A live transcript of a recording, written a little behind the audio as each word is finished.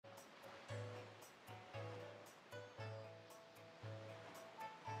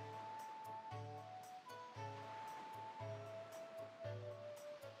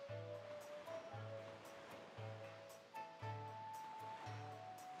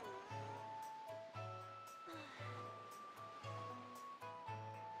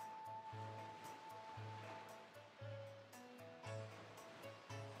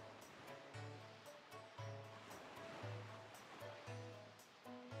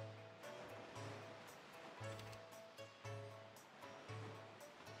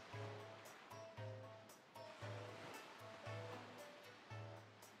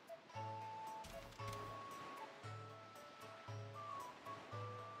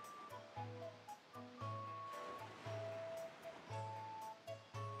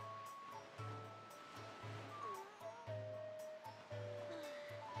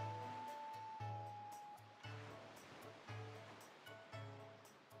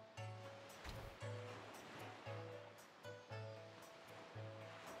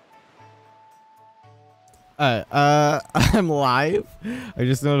Alright, I'm live. I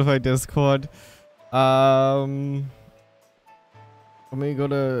just notified Discord. Let me go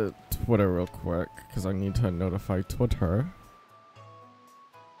to Twitter real quick because I need to notify Twitter.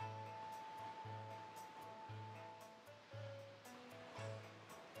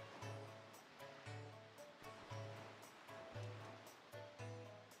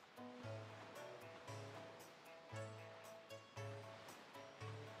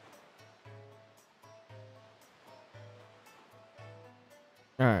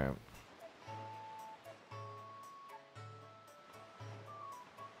 Alright.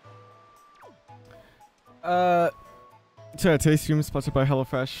 So today's stream is sponsored by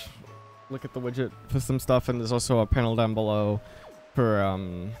HelloFresh. Look at the widget for some stuff, and there's also a panel down below for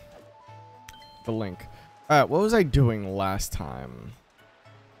the link. Alright, what was I doing last time?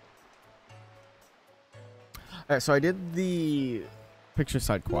 Alright, so I did the picture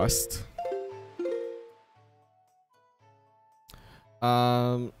side quest.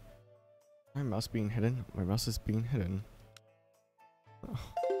 My mouse being hidden. My mouse is being hidden. Oh.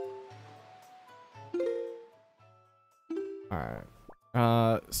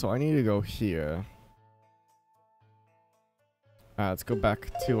 Alright. So I need to go here. Let's go back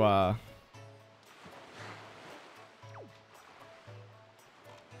to,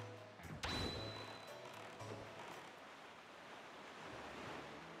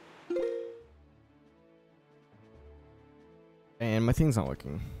 and my thing's not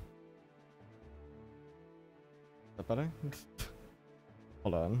working. Is that better?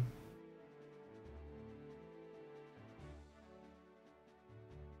 Hold on.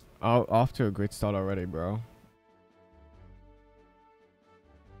 Oh, off to a great start already, bro.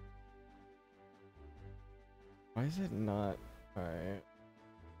 Why is it not? Alright.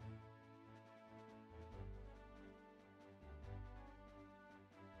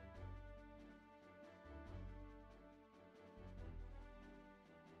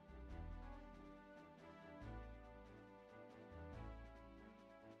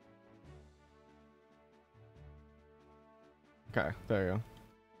 Okay, there you go.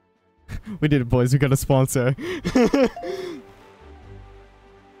 We did it, boys. We got a sponsor.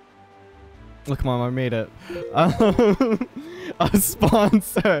 Look, Mom, I made it. A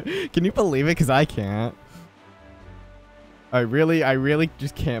sponsor. Can you believe it? Because I can't. I really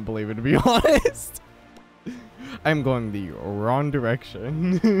just can't believe it, to be honest. I'm going the wrong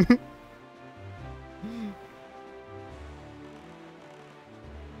direction.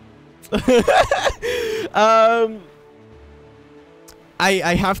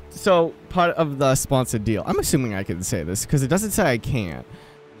 I have, so part of the sponsored deal, I'm assuming I can say this because it doesn't say I can't.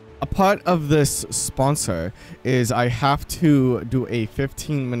 A part of this sponsor is I have to do a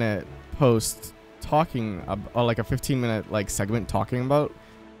 15-minute post talking, or like a 15-minute like segment talking about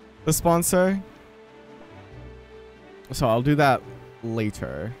the sponsor. So I'll do that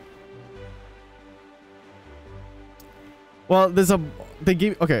later. Well,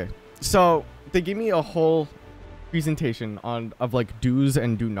 okay, so they gave me a whole presentation of like do's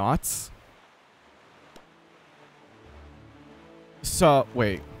and do nots. So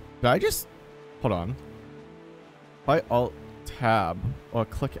wait, did I just hold on? If I alt tab or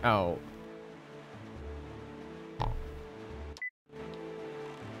click out,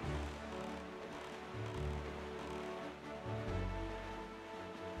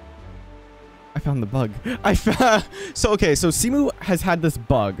 I found the bug. So okay, so Simu has had this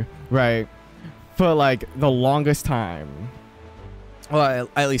bug, right, for like the longest time, well,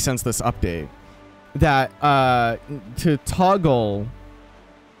 at least since this update, that to toggle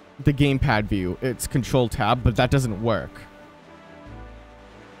the gamepad view, it's control tab, but that doesn't work.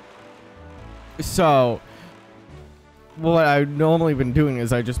 So what I've normally been doing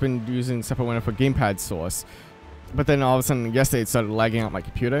is I've just been using separate window for gamepad source, but then all of a sudden yesterday it started lagging out my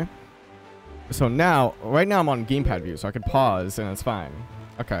computer. So now, right now I'm on gamepad view, so I could pause and it's fine.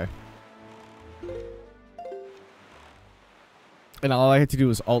 Okay. And all I had to do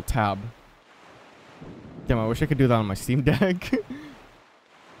was alt tab. Damn, I wish I could do that on my Steam Deck.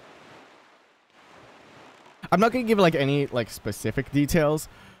 I'm not gonna give like any like specific details,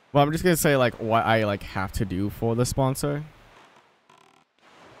 but I'm just gonna say like what I like have to do for the sponsor.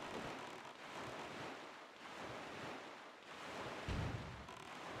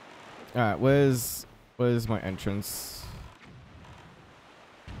 Alright, where's my entrance?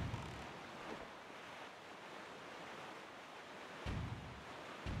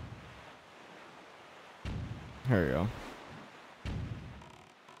 Here we go.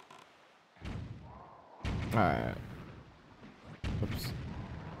 Alright. Oops.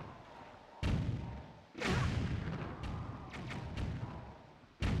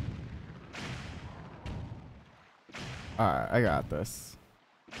 Alright, I got this.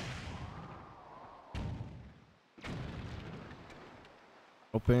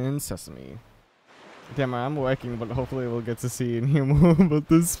 Open sesame. Damn, I'm working, but hopefully we'll get to see and hear more about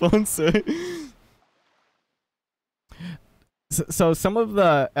this sponsor. So some of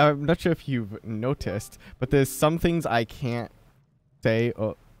the, I'm not sure if you've noticed, but there's some things I can't say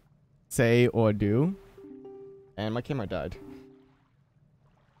or do. And my camera died.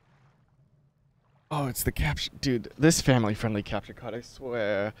 Oh, it's the capture. Dude, this family-friendly capture card, I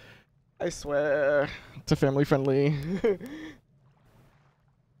swear. I swear. It's a family-friendly.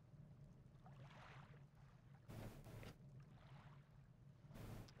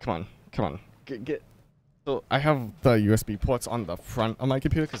 Come on. Come on. Get. So I have the USB ports on the front of my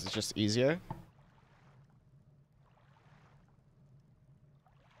computer because it's just easier.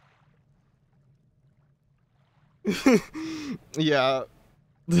 Yeah.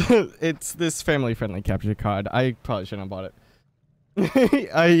 It's this family-friendly capture card. I probably shouldn't have bought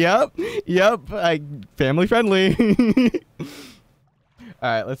it. Yep. Family-friendly.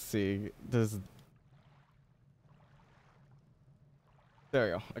 Alright, let's see. There we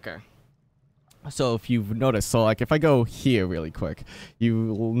go. Okay. So if you've noticed, so like if I go here really quick,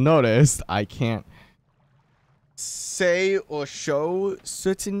 you will notice I can't say or show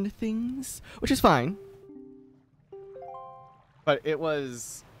certain things, which is fine. But it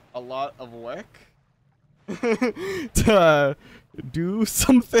was a lot of work to do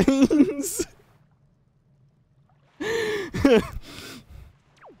some things.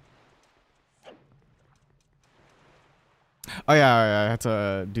 Oh yeah, I had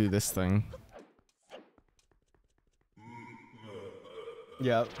to do this thing.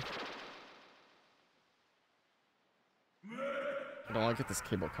 Yep. I don't want to get this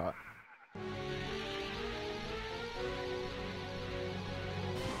cable caught.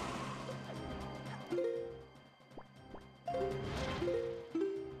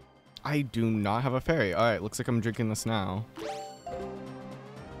 I do not have a fairy. Alright, looks like I'm drinking this now.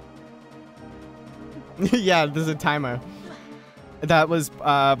 Yeah, there's a timer. That was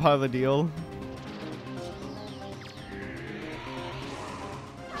part of the deal.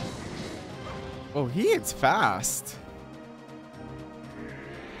 Oh, he hits fast.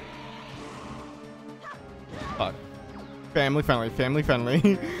 Fuck. Family friendly, family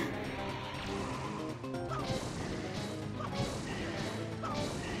friendly.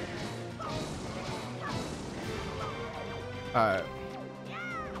 Alright.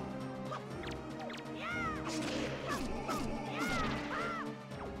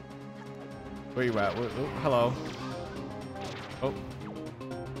 Where you at? Oh, hello. Oh.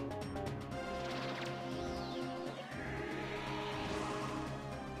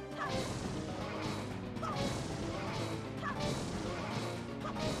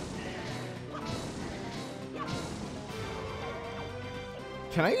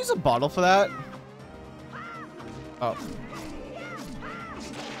 Can I use a bottle for that? Oh.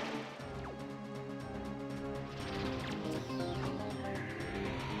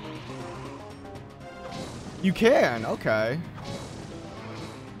 You can, okay.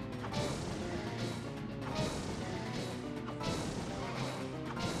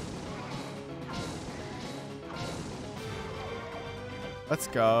 Let's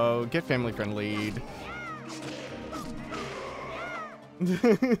go. Get family friendly.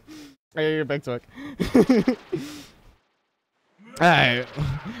 Hey, you're back to work. Alright.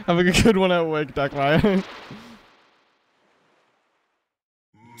 Having a good one at work, Darkfire.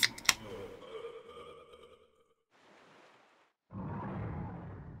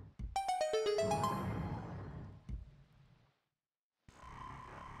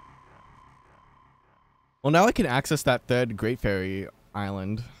 Well, now I can access that third Great Fairy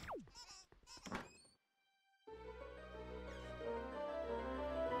Island.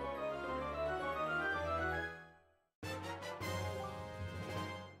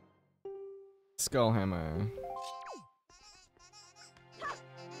 Skullhammer.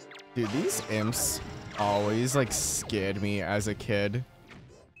 Dude, these imps always, like, scared me as a kid.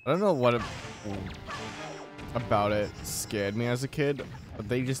 I don't know what about it scared me as a kid, but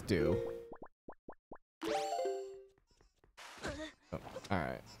they just do. Oh,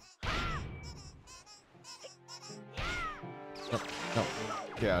 alright. Oh, no.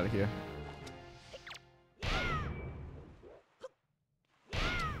 Get out of here.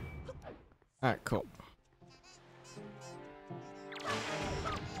 Alright, cool.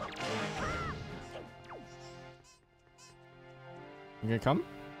 You gonna come?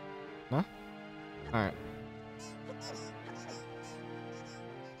 No? Alright.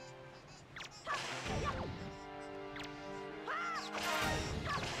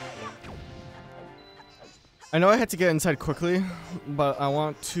 I know I had to get inside quickly, but I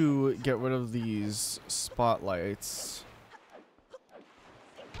want to get rid of these spotlights.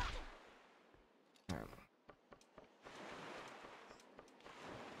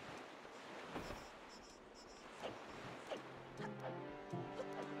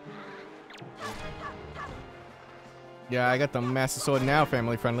 Yeah, I got the Master Sword now,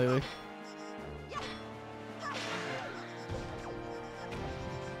 family friendly.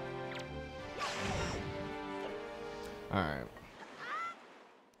 Alright.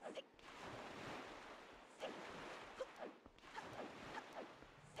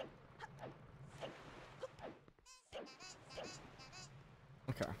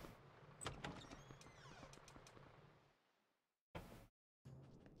 Okay.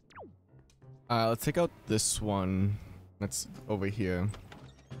 Let's take out this one that's over here.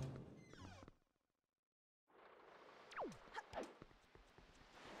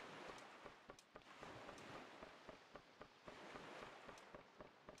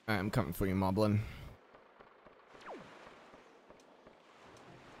 I'm coming for you, Moblin.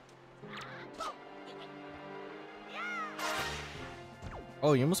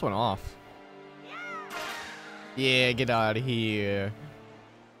 Oh, you almost went off. Yeah, get out of here.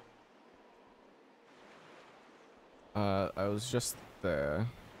 I was just there.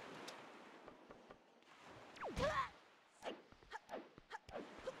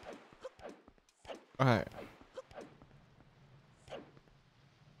 Alright.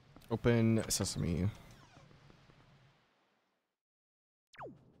 Open sesame.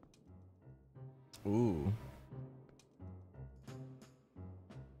 Ooh.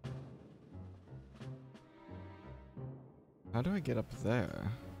 How do I get up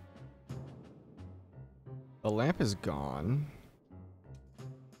there? The lamp is gone.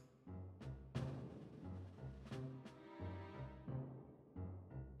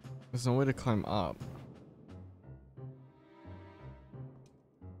 There's no way to climb up.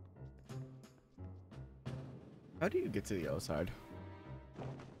 How do you get to the other side?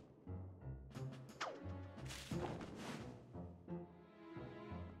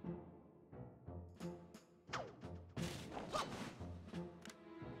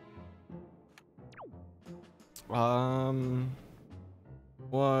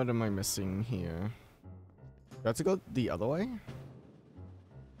 What am I missing here? Do I have to go the other way?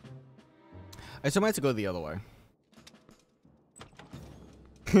 I assume I have to go the other way.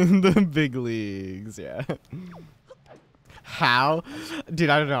 The big leagues, yeah. How? Dude,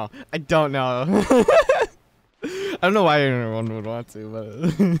 I don't know. I don't know. I don't know why anyone would want to,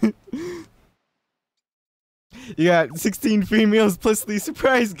 but... You got 16 free meals plus these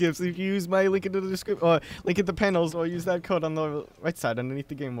surprise gifts if you use my link in the description, or link in the panels, or use that code on the right side underneath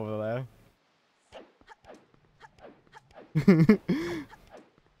the game over there.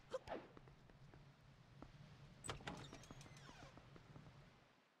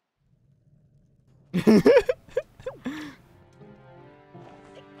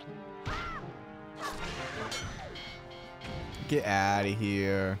 Get out of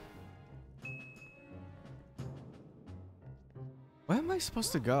here. Where am I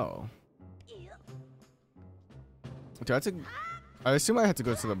supposed to go? Do I have to... I assume I had to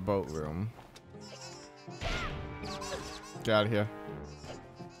go to the boat room. Get out of here.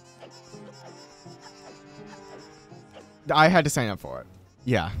 I had to sign up for it.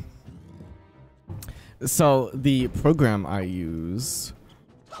 Yeah. So the program I use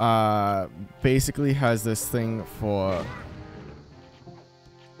basically has this thing for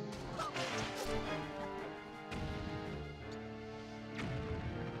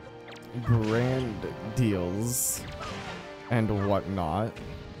brand deals and whatnot.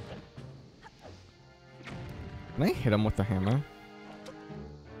 Can I hit him with the hammer?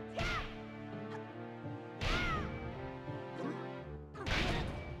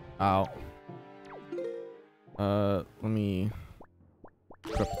 Ow. Let me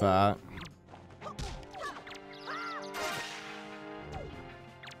equip that.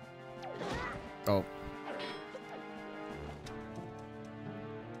 Oh.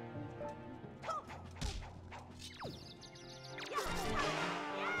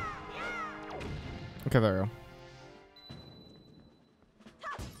 Okay, there we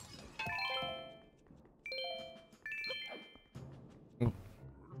go. Ooh.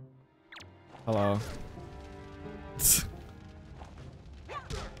 Hello.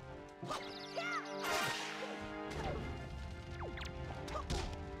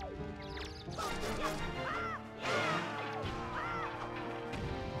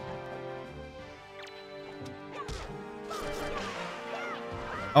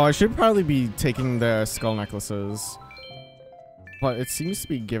 Oh, I should probably be taking their skull necklaces. But it seems to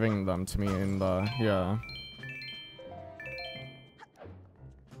be giving them to me in the... Yeah.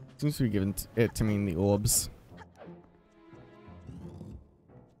 Seems to be giving it to me in the orbs.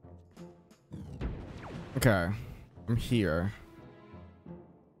 Okay. I'm here.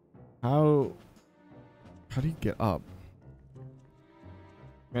 How do you get up?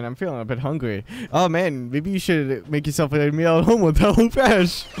 Man, I'm feeling a bit hungry. Oh man, maybe you should make yourself a meal at home with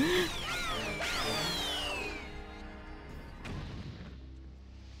HelloFresh.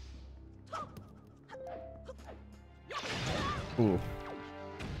 Ooh.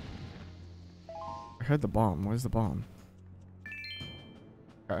 I heard the bomb. Where's the bomb?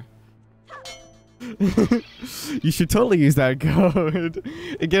 Okay. You should totally use that code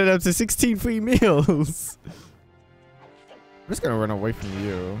and get it up to 16 free meals. I'm just gonna run away from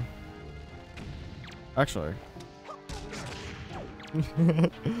you. Actually.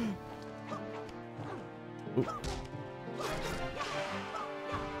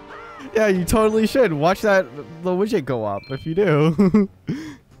 Yeah, you totally should. Watch that the widget go up if you do.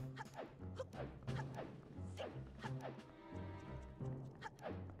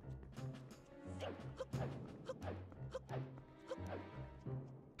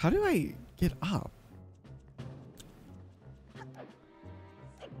 How do I get up?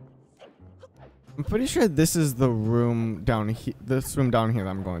 I'm pretty sure this is the room down here. This room down here that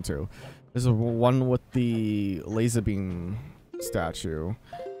I'm going to. There's a one with the laser beam statue.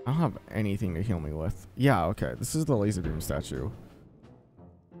 I don't have anything to heal me with. Yeah, okay. This is the laser beam statue.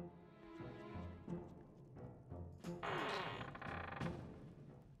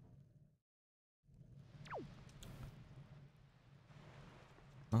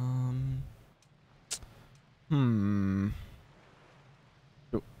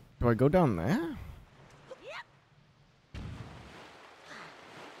 Do I go down there?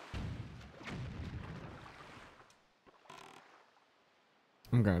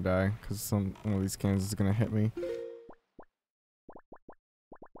 I'm gonna die because one of these cans is gonna hit me.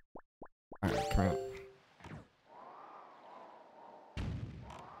 Alright, come out.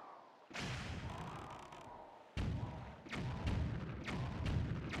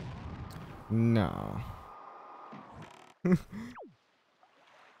 No.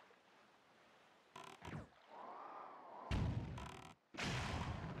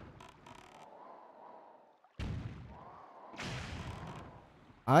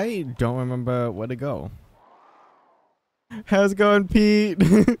 I don't remember where to go. How's it going, Pete?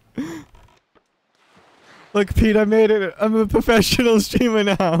 Look, Pete, I made it. I'm a professional streamer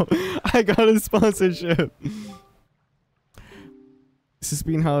now. I got a sponsorship. This is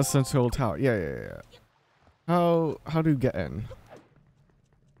Bean House Central Tower. Yeah. How do you get in?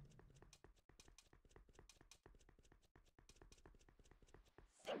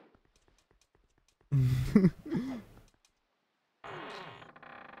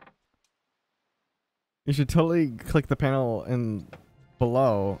 You should totally click the panel in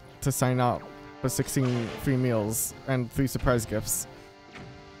below to sign up for 16 free meals and 3 surprise gifts.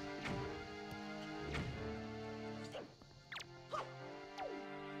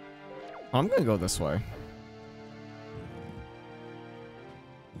 I'm gonna go this way.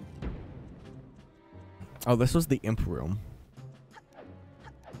 Oh, this was the imp room.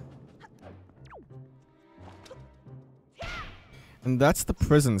 And that's the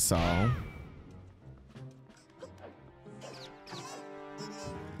prison cell.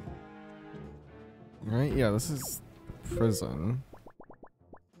 Right? Yeah, this is prison.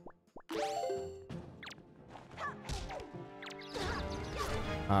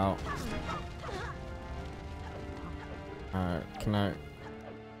 Ow. Alright, can I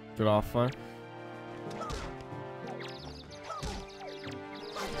get off there?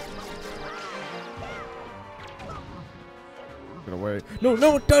 Get away. No,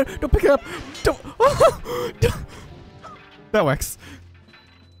 don't pick it up! Don't! That works.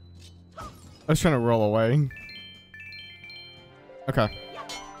 I was trying to roll away. Okay.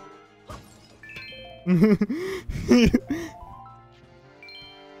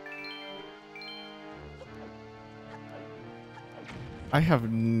 I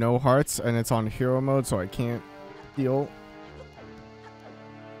have no hearts and it's on hero mode, so I can't heal.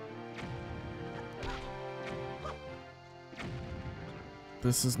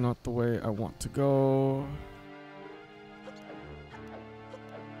 This is not the way I want to go.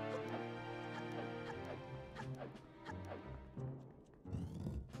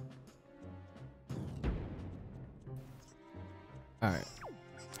 Alright.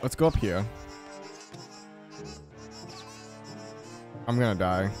 Let's go up here. I'm gonna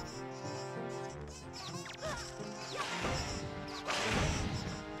die.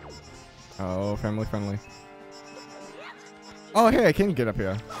 Oh, family friendly. Oh, hey, I can get up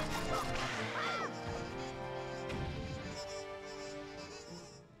here.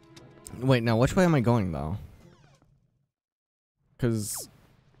 Wait, now which way am I going though? Cause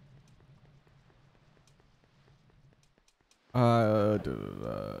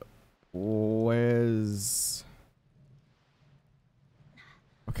where's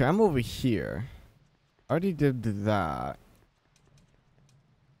okay, I'm over here. I already did that.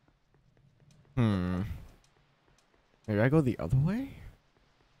 Maybe I go the other way?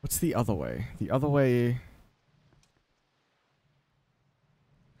 What's the other way? The other way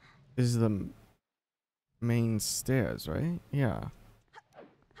is the main stairs, right? Yeah.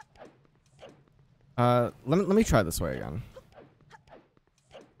 Let me try this way again.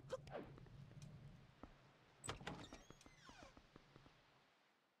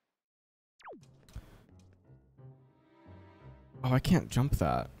 Oh, I can't jump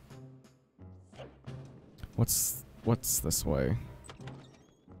that. What's this way?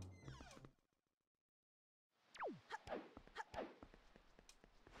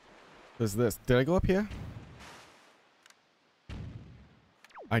 There's this. Did I go up here?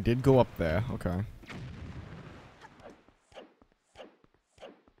 I did go up there. Okay.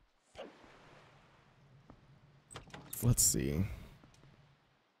 Let's see.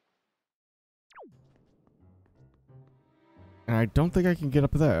 And I don't think I can get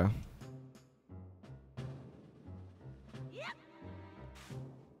up there.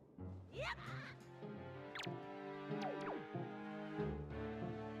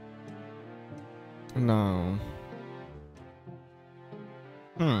 No.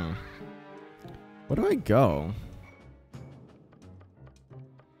 Where do I go?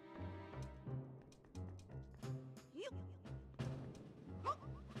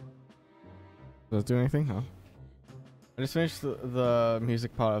 Does it do anything? Huh? I just finished the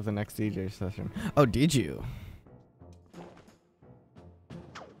music part of the next DJ session. Oh, did you?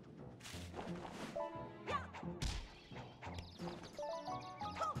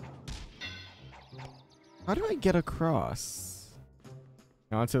 How do I get across?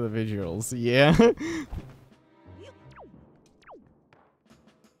 Onto the visuals. Yeah.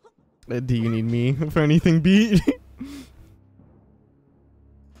 Do you need me for anything, Beet?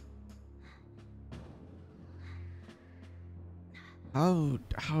 How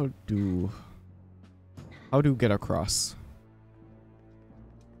do get across?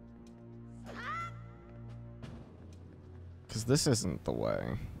 Because this isn't the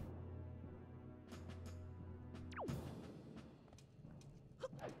way.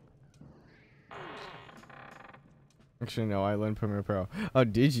 Actually, no, I learned Premiere Pro. Oh,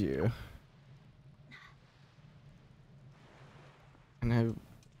 did you? And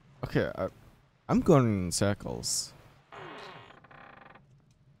okay, I'm going in circles.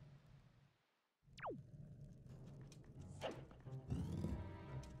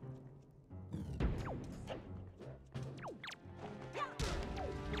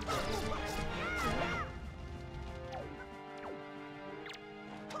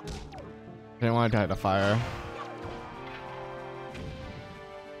 I didn't want to die to fire.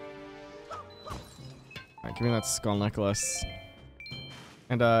 Alright, give me that skull necklace.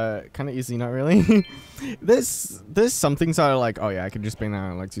 And kind of easy, not really. There's some things that are like, oh yeah, I could just bang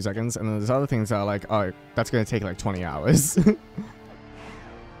that in like 2 seconds, and then there's other things that are like, oh, that's gonna take like 20 hours.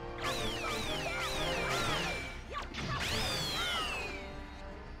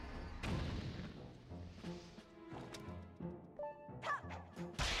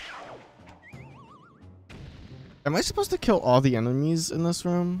 Am I supposed to kill all the enemies in this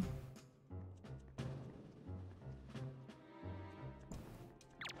room?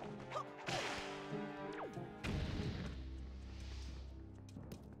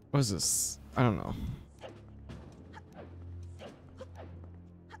 What is this? I don't know.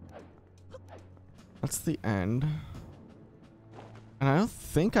 That's the end. And I don't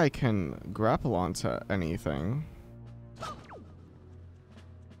think I can grapple onto anything.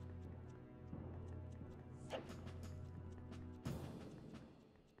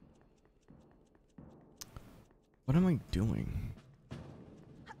 What am I doing?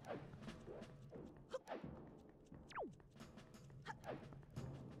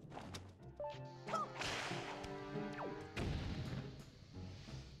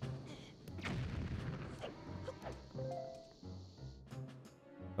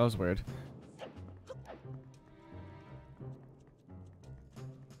 That was weird.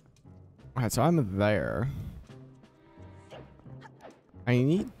 Alright, so I'm there. I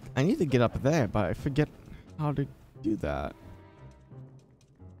need to get up there, but I forget how to do that.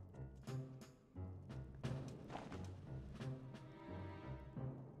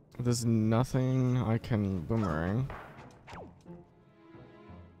 There's nothing I can boomerang.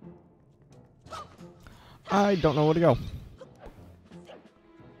 I don't know where to go.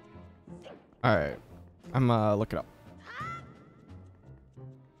 Alright. I'm look it up.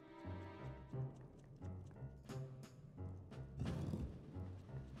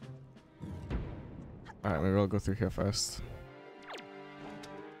 Alright, maybe I'll go through here first.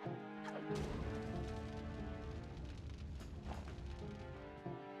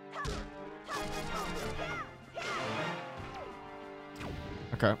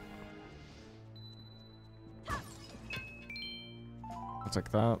 Okay. It's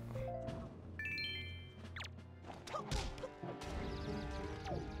like that.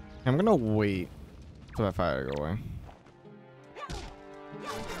 I'm gonna wait for that fire to go away.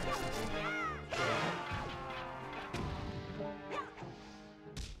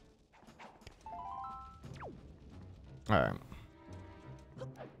 Alright.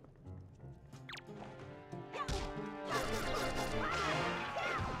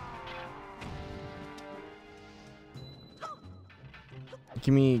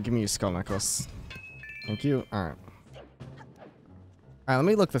 Give me a skull necklace. Thank you. Alright. Alright, let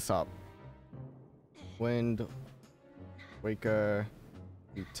me look this up. Wind Waker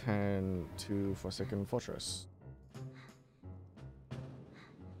D10 to Forsaken Fortress.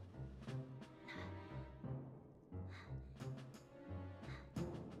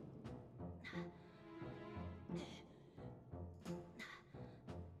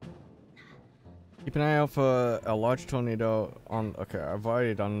 Keep an eye out for a large tornado on. Okay, I've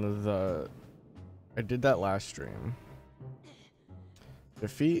already done the. I did that last stream.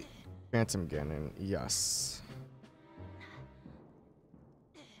 Defeat Phantom Ganon. Yes.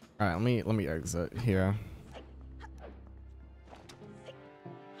 All right, let me exit here.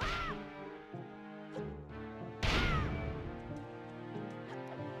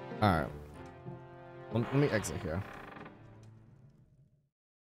 All right. Let me exit here.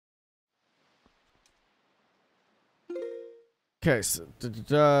 Okay, so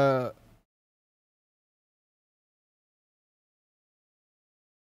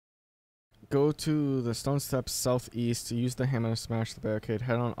go to the stone steps southeast to use the hammer to smash the barricade.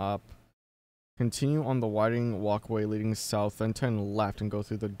 Head on up. Continue on the widening walkway leading south, then turn left and go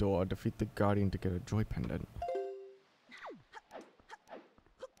through the door. Defeat the Guardian to get a joy pendant.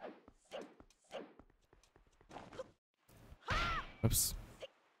 Oops.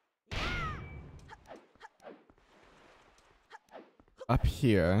 Up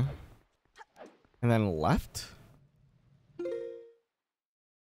here. And then left?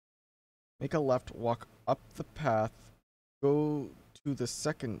 Make a left, walk up the path, go to the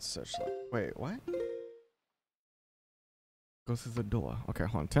second searchlight. Wait, what? Go through the door. Okay,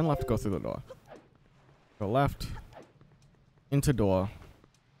 hold on. 10 left, go through the door. Go left. Into door.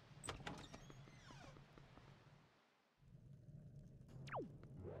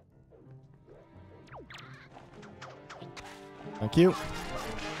 Thank you.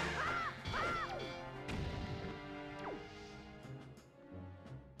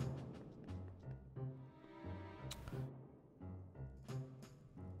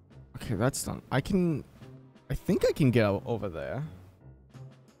 Okay, that's done. I think I can get over there.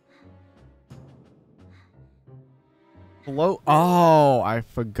 Hello? Oh, I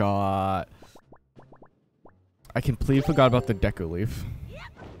forgot. I completely forgot about the Deku Leaf.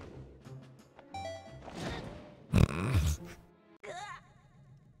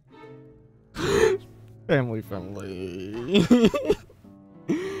 Family friendly.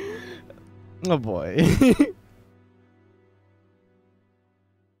 Oh boy.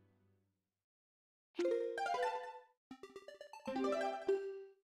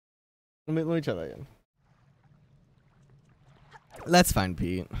 Let me try that again. That's fine,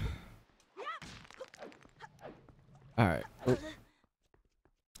 Pete. Alright. Oh.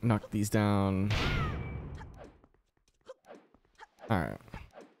 Knock these down. Alright.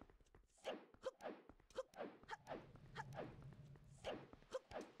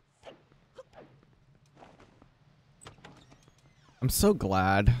 I'm so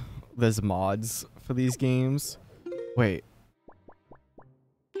glad there's mods for these games. Wait.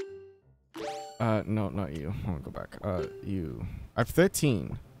 No, not you. I want to go back. You. I have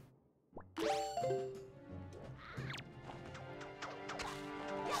 13.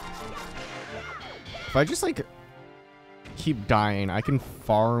 If I just, like, keep dying, I can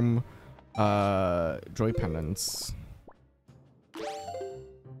farm, joy pendants.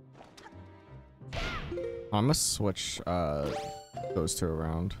 I'm gonna switch, those two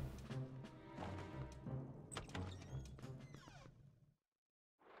around.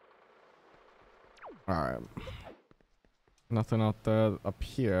 Alright. Nothing out there up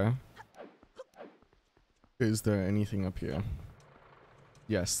here. Is there anything up here?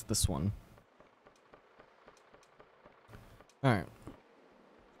 Yes, this one. Alright.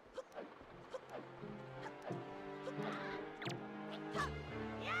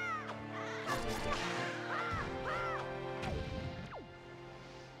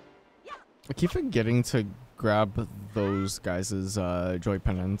 I keep forgetting to grab those guys' joy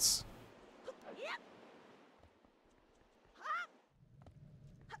pendants.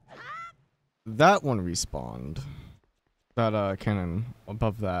 That one respawned. That cannon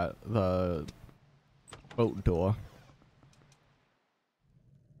above that, the boat door.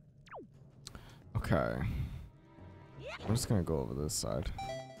 Okay. I'm just gonna go over this side.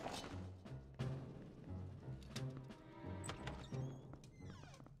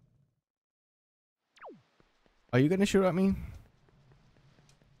 Are you gonna shoot at me?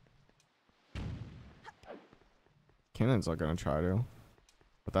 Cannon's not gonna try to.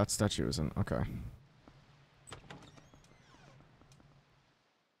 But that statue isn't. Okay.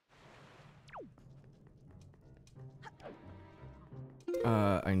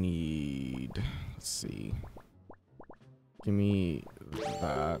 I need... Let's see. Give me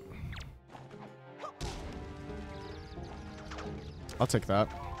that. I'll take that.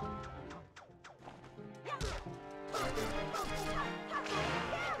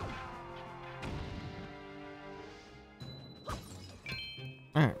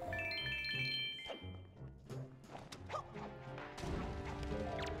 Alright.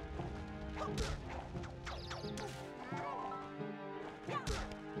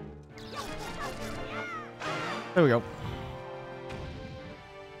 There we go.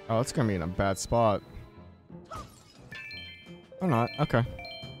 Oh, it's gonna be in a bad spot. Or not. Okay.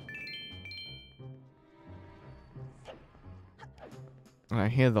 I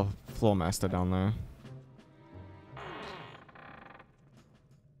hear the floor master down there.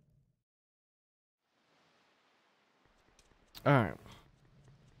 Alright.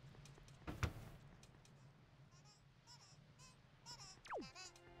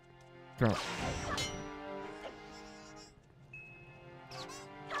 Go.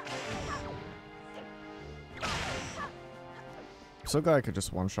 So glad I could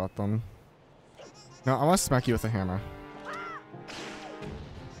just one-shot them. No, I want to smack you with a hammer.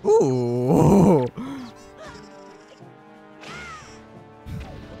 Ooh!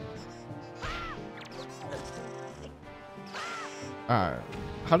 Alright.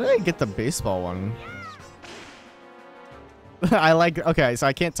 How did I get the baseball one? I like... Okay, so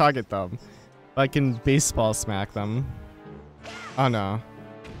I can't target them. But I can baseball smack them. Oh, no.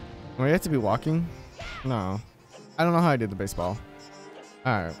 Do I have to be walking? No. I don't know how I did the baseball.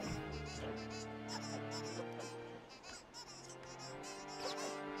 Alright.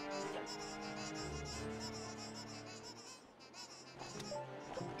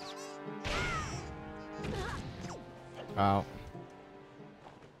 Oh.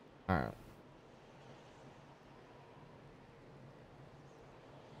 Alright.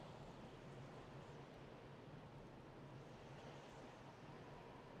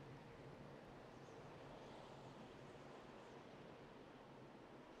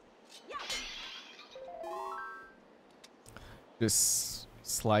 Just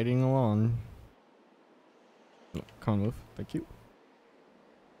sliding along. No, come on, move. Thank you.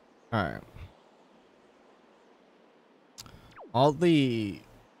 Alright. All the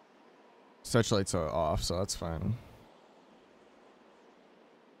searchlights are off, so that's fine.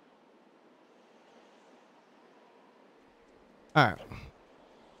 Alright.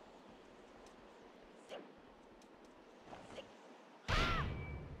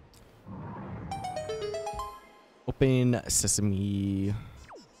 Open sesame.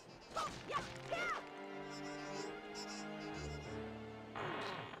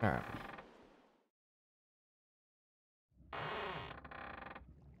 Alright.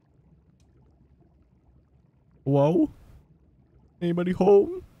 Whoa? Anybody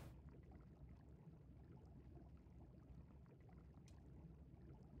home?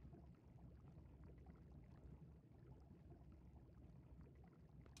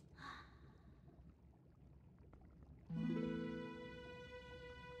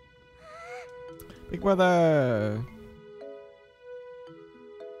 Big brother!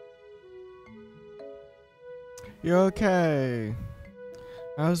 You're okay.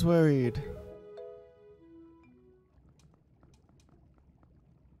 I was worried.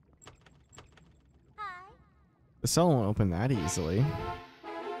 The cell won't open that easily.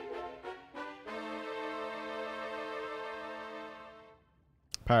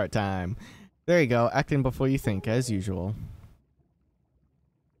 Pirate time. There you go. Acting before you think, as usual.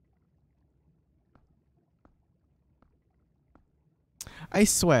 I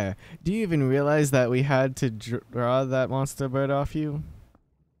swear, do you even realize that we had to draw that monster bird off you?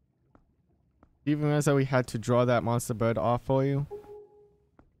 Do you even realize that we had to draw that monster bird off for you?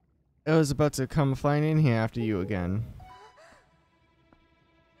 It was about to come flying in here after you again.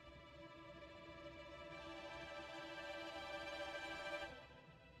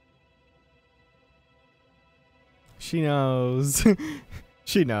 She knows.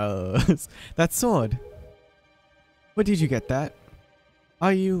 She knows. That sword. Where did you get that?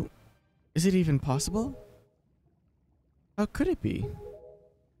 Are you... Is it even possible? How could it be?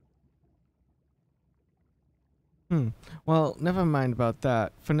 Well, never mind about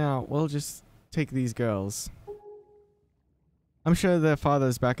that. For now, we'll just take these girls. I'm sure their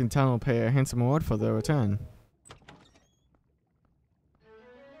fathers back in town will pay a handsome reward for their return.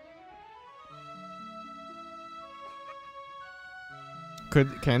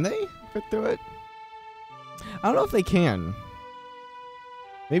 Can they fit through it? I don't know if they can.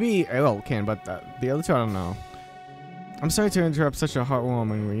 Maybe Errol can, but the other two, I don't know. I'm sorry to interrupt such a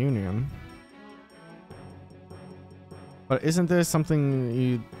heartwarming reunion. But isn't there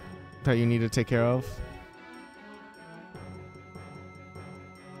something that you need to take care of?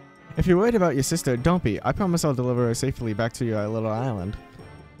 If you're worried about your sister, don't be. I promise I'll deliver her safely back to your little island.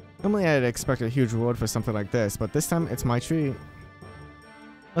 Normally I'd expect a huge reward for something like this, but this time it's my treat.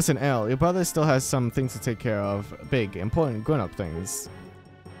 Listen, Elle, your brother still has some things to take care of. Big, important, grown-up things.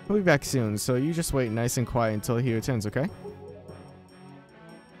 He'll be back soon, so you just wait nice and quiet until he returns, okay?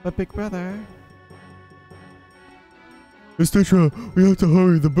 But big brother... Estetra, we have to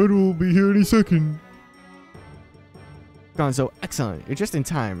hurry. The bird will be here any second. Gonzo, excellent. You're just in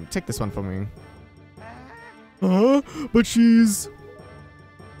time. Take this one for me. But she's...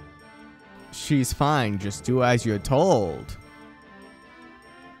 She's fine. Just do as you're told.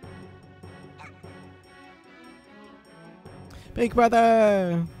 Big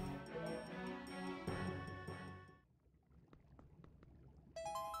brother!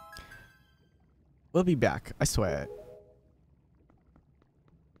 We'll be back. I swear it.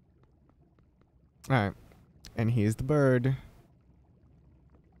 Alright. And here's the bird.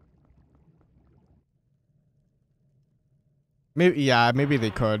 Maybe, yeah, maybe they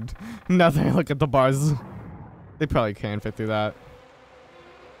could. Now that I look at the bars. They probably can fit through that.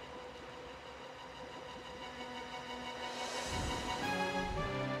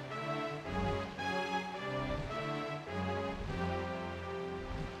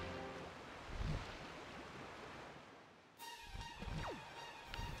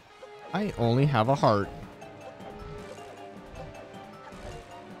 I only have a heart.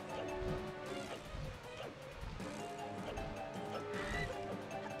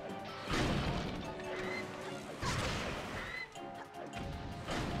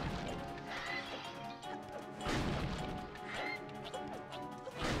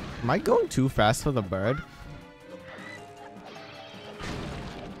 Am I going too fast for the bird?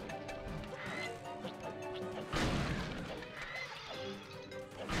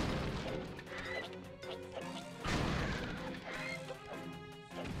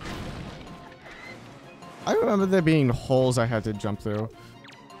 I remember there being holes I had to jump through.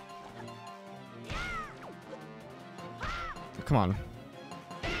 Come on.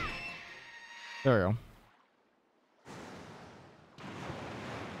 There we go.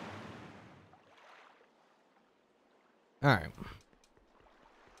 Alright.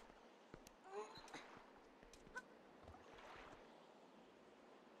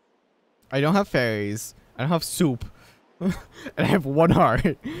 I don't have fairies. I don't have soup. And I have one heart.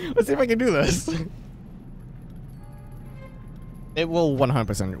 Let's see if I can do this. It will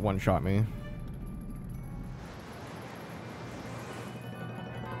 100% one-shot me.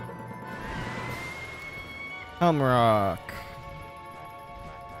 Rock.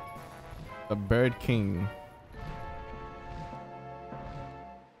 The Bird King.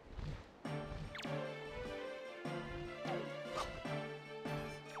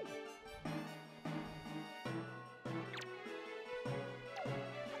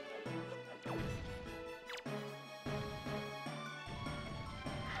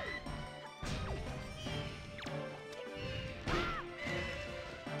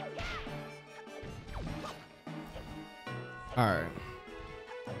 All right.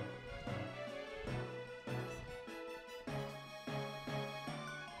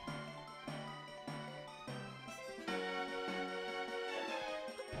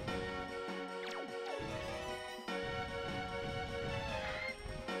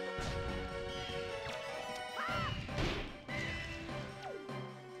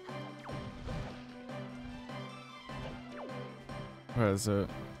 Where is it?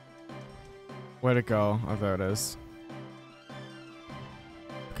 Where'd it go? Oh, there it is.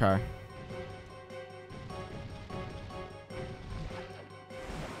 Okay.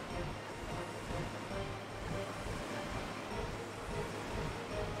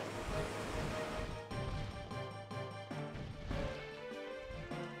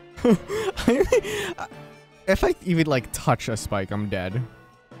 If I even like touch a spike, I'm dead.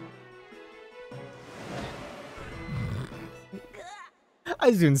 I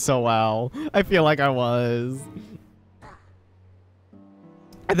was doing so well. I feel like I was.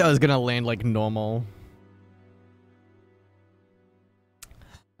 I thought I was gonna land like normal.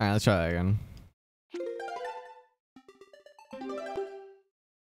 Alright, let's try that again.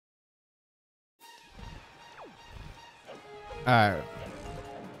 Alright.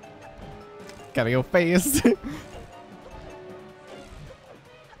 Gotta go fast.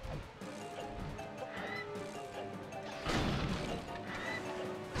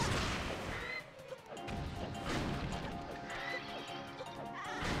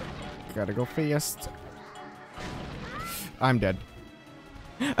 Gotta go fast. I'm dead.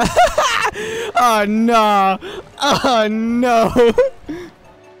 Oh no! Oh no!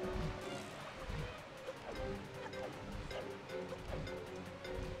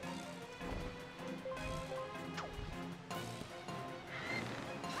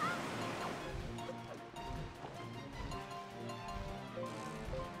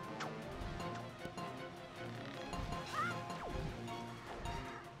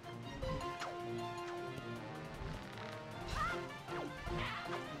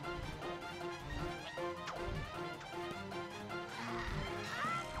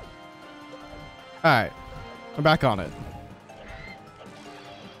 Alright. I'm back on it.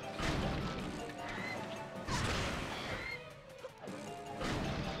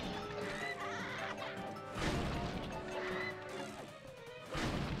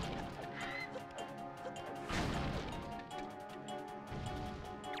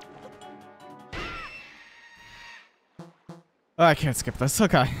 Oh, I can't skip this.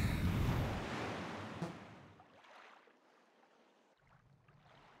 Okay.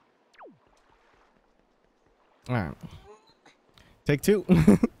 Alright. Take two.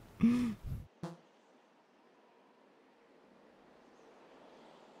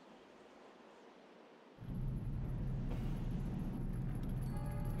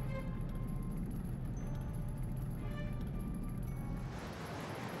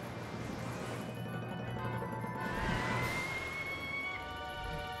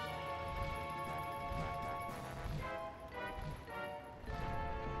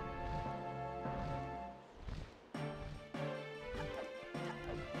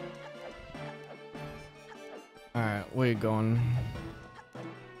 Alright, where you going?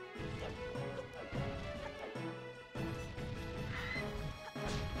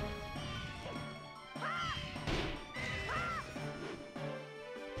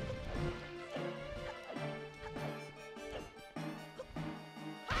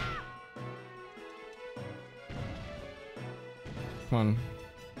 Come on.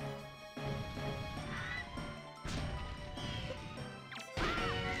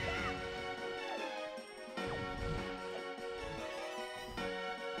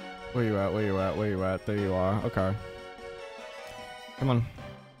 Where you at? Where you at? Where you at? There you are. Okay. Come on.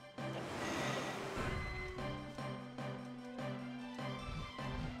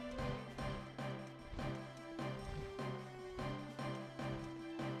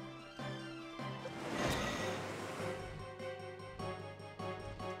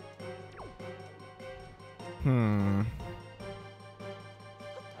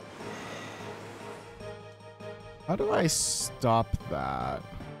 How do I stop that?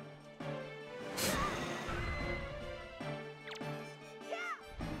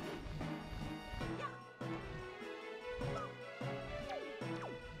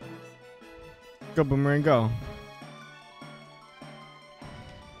 Go, Boomerang, go.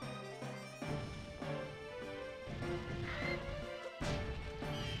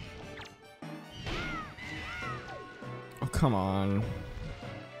 Oh, come on.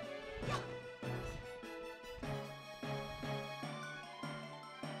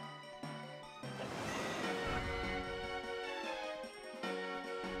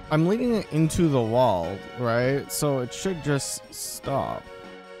 I'm leading it into the wall, right? So it should just stop.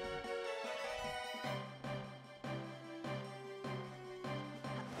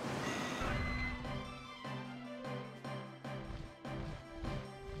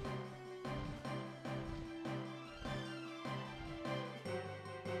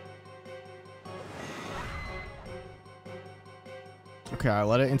 Okay, I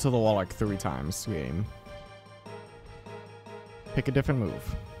let it into the wall like 3 times. Game. Pick a different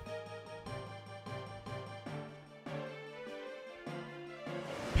move.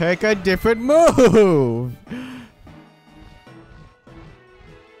 Pick a different move! Am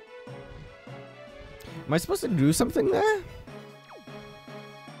I supposed to do something there?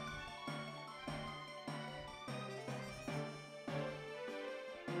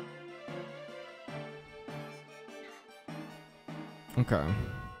 Okay.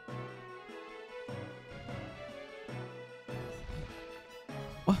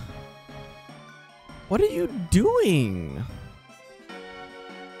 What are you doing?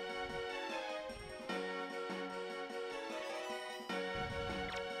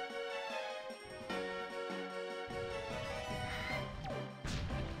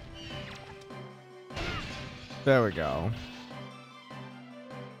 There we go.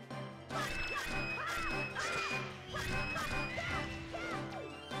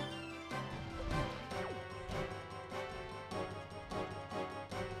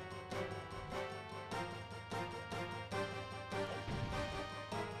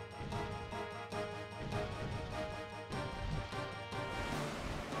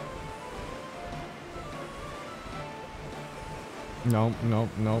 Nope, nope,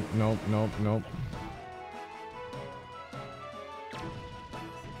 nope, nope, nope, nope.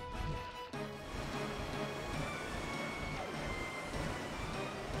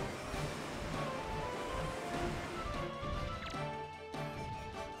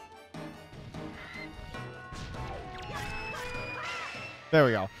 There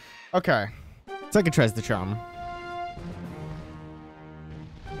we go. Okay. Second tries the charm.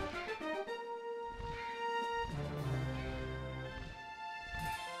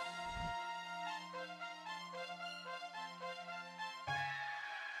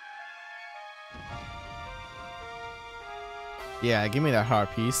 Yeah, give me that heart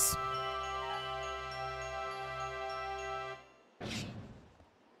piece.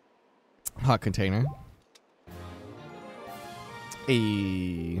 Hot container.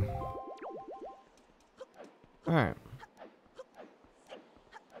 Hey. Alright.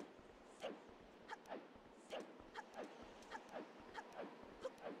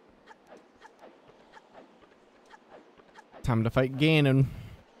 Time to fight Ganon.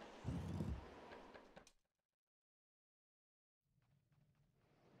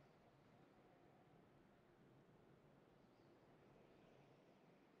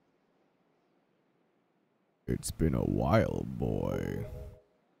 It's been a while, boy.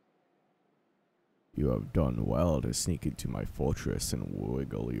 You have done well to sneak into my fortress and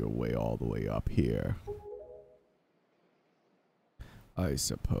wiggle your way all the way up here. I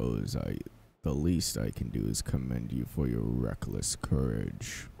suppose the least I can do is commend you for your reckless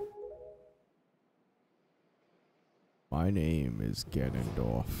courage. My name is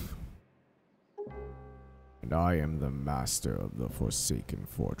Ganondorf, and I am the master of the Forsaken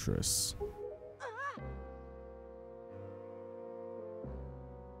Fortress.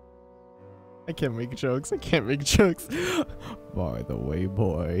 I can't make jokes. I can't make jokes. By the way,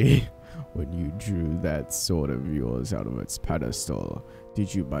 boy, when you drew that sword of yours out of its pedestal,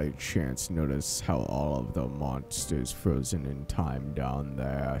 did you by chance notice how all of the monsters frozen in time down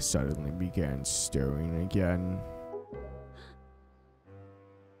there suddenly began stirring again?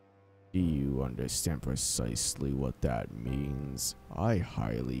 Do you understand precisely what that means? I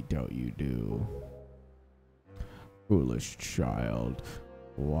highly doubt you do. Foolish child.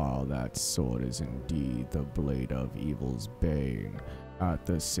 While that sword is indeed the blade of evil's bane, at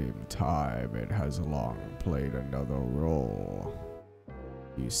the same time it has long played another role.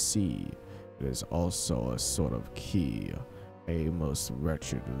 You see, it is also a sort of key, a most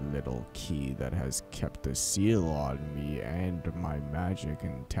wretched little key that has kept the seal on me and my magic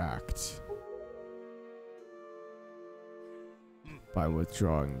intact. By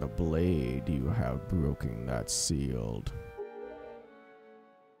withdrawing the blade, you have broken that seal.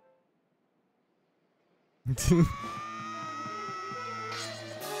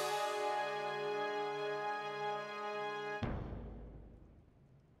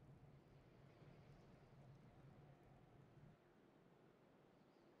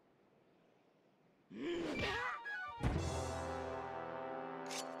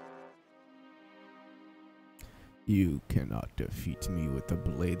 You cannot defeat me with a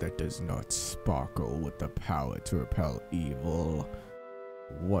blade that does not sparkle with the power to repel evil.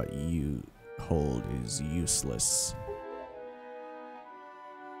 What you hold is useless.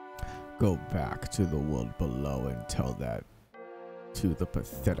 Go back to the world below and tell that to the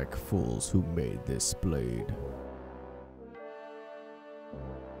pathetic fools who made this blade.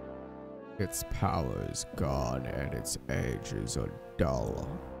 Its power is gone and its edges are dull.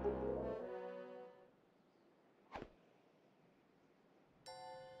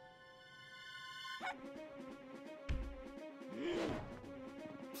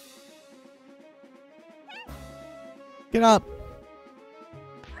 Get up!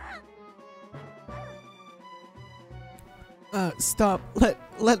 Stop.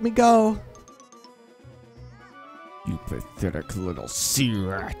 Let me go. You pathetic little sea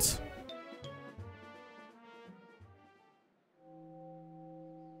rat.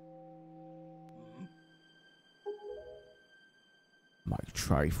 My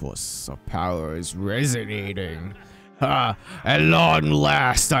Triforce of power is resonating. Ah, at long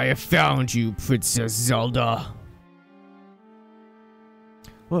last I have found you, Princess Zelda.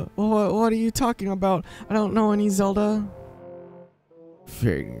 What are you talking about? I don't know any Zelda.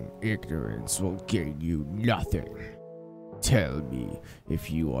 Feigning ignorance will gain you nothing. Tell me,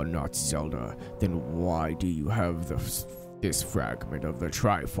 if you are not Zelda, then why do you have this fragment of the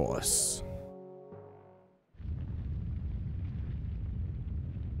Triforce?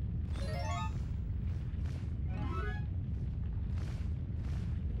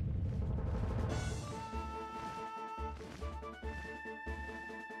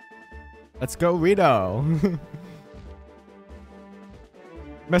 Let's go, Rito.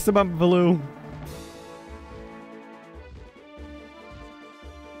 Mess him up, Valoo.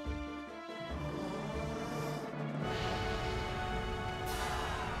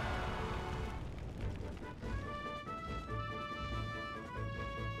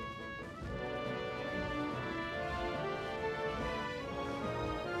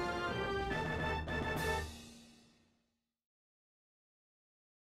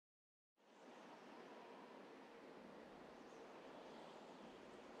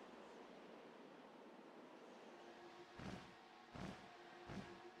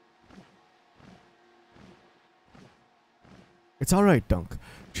 It's alright, Dunk.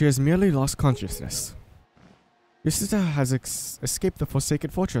 She has merely lost consciousness. Your sister has escaped the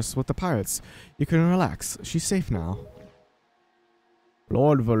Forsaken Fortress with the pirates. You can relax. She's safe now.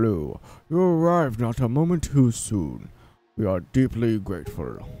 Lord Valoo, you arrived not a moment too soon. We are deeply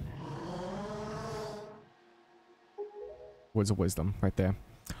grateful. Words of wisdom, right there.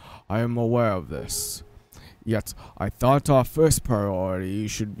 I am aware of this. Yet, I thought our first priority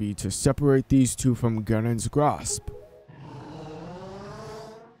should be to separate these two from Ganon's grasp.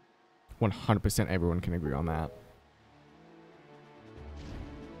 100% everyone can agree on that.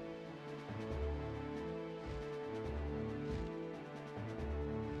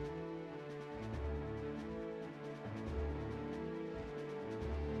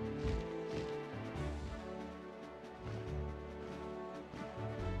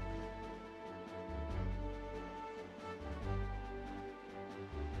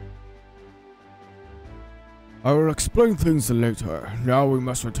 I will explain things later. Now we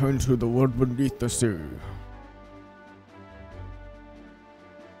must return to the world beneath the sea.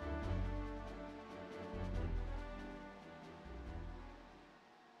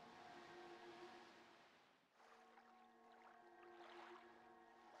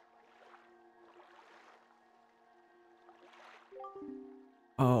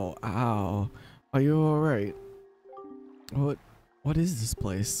 Oh, ow. Are you alright? What is this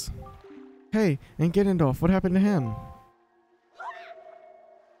place? Hey, and Ganondorf, what happened to him?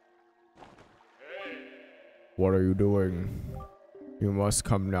 What are you doing? You must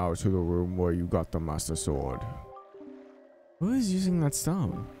come now to the room where you got the Master Sword. Who is using that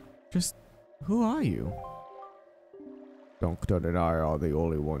stone? Just, who are you? Dunkton and I are the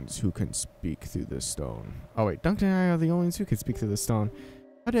only ones who can speak through this stone. Oh wait, Dunkton and I are the only ones who can speak through this stone.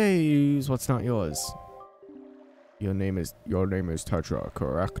 How dare you use what's not yours? Your name is Tetra,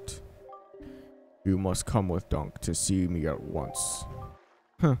 correct? You must come with Dunk to see me at once.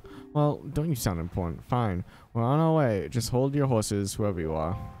 Huh. Well, don't you sound important. Fine. We're on our way. Just hold your horses wherever you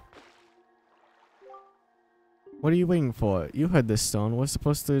are. What are you waiting for? You heard this stone. You're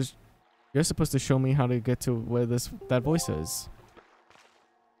supposed to show me how to get to where that voice is.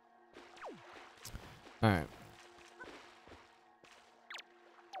 Alright.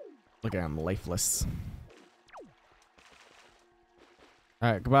 Look at him, lifeless.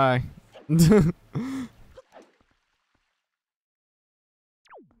 Alright, goodbye.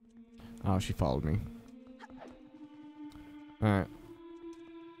 Oh, she followed me. Alright.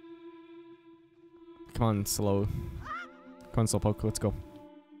 Come on, slow. Come on, Slowpoke, let's go.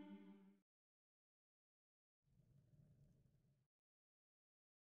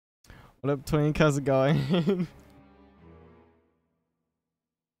 What up, Twink? How's it going?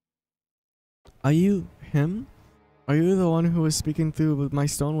 Are you him? Are you the one who was speaking through my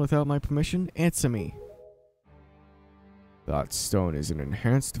stone without my permission? Answer me. That stone is an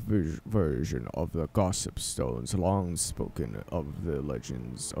enhanced version of the gossip stones long spoken of the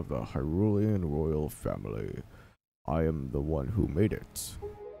legends of the Hyrulean royal family. I am the one who made it.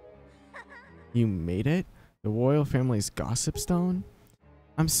 You made it? The royal family's gossip stone?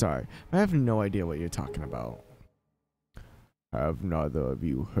 I'm sorry, I have no idea what you're talking about. Have neither of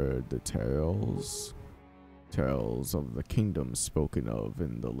you heard the tales? Tales of the kingdom spoken of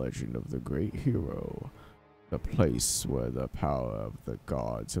in the legend of the great hero. The place where the power of the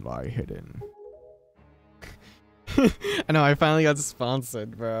gods lie hidden. I know, I finally got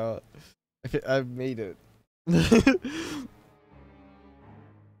sponsored, bro. I made it.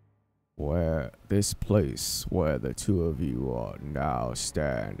 Where this place where the two of you are now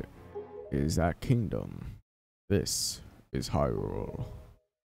stand is that kingdom. This is Hyrule.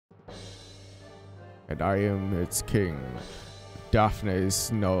 And I am its king, Daphne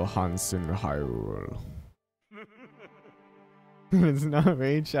Snow Hansen Hyrule. It's not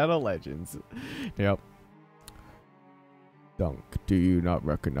Raid Shadow Legends. Yep. Dunk, do you not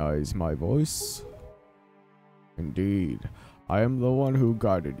recognize my voice? Indeed, I am the one who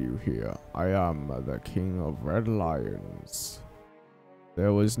guided you here. I am the King of Red Lions.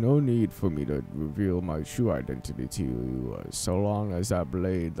 There was no need for me to reveal my true identity to you, so long as that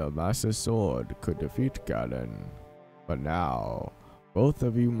blade, the Master Sword, could defeat Ganon. But now, both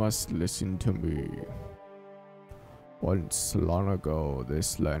of you must listen to me. Once, long ago,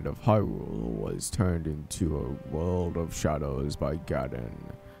 this land of Hyrule was turned into a world of shadows by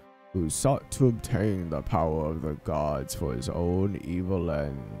Ganon, who sought to obtain the power of the gods for his own evil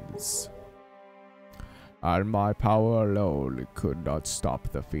ends. And my power alone could not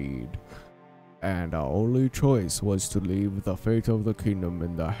stop the feed, and our only choice was to leave the fate of the kingdom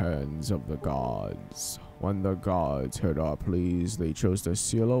in the hands of the gods. When the gods heard our pleas, they chose to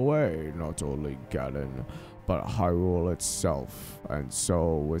seal away not only Ganon, but Hyrule itself, and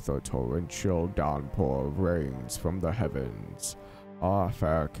so with a torrential downpour of rains from the heavens, our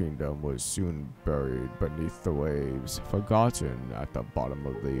fair kingdom was soon buried beneath the waves, forgotten at the bottom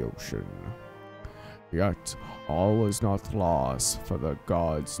of the ocean. Yet, all was not lost, for the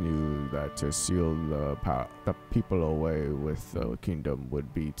gods knew that to seal the people away with the kingdom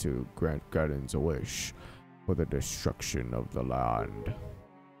would be to grant Ganon's wish for the destruction of the land.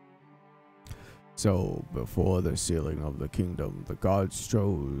 So, before the sealing of the kingdom, the gods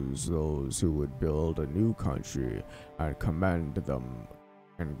chose those who would build a new country and commanded them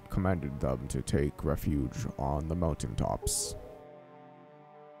to take refuge on the mountaintops.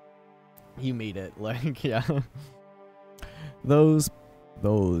 You made it, like, yeah. Those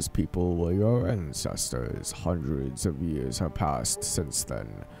people were your ancestors. Hundreds of years have passed since then.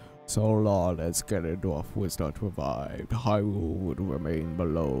 So long as Ganondorf was not revived, Hyrule would remain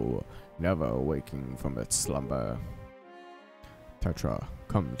below, never waking from its slumber. Tetra,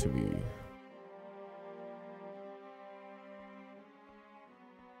 come to me.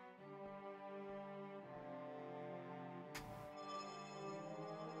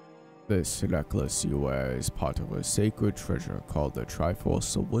 This necklace you wear is part of a sacred treasure called the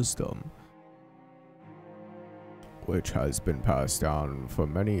Triforce of Wisdom, which has been passed down for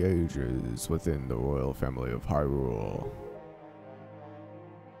many ages within the royal family of Hyrule.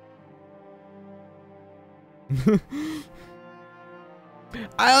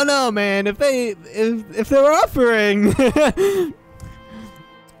 I don't know, man. If they're offering,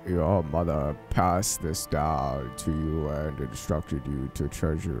 your mother passed this down to you and instructed you to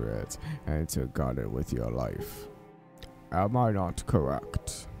treasure it and to guard it with your life. Am I not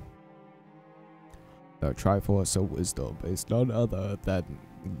correct? The Triforce of Wisdom is none other than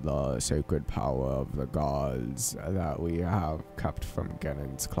the sacred power of the gods that we have kept from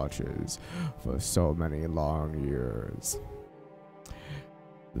Ganon's clutches for so many long years.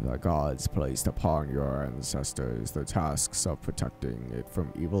 The gods placed upon your ancestors the tasks of protecting it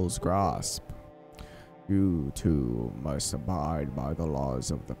from evil's grasp. You, too, must abide by the laws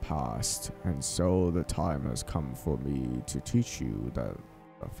of the past, and so the time has come for me to teach you the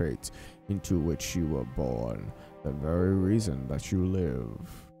fate into which you were born, the very reason that you live.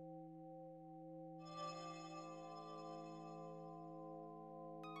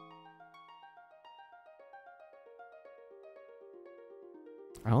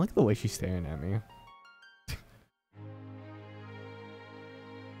 I don't like the way she's staring at me.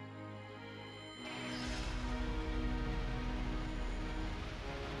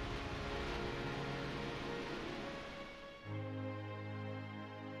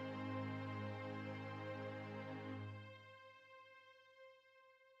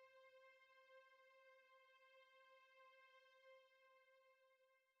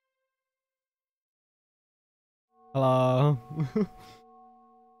 Hello.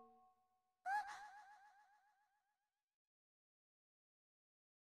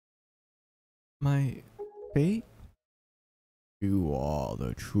 My fate? You are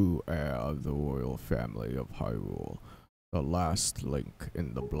the true heir of the royal family of Hyrule, the last link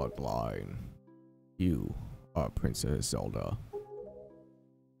in the bloodline. You are Princess Zelda.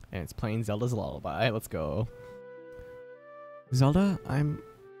 And it's playing Zelda's lullaby. Let's go. Zelda, I'm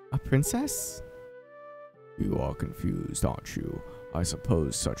a princess? You are confused, aren't you? I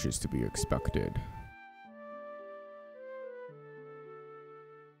suppose such is to be expected.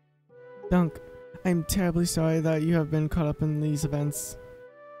 Dunk, I'm terribly sorry that you have been caught up in these events.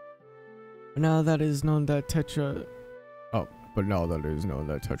 Now that it is known that Tetra... Oh, but now that it is known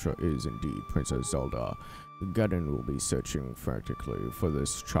that Tetra is indeed Princess Zelda, Ganon will be searching frantically for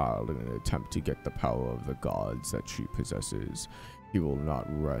this child in an attempt to get the power of the gods that she possesses. He will not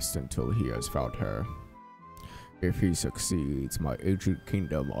rest until he has found her. If he succeeds, my ancient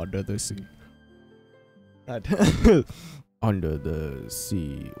kingdom under the sea... under the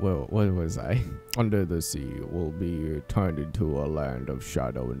sea, well, what was I? Under the sea will be turned into a land of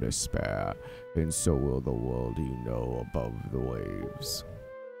shadow and despair, and so will the world you know above the waves.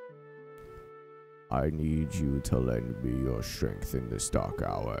 I need you to lend me your strength in this dark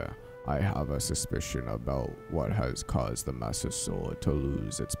hour. I have a suspicion about what has caused the Master Sword to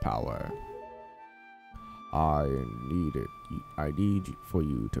lose its power. I need for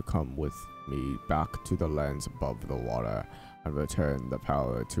you to come with me back to the lands above the water and return the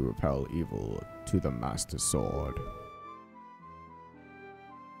power to repel evil to the Master Sword.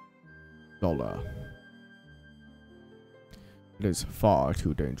 Zola. It is far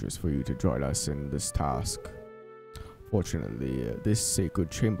too dangerous for you to join us in this task. Fortunately, this sacred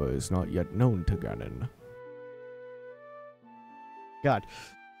chamber is not yet known to Ganon. God.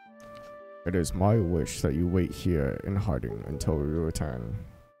 It is my wish that you wait here in hiding until we return.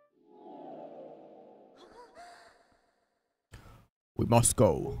 We must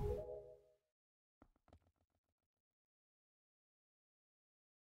go.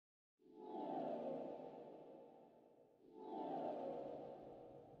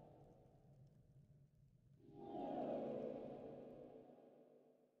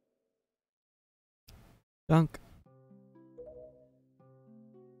 Dunk.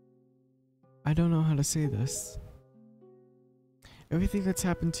 I don't know how to say this. Everything that's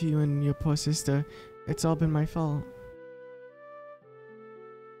happened to you and your poor sister, it's all been my fault.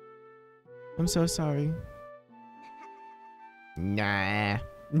 I'm so sorry. Nah.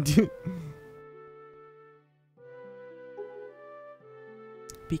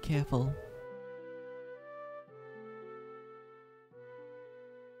 Be careful.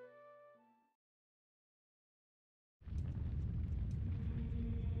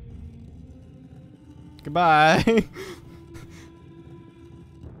 Goodbye.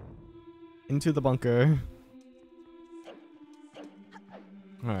 Into the bunker.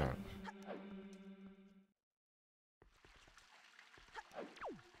 Alright.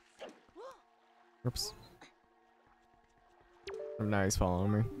 Oops. Now he's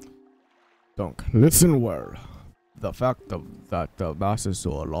following me. Dunk, listen well. The fact that the Master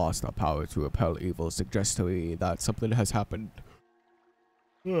Sword lost the power to repel evil suggests to me that something has happened.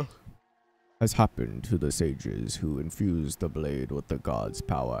 Has happened to the sages who infused the blade with the god's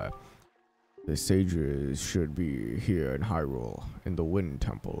power. The sages should be here in Hyrule, in the Wind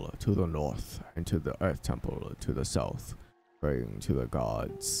Temple to the north, and to the Earth Temple to the south, praying to the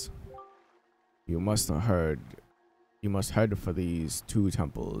gods. You must head for these two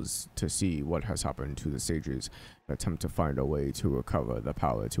temples to see what has happened to the sages and attempt to find a way to recover the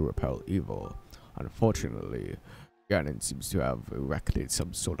power to repel evil. Unfortunately, Ganon seems to have erected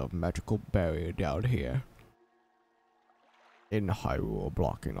some sort of magical barrier down here in Hyrule,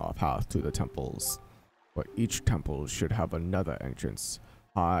 blocking our path to the temples. But each temple should have another entrance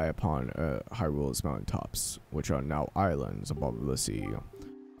high upon Hyrule's mountaintops, which are now islands above the sea.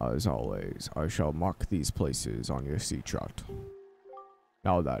 As always, I shall mark these places on your sea chart.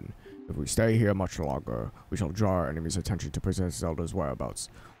 Now then, if we stay here much longer, we shall draw our enemy's attention to Princess Zelda's whereabouts.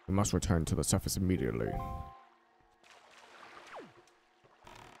 We must return to the surface immediately.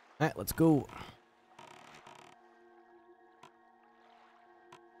 Alright, let's go.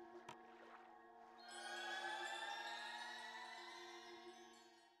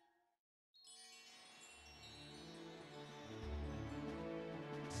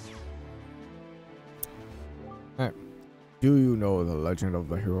 Alright. Do you know the legend of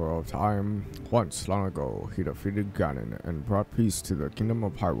the Hero of Time? Once, long ago, he defeated Ganon and brought peace to the Kingdom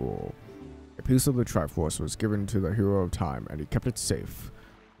of Hyrule. A piece of the Triforce was given to the Hero of Time, and he kept it safe,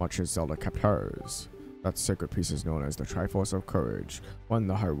 much as Zelda kept hers. That sacred piece is known as the Triforce of Courage. When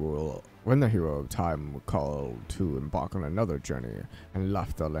the Hero of Time called to embark on another journey and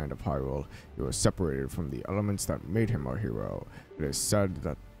left the land of Hyrule, he was separated from the elements that made him a hero. It is said at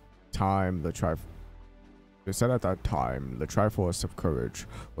that time the Triforce of Courage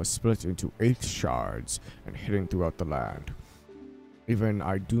was split into 8 shards and hidden throughout the land. Even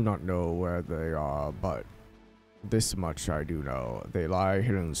I do not know where they are, but this much I do know. They lie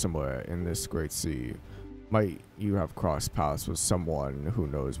hidden somewhere in this great sea. Might you have crossed paths with someone who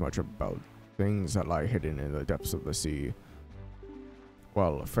knows much about things that lie hidden in the depths of the sea?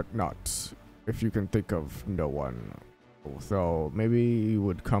 Well, fret not, if you can think of no one. So maybe you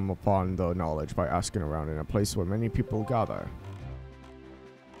would come upon the knowledge by asking around in a place where many people gather.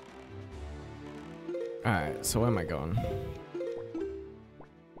 Alright, so where am I going?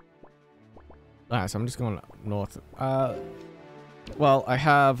 Alright, so I'm just going north. Well, I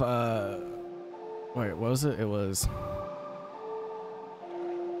have, wait, what was it? It was...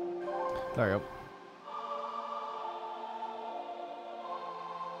 There we go.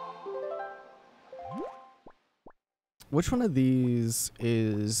 Which one of these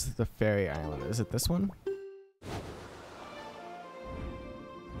is the fairy island? Is it this one?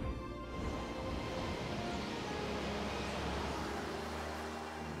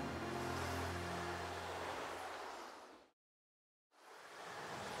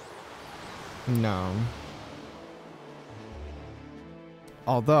 No.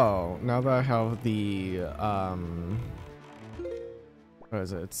 Although, now that I have the, what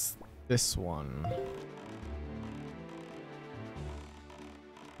is it? It's this one.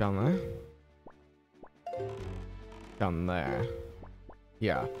 Down there? Down there.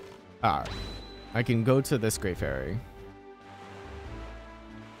 Yeah. Alright. I can go to this Great Fairy.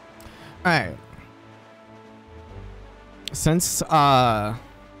 Alright. Since, I'm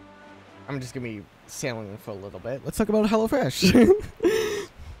just gonna be sailing for a little bit, let's talk about HelloFresh.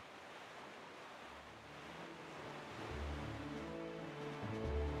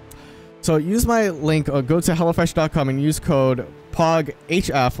 So use my link or go to hellofresh.com and use code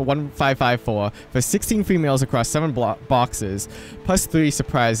POGHF1554 for 16 free meals across 7 boxes, plus 3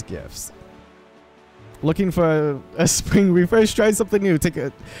 surprise gifts. Looking for a spring refresh? Try something new. Take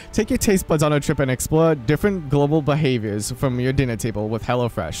your taste buds on a trip and explore different global behaviors from your dinner table with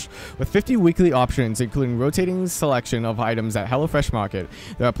HelloFresh. With 50 weekly options, including rotating selection of items at HelloFresh Market,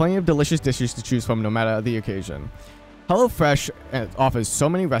 there are plenty of delicious dishes to choose from no matter the occasion. HelloFresh offers so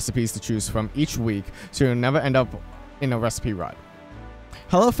many recipes to choose from each week, so you'll never end up in a recipe rut.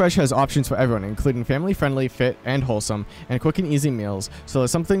 HelloFresh has options for everyone, including family-friendly, fit, and wholesome, and quick and easy meals, so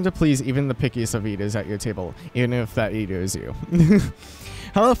there's something to please even the pickiest of eaters at your table, even if that eater is you.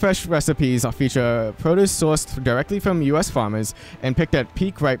 HelloFresh recipes feature produce sourced directly from U.S. farmers and picked at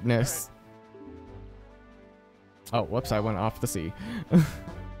peak ripeness. Oh, whoops, I went off the sea.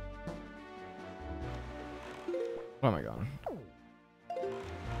 Where am I going?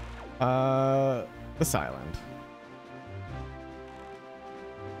 This island.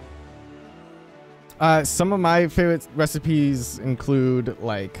 Some of my favorite recipes include,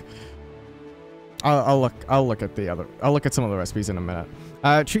 like, I'll look at some of the recipes in a minute.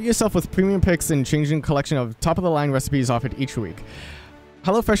 Treat yourself with premium picks and changing collection of top-of-the-line recipes offered each week.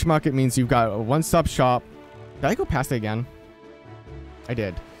 HelloFresh Market means you've got a one-stop shop. Did I go past it again? I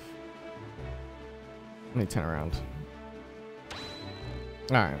did. Let me turn around.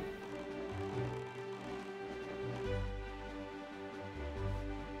 Alright.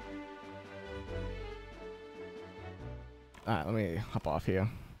 Alright, let me hop off here.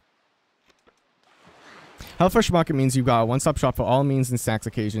 HelloFresh Market means you've got a one-stop shop for all meals and snacks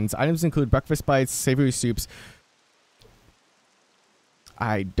occasions. Items include breakfast bites, savory soups.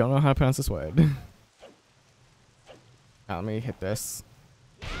 I don't know how to pronounce this word. Let me hit this.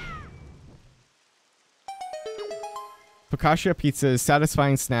 Focaccia pizzas,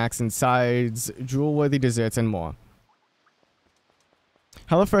 satisfying snacks and sides, drool-worthy desserts, and more.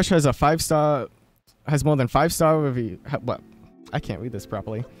 HelloFresh has more than 5-star review. What? I can't read this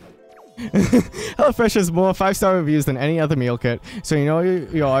properly. HelloFresh has more 5-star reviews than any other meal kit, so you know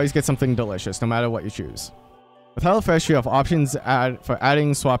you'll always get something delicious, no matter what you choose. With HelloFresh, you have options for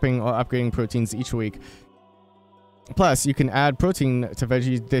adding, swapping, or upgrading proteins each week. Plus, you can add protein to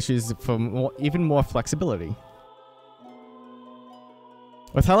veggie dishes for even more flexibility.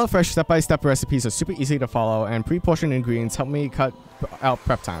 With HelloFresh, step-by-step recipes are super easy to follow, and pre-portioned ingredients help me cut out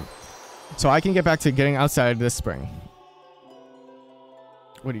prep time, so I can get back to getting outside this spring.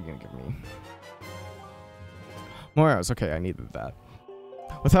 What are you gonna give me? More arrows. Okay, I needed that.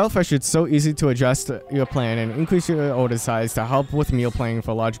 With HelloFresh, it's so easy to adjust your plan and increase your order size to help with meal planning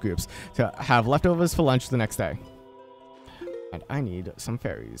for large groups, to have leftovers for lunch the next day. And I need some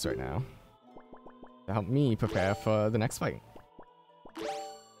fairies right now to help me prepare for the next fight.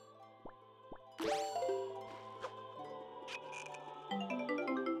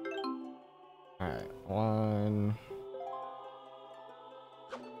 Alright, one.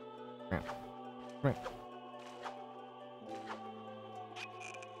 Right.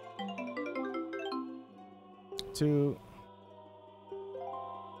 Two.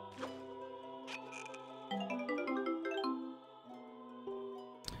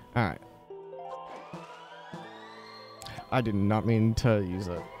 Alright. I did not mean to use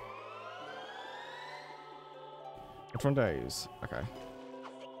it. Which one did I use? Okay.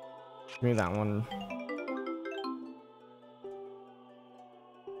 Give me that one.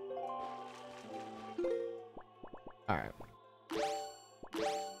 Alright.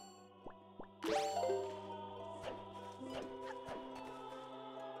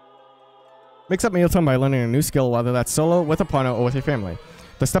 Mix up mealtime by learning a new skill, whether that's solo, with a partner, or with your family.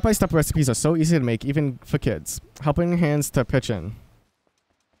 The step-by-step recipes are so easy to make, even for kids. Helping hands to pitch in.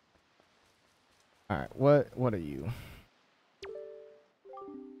 Alright, what are you?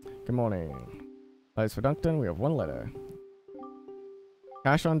 Good morning. Lights for Duncan, we have one letter.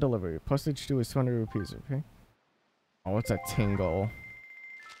 Cash on delivery. Postage due is 200 rupees, okay? Oh, what's a tingle?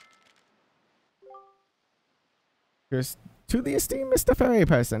 Here's to the esteemed Mr. Fairy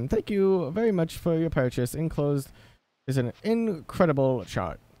Person. Thank you very much for your purchase. Enclosed is an incredible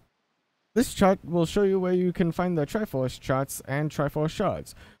chart. This chart will show you where you can find the Triforce charts and Triforce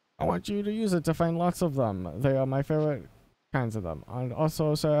shards. I want you to use it to find lots of them. They are my favorite kinds of them. And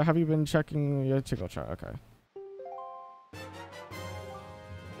also, sir, have you been checking your Tingle chart? Okay.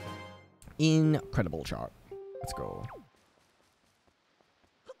 Incredible chart. Let's go.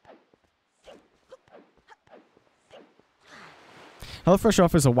 HelloFresh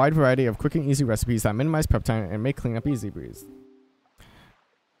offers a wide variety of quick and easy recipes that minimize prep time and make cleanup easy breeze.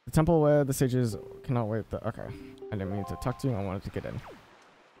 The temple where the sages cannot wait. Okay. I didn't mean to talk to you. I wanted to get in.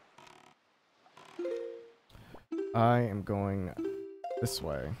 I am going this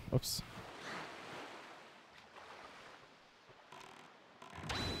way. Oops.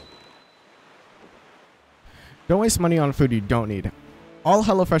 Don't waste money on food you don't need. All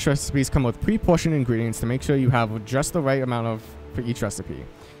HelloFresh recipes come with pre-portioned ingredients to make sure you have just the right amount of for each recipe.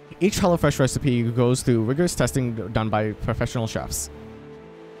 Each HelloFresh recipe goes through rigorous testing done by professional chefs.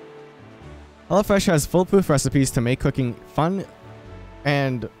 HelloFresh has foolproof recipes to make cooking fun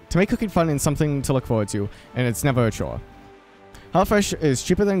and something to look forward to, and it's never a chore. HelloFresh is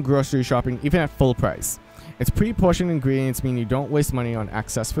cheaper than grocery shopping, even at full price. Its pre-portioned ingredients mean you don't waste money on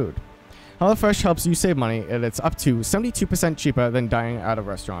excess food. HelloFresh helps you save money, and it's up to 72% cheaper than dining at a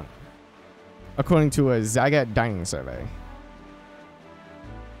restaurant, according to a Zagat dining survey.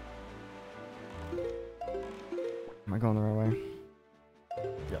 Am I going the right way?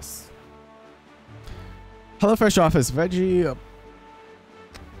 Yes. HelloFresh offers veggie,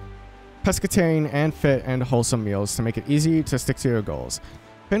 pescatarian, and fit and wholesome meals to make it easy to stick to your goals.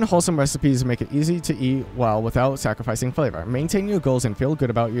 Fit and wholesome recipes make it easy to eat well without sacrificing flavor. Maintain your goals and feel good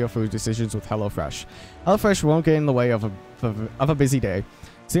about your food decisions with HelloFresh. HelloFresh won't get in the way of a busy day.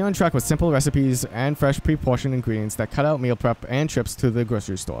 Stay on track with simple recipes and fresh pre-portioned ingredients that cut out meal prep and trips to the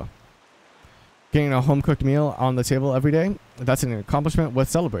grocery store. Getting a home-cooked meal on the table every day? That's an accomplishment worth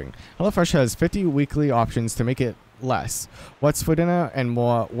celebrating. HelloFresh has 50 weekly options to make it less. What's for dinner and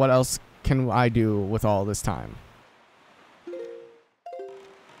more? What else can I do with all this time?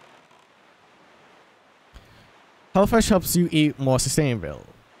 HelloFresh helps you eat more sustainable.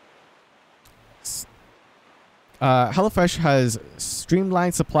 HelloFresh has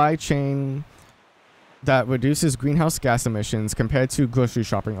streamlined supply chain that reduces greenhouse gas emissions compared to grocery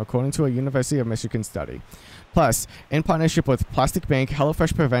shopping, according to a University of Michigan study. Plus, in partnership with Plastic Bank,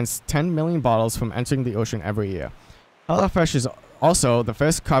 HelloFresh prevents 10 million bottles from entering the ocean every year. HelloFresh is also the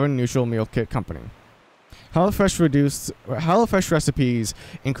first carbon-neutral meal kit company. HelloFresh recipes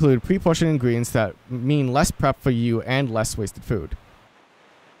include pre-portioned ingredients that mean less prep for you and less wasted food.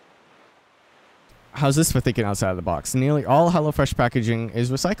 How's this for thinking outside of the box? Nearly all HelloFresh packaging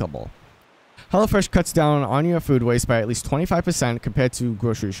is recyclable. HelloFresh cuts down on your food waste by at least 25% compared to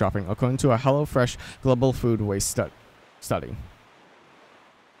grocery shopping, according to a HelloFresh Global Food Waste study.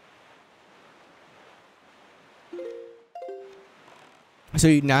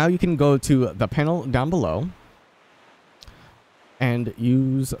 So now you can go to the panel down below and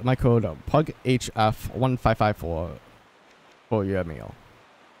use my code PUGHF1554 for your meal.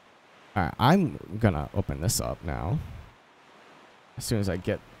 Alright, I'm gonna open this up now as soon as I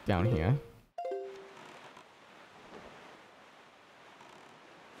get down here.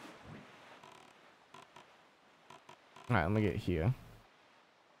 Alright, let me get here.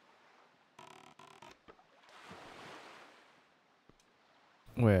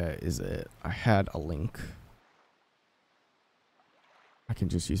 Where is it? I had a link. I can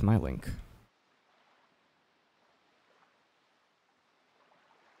just use my link.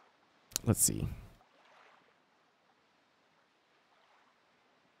 Let's see.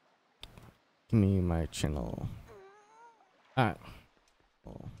 Give me my channel. Alright.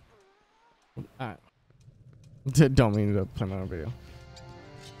 Alright. Don't mean to play my own video.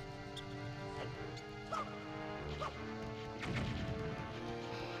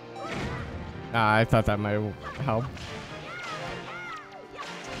 I thought that might help.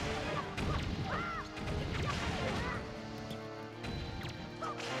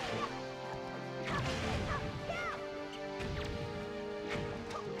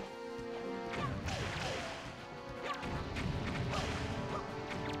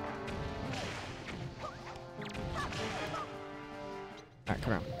 Alright,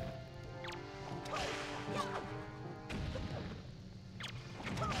 come on.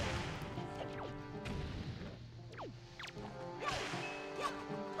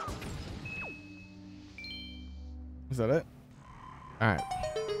 Is that it? Alright.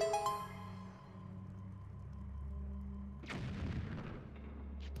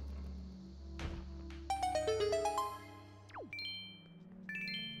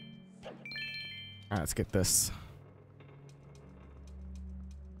 Alright, let's get this.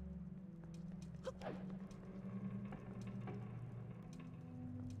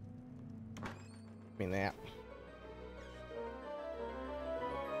 I mean that.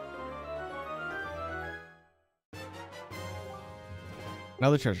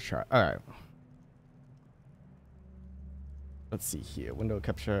 Another treasure chart. All right. Let's see here. Window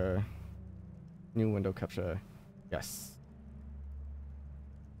capture. New window capture. Yes.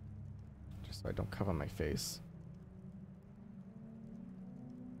 Just so I don't cover my face.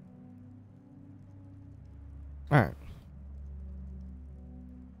 All right.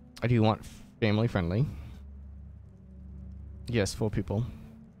 I do want family friendly. Yes, 4 people.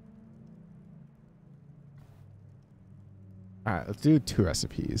 Alright, let's do 2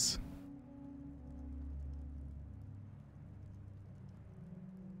 recipes.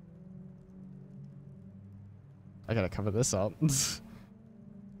 I gotta cover this up.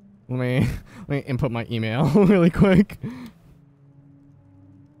 let me input my email really quick.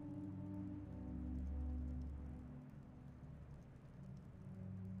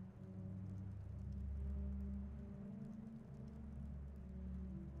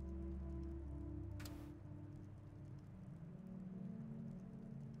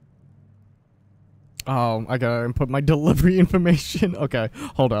 Oh, I gotta input my delivery information. Okay,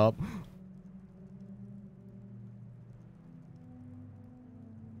 hold up.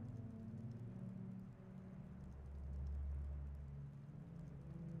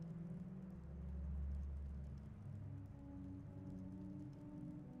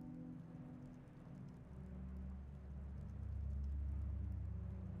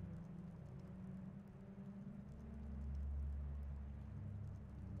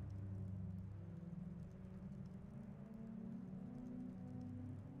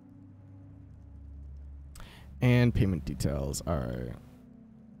 And payment details. All right.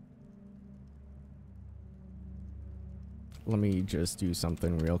 Let me just do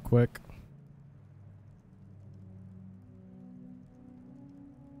something real quick.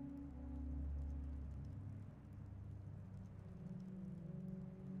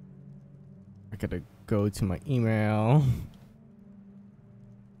 I gotta go to my email.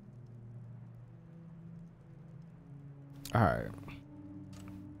 All right.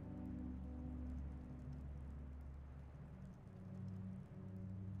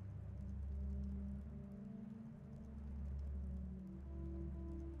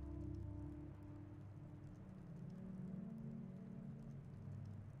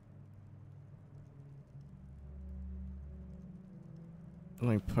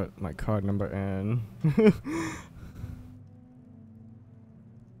 Let me put my card number in.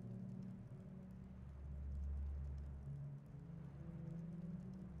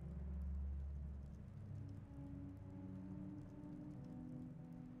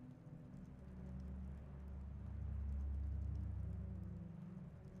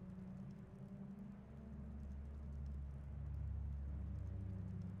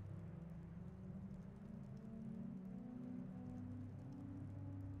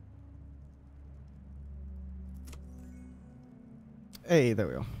 Hey, there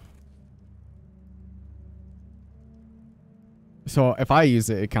we go. So if I use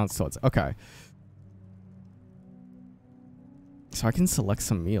it, it counts towards. Okay. So I can select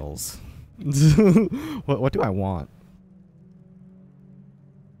some meals. What do I want?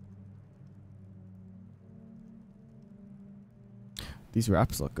 These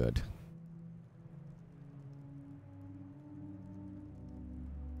wraps look good.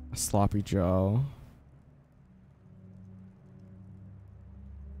 A sloppy Joe.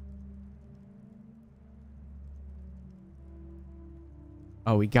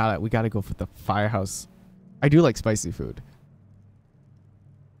 Oh, we gotta go for the firehouse. I do like spicy food.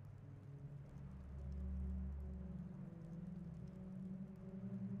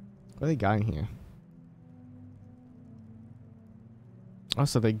 What do they got in here? Oh,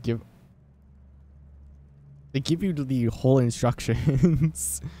 so they give... They give you the whole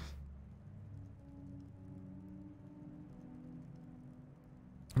instructions.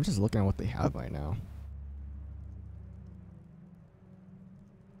 I'm just looking at what they have right now.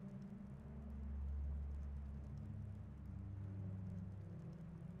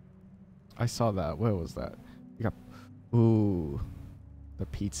 I saw that. Where was that? You got, ooh, the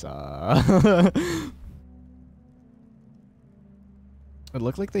pizza. It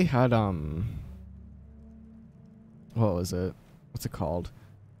looked like they had what was it? What's it called?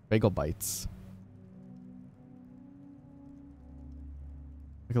 Bagel bites.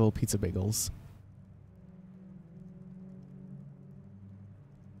 Like little pizza bagels.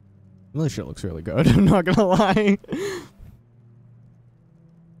 This shit looks really good. I'm not gonna lie.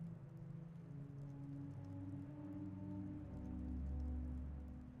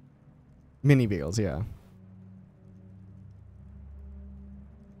 Mini bagels, yeah.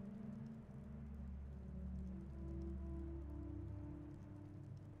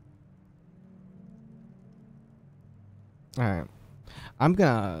 Alright. I'm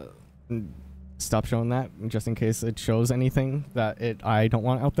gonna stop showing that just in case it shows anything that I don't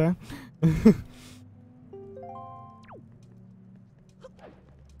want out there.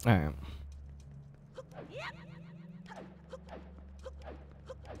 Alright.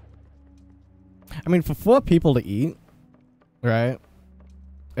 I mean, for 4 people to eat, right?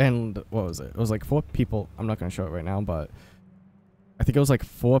 And what was it? It was like 4 people. I'm not gonna show it right now, but I think it was like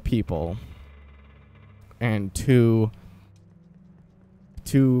 4 people and two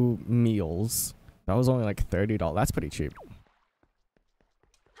meals. That was only like $30. That's pretty cheap.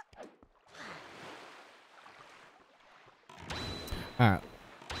 Alright.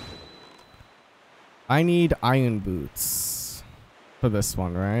 I need iron boots for this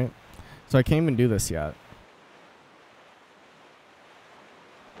one, right? So I can't even do this yet.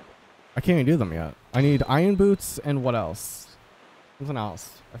 I can't even do them yet. I need iron boots and what else? Something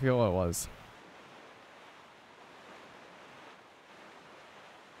else. I forget what it was.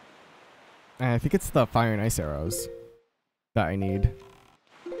 And I think it's the fire and ice arrows that I need.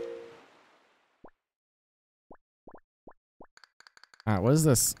 Alright, what is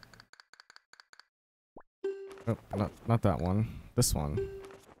this? Oh, not that one. This one.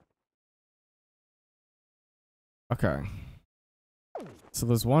 Okay. So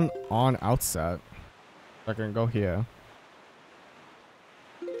there's one on outset. I can go here.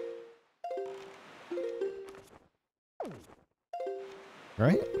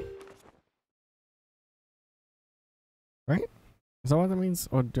 Right? Right? Is that what that means?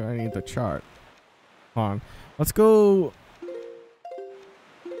 Or do I need the chart? Hold on. Let's go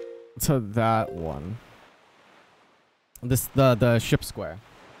to that one. The ship square.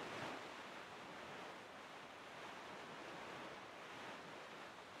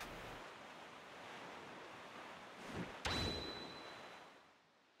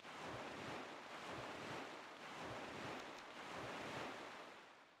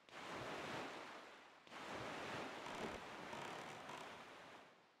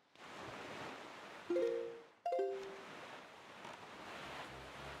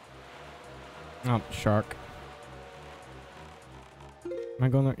 Oh, shark. Am I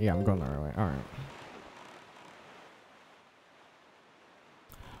going there? Yeah, I'm going the right way.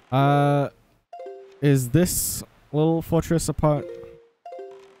 Alright. Is this little fortress a part?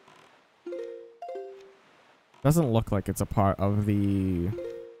 Doesn't look like it's a part of the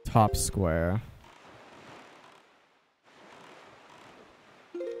top square.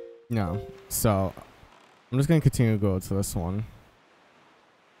 No. So, I'm just gonna continue to go to this one.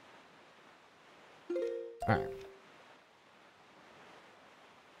 Alright.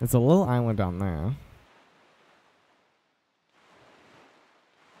 It's a little island down there.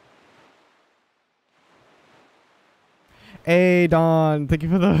 Hey, Don. Thank you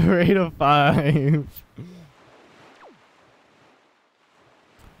for the rate of 5.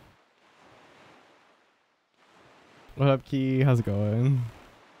 What up, Key? How's it going?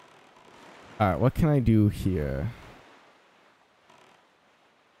 Alright, what can I do here?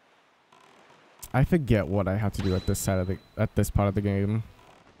 I forget what I have to do at this side of this part of the game.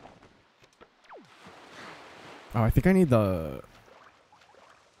 Oh, I think I need the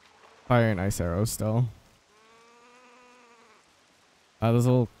fire and ice arrows still. There's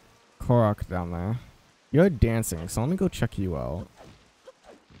a little Korok down there. You're dancing, so let me go check you out.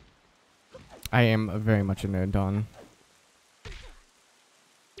 I am very much a nerd, Don.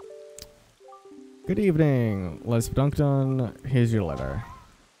 Good evening, Les Dunkton. Here's your letter.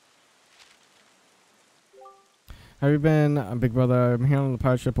 Have you been, big brother? I'm here on the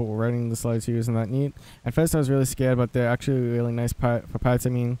pirate ship, but we're riding the slide to you. Isn't that neat? At first, I was really scared, but they're actually really nice for pirates. I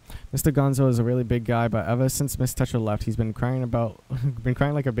mean, Mr. Gonzo is a really big guy, but ever since Miss Tetra left, he's been crying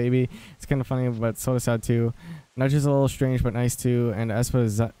like a baby. It's kind of funny, but sort of sad too. Nudge is a little strange, but nice too. And as for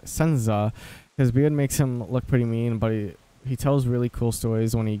Senza, his beard makes him look pretty mean, but he tells really cool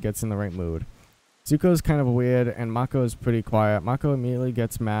stories when he gets in the right mood. Zuko's kind of weird, and Mako is pretty quiet. Mako immediately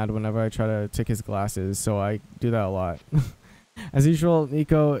gets mad whenever I try to take his glasses, so I do that a lot. As usual,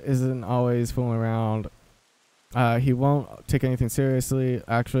 Nico isn't always fooling around. He won't take anything seriously.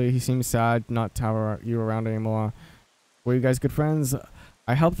 Actually, he seems sad not to have you around anymore. Were you guys good friends?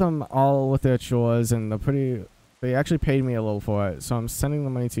 I helped them all with their chores, and they actually paid me a little for it, so I'm sending the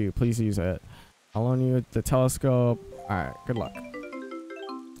money to you. Please use it. I'll loan you the telescope. Alright, good luck.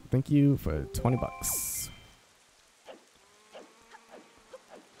 Thank you for 20 bucks.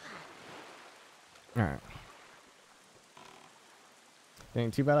 Alright.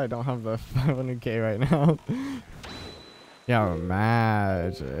 Dang, too bad I don't have the 500k right now. Yeah,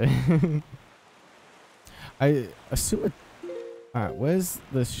 imagine. I assume it... Alright, where's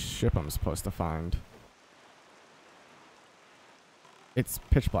the ship I'm supposed to find? It's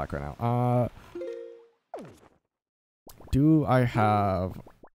pitch black right now. Do I have...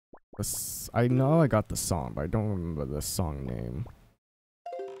 I know I got the song, but I don't remember the song name.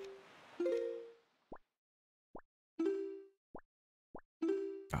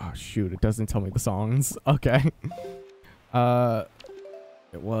 Oh shoot, it doesn't tell me the songs. Okay. It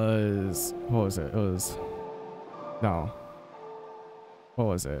was... What was it? It was... No. What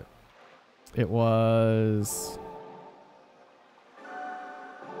was it? It was...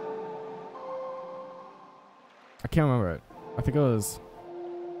 I can't remember it. I think it was...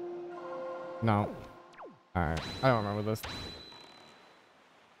 No. Alright. I don't remember this.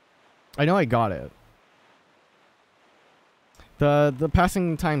 I know I got it. The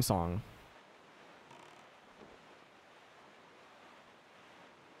passing time song.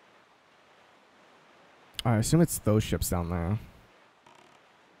 I assume it's those ships down there.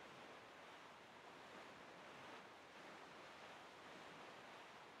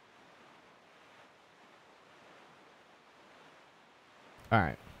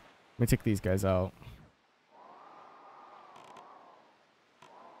 Alright. Let me take these guys out.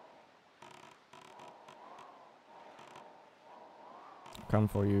 Come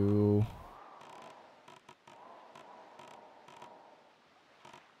for you.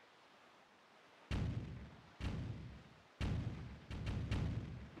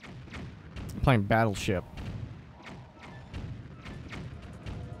 I'm playing Battleship.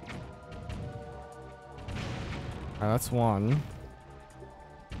 That's one.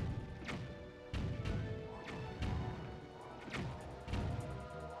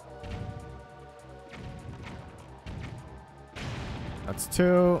 That's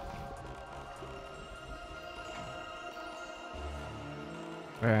two.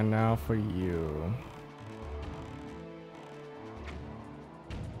 And now for you.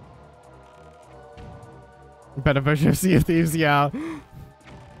 Better version of Sea of Thieves, yeah.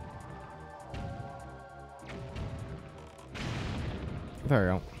 There we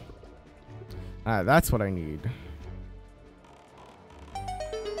go. Alright, that's what I need.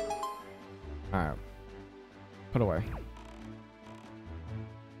 Alright. Put away.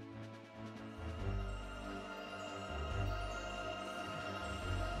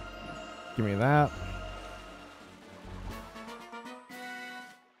 Give me that.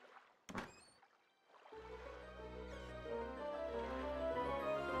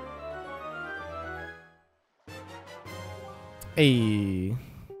 Hey.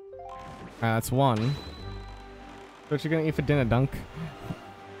 That's one. What you gonna eat for dinner, Dunk?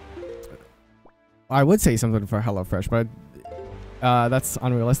 I would say something for HelloFresh, but that's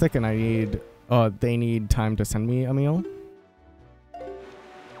unrealistic, and I need. They need time to send me a meal.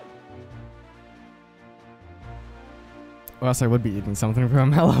 Or else I would be eating something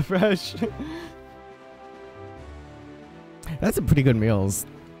from HelloFresh. That's a pretty good meals,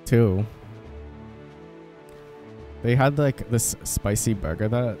 too. They had like this spicy burger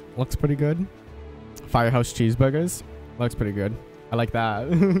that looks pretty good. Firehouse cheeseburgers. Looks pretty good. I like that.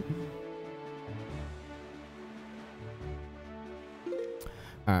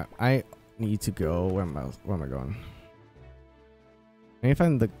 Alright, I need to go. Where am I going? I need to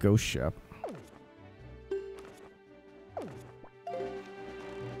find the ghost ship.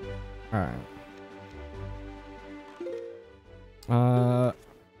 Alright.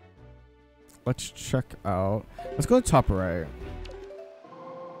 Let's check out. Let's go to top right.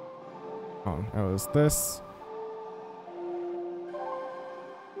 Oh, it was this.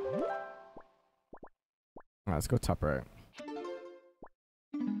 Alright, let's go top right.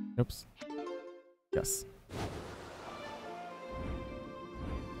 Oops. Yes.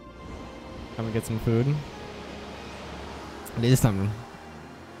 Time to get some food. It is time.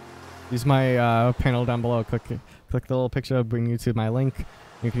 Use my panel down below. Click the little picture, bring you to my link.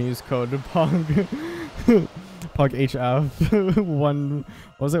 You can use code POG POGHF 1.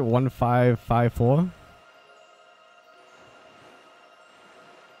 What was it? 1554.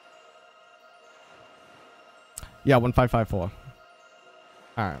 Yeah, 1554.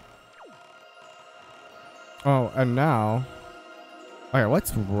 All right. Oh, and now. All right,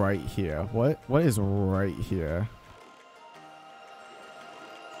 what's right here? What is right here?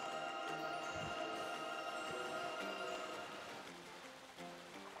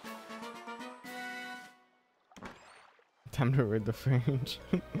 Time to rid the fringe.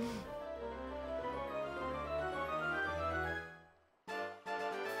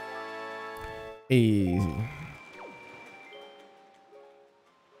 Easy.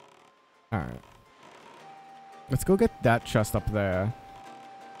 Alright. Let's go get that chest up there.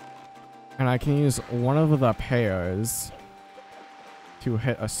 And I can use one of the pairs to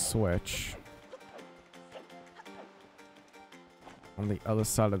hit a switch on the other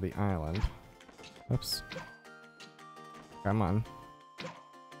side of the island. Oops. Come on.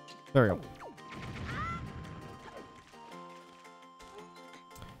 There we go.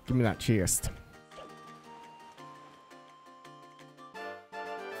 Give me that chest.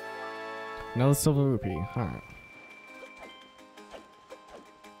 Another silver rupee. Alright.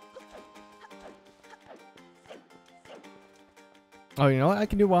 Oh, you know what I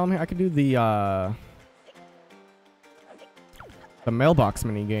can do while I'm here? I can do the mailbox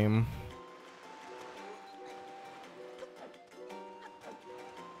mini game.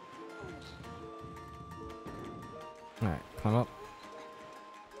 Alright, climb up.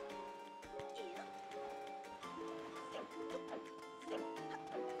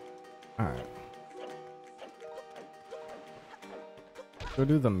 Alright. Go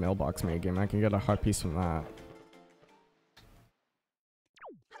do the mailbox mini game. I can get a heart piece from that.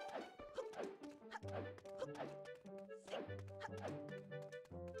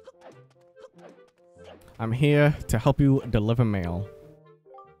 I'm here to help you deliver mail.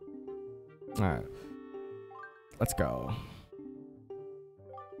 Alright. Let's go.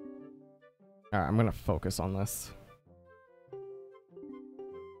 Alright, I'm gonna focus on this.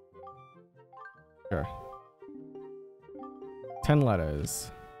 Sure. 10 letters.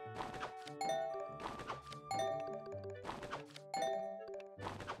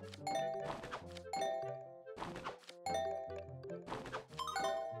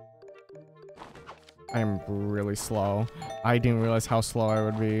 I am really slow. I didn't realize how slow I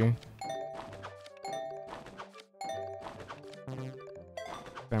would be.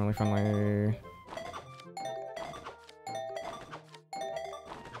 Family friendly.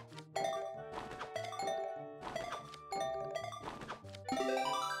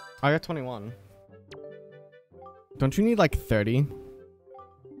 I got 21. Don't you need like 30?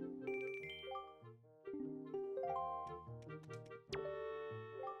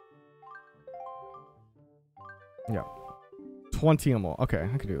 Yeah. 20 or more. Okay,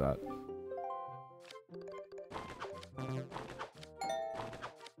 I could do that.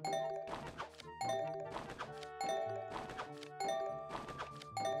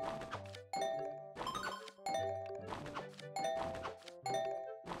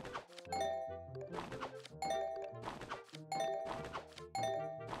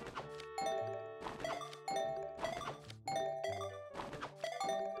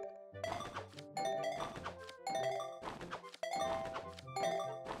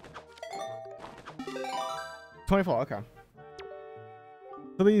 Okay.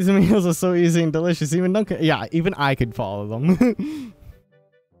 So these meals are so easy and delicious. Even Duncan, yeah, even I could follow them.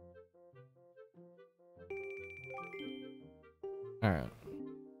 All right.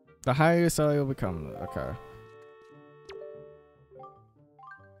 The higher you sell, you'll become. Okay.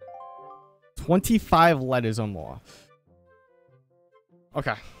 25 letters or more.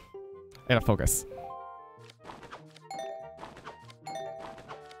 Okay. I gotta focus.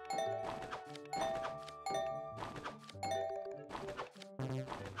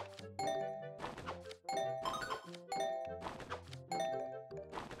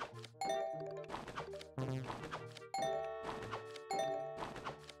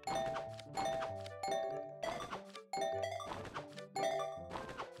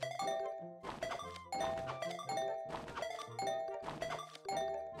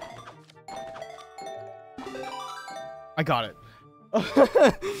 I got it.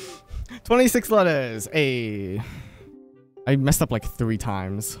 26 letters. I messed up like 3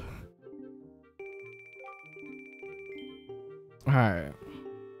 times. Alright.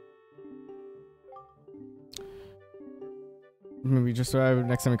 Maybe just arrive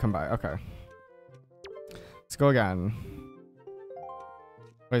next time we come by. Okay. Let's go again.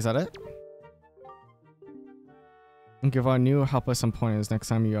 Wait, is that it? And give our new helper some pointers next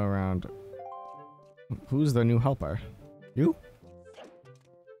time you're around. Who's the new helper? You?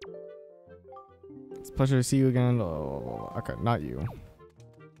 It's a pleasure to see you again. Oh, okay, not you.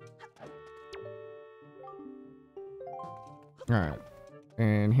 Alright.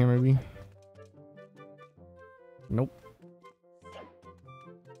 And here maybe? Nope.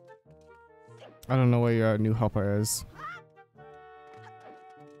 I don't know where your new helper is.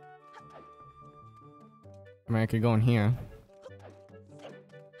 I mean, I could go in here.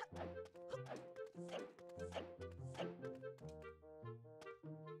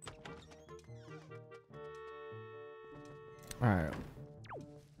 Alright.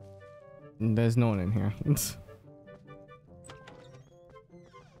 There's no one in here.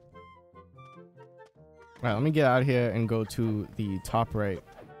 Alright, let me get out of here and go to the top right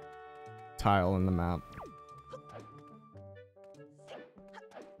tile in the map.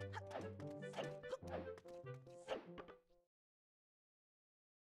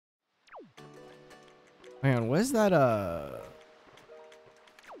 Man, where's that, let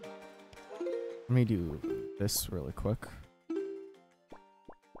me do this really quick.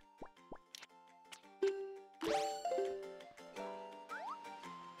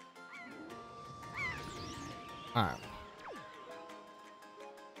 Alright.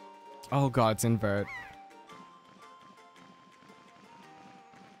 Oh god, it's invert.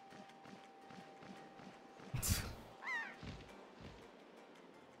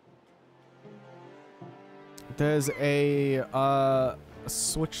 There's a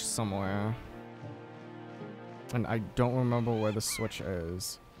switch somewhere. And I don't remember where the switch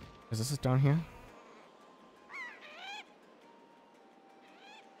is. Is this down here?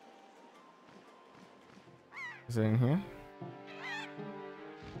 Is it in here?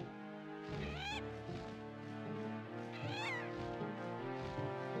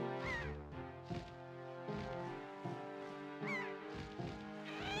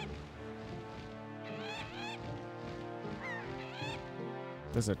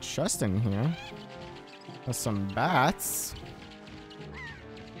 There's a chest in here. There's some bats.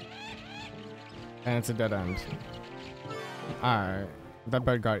 And it's a dead end. Alright. That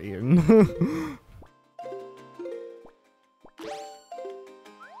bird got eaten.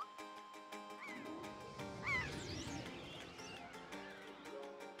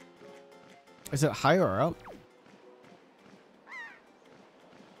 Is it higher up?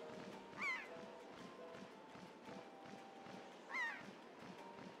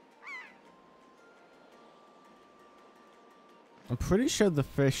 I'm pretty sure the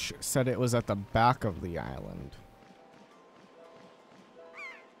fish said it was at the back of the island.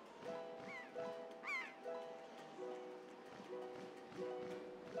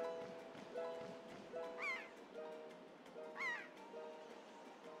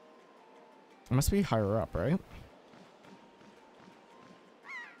 It must be higher up, right?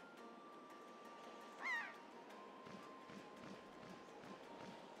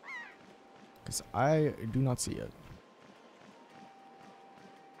 Because I do not see it.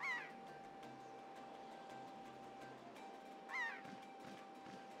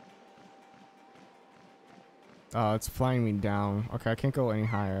 Oh, it's flying me down. Okay, I can't go any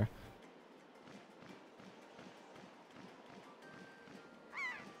higher.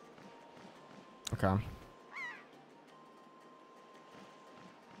 Okay.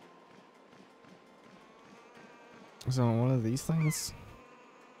 So one of these things?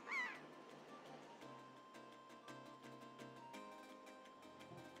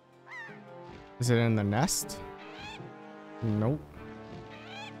 Is it in the nest? Nope.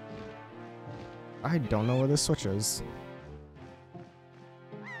 I don't know where this switch is.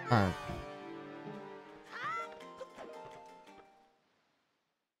 Alright.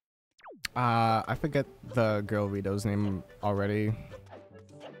 I forget the girl Rito's name already.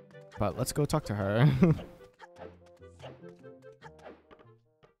 But let's go talk to her.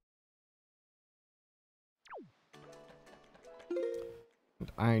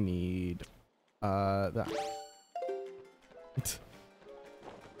 I need that.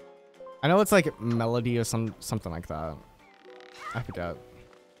 I know it's like melody or something like that. I forget.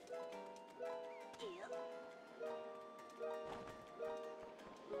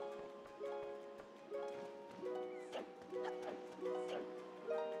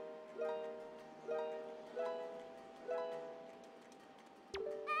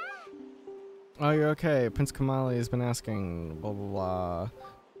 Oh, you're okay. Prince Kamali has been asking, blah, blah, blah.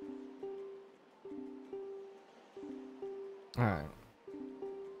 Alright.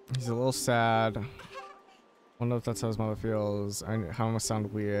 He's a little sad. Wonder if that's how his mother feels. How I must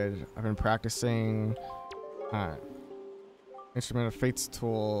sound weird. I've been practicing. Alright. Instrument of Fate's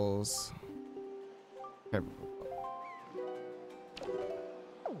tools. Okay.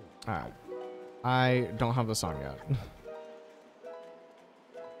 Alright. I don't have the song yet.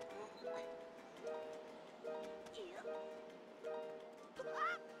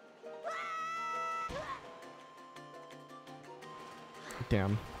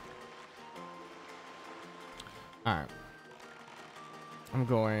 Damn. Alright. I'm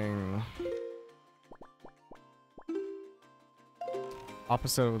going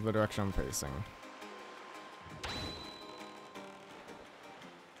opposite of the direction I'm facing.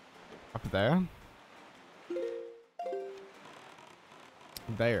 Up there?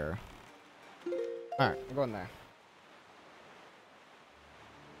 There. Alright, I'm going there.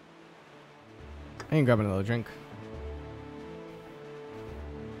 I can grab another drink.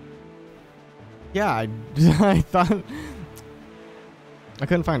 Yeah, I thought I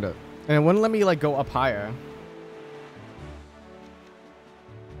couldn't find it, and it wouldn't let me like go up higher.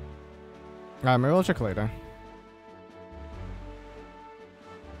 Maybe we'll check later.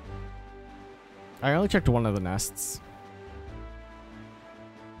 I only checked one of the nests.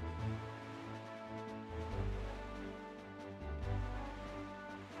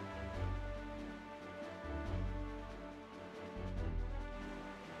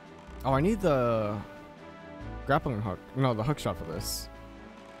 Oh, I need the grappling hook. No, the hook shot for this.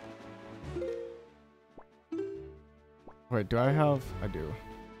 Wait, do I have? I do.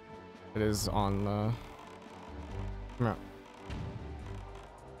 It is on the... Come out.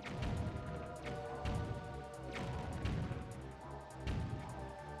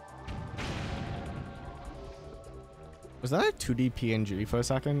 Was that a 2D PNG for a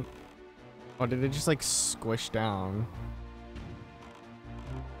second? Or did it just like squish down?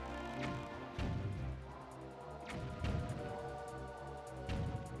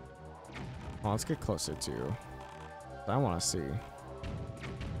 Well, let's get closer to you. I want to see.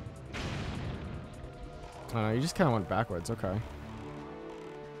 Oh, you just kind of went backwards. Okay.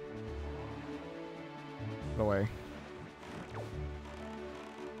 Get away.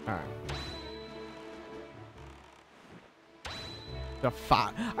 Alright. The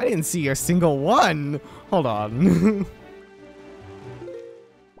fuck? I didn't see a single one! Hold on.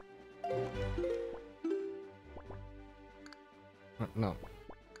 No.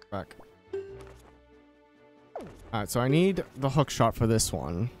 Back. Alright, so I need the hook shot for this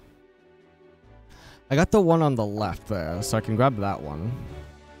one. I got the one on the left there, so I can grab that one.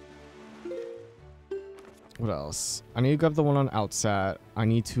 What else? I need to grab the one on outset. I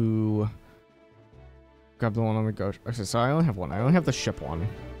need to grab the one on the ghost. Okay, so I only have one. I only have the ship one.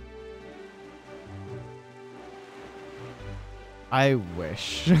 I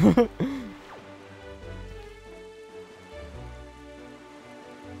wish.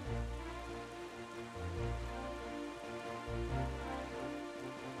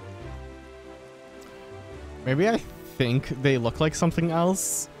 Maybe I think they look like something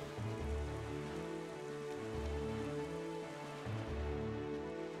else.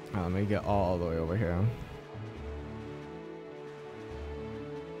 Oh, let me get all the way over here.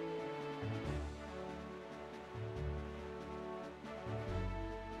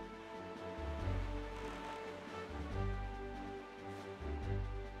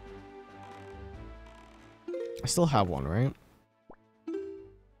 I still have one, right?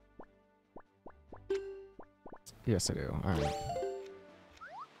 Yes, I do. All right.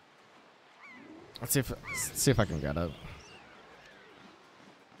 Let's see if I can get it.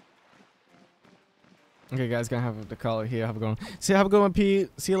 Okay, guys, gonna have to call it here. Have a good one. See, have a good one, Pete.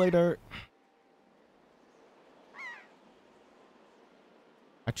 See you later.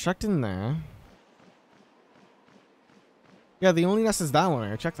 I checked in there. Yeah, the only nest is that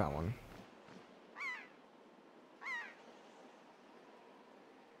one. I checked that one.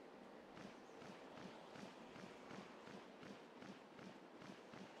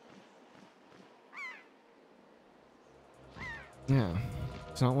 Yeah,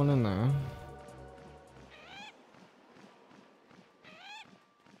 there's not one in there.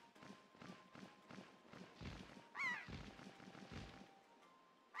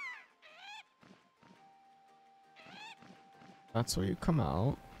 That's where you come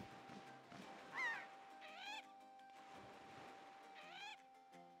out.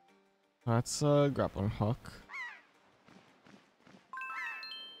 That's a grappling hook.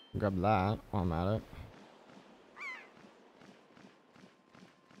 Grab that while I'm at it.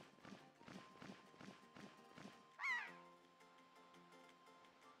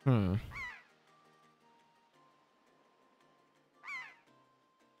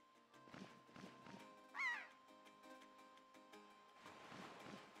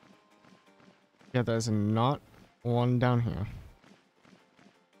 Yeah, there's not one down here.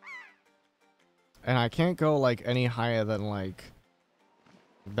 And I can't go like any higher than like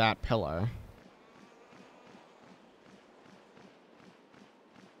that pillar.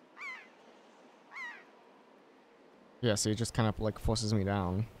 Yeah, so it just kind of like forces me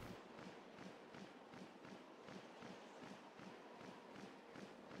down.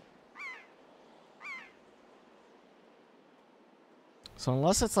 So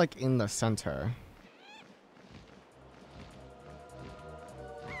unless it's like in the center,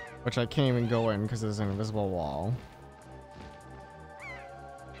 which I can't even go in because there's an invisible wall.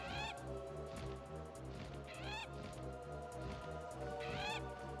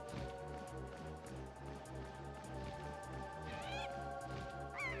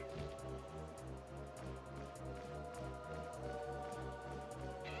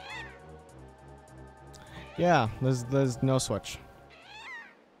 Yeah, there's no switch.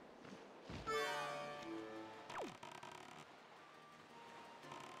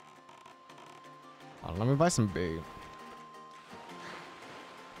 Oh, let me buy some bait.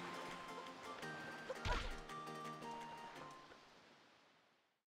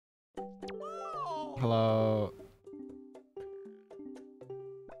 Hello.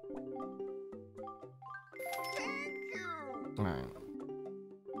 Alright.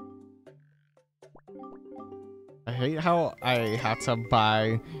 I hate how I had to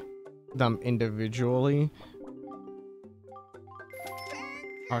buy them individually.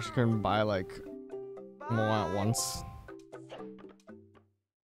 I just couldn't buy like more at once.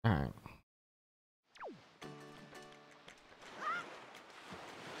 Alright.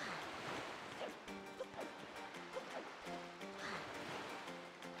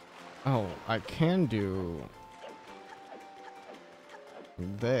 Oh, I can do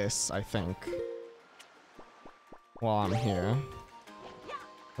this, I think, while I'm here.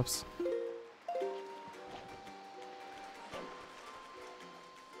 Oops.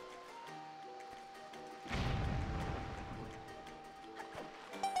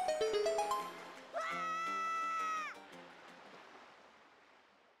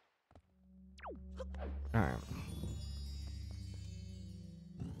 Alright.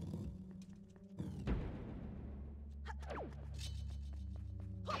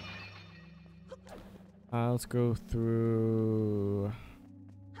 Let's go through...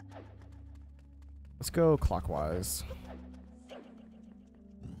 Let's go clockwise.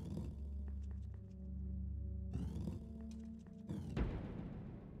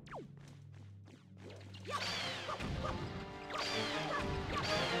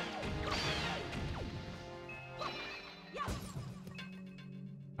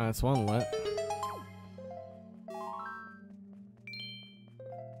 That's one lit.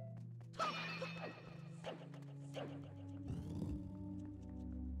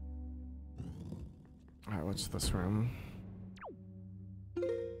 Alright, what's this room?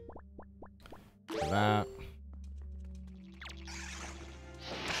 That.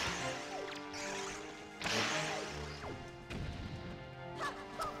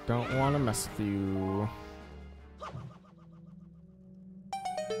 Don't want to mess with you.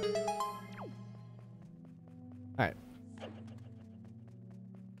 Alright.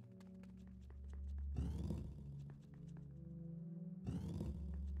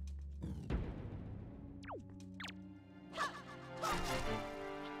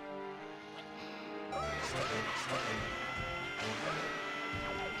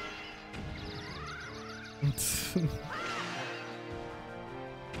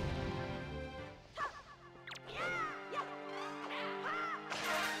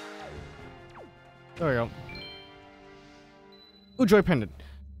 There we go. Ooh, joy pendant.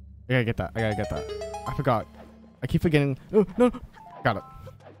 I gotta get that. I gotta get that. I forgot. I keep forgetting. Oh, no. Got it.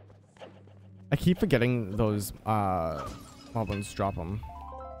 I keep forgetting those moblins drop them.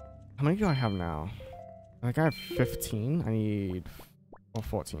 How many do I have now? I think I have 15. I need... Or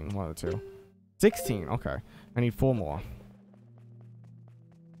 14. One of the two. 16. Okay. I need 4 more.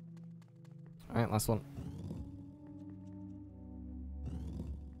 Alright, last one.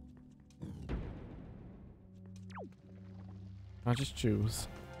 I'll just choose.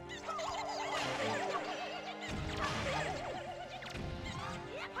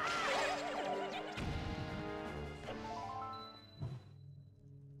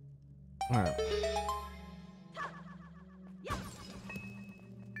 Alright.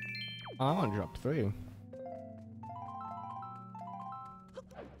 I want to drop 3.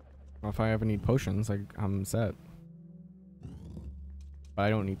 Well, if I ever need potions, I'm set. But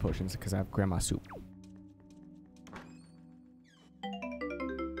I don't need potions because I have grandma soup.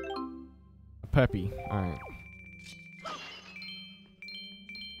 Peppy. Alright.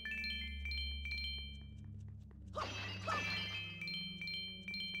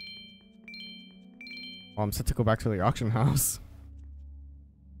 Oh, I'm set to go back to the auction house.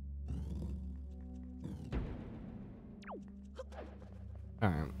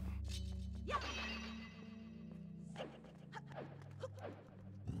 Alright.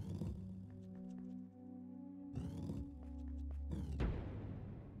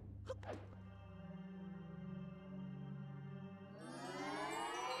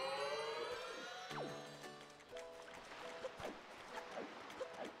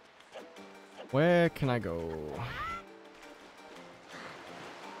 Where can I go?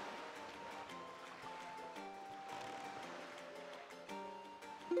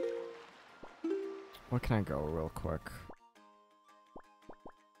 Where can I go real quick?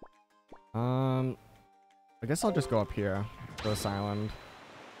 I guess I'll just go up here to this island.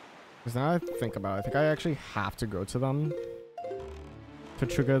 Because now I think about it, I think I actually have to go to them to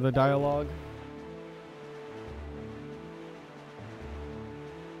trigger the dialogue.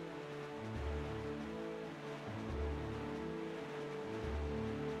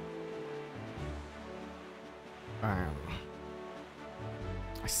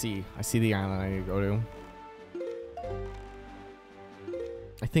 I see the island I need to go to.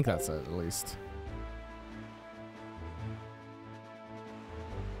 I think that's it, at least.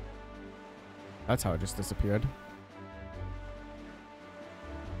 That's how it just disappeared.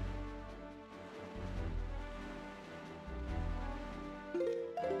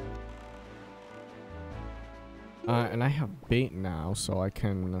 And I have bait now, so I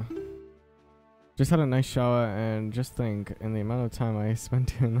can... Just had a nice shower and just think, in the amount of time I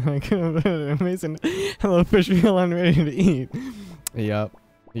spent doing that, I could have had an amazing HelloFresh meal I'm ready to eat. Yep,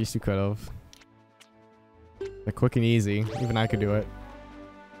 at least you could have. Like quick and easy, even I could do it.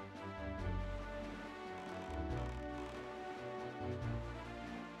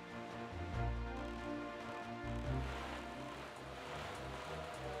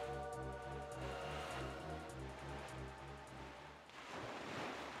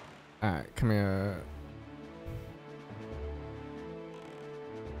 Alright, come here.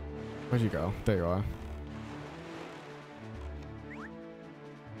 Where'd you go? There you are.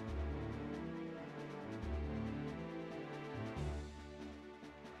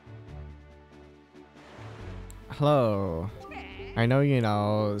 Hello. I know you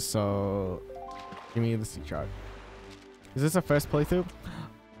know, so give me the sea chart. Is this a first playthrough?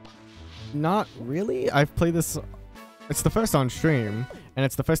 Not really. I've played this. It's the first on stream, and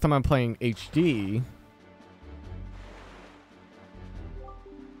it's the first time I'm playing HD.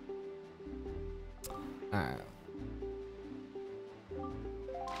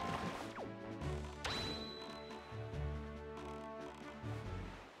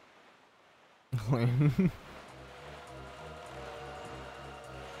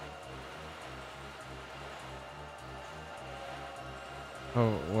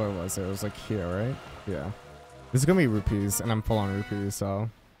 Oh, where was it? It was like here, right? Yeah. This is gonna be rupees, and I'm full on rupees, so.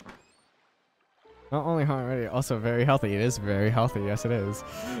 Not only hot and ready, also very healthy. It is very healthy. Yes, it is.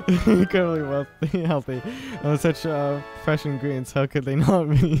 Incredibly wealthy, healthy. Such fresh ingredients. How could they not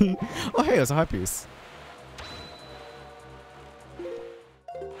be? Oh, hey, it's a hot piece.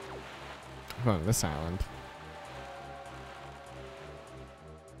 I'm going to this island.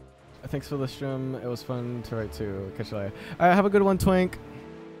 Thanks for the stream. It was fun to write to. Catch you later. All right, have a good one, Twink.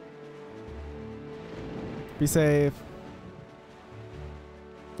 Be safe.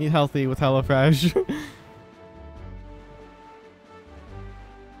 Eat healthy with HelloFresh.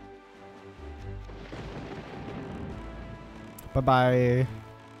 Bye-bye.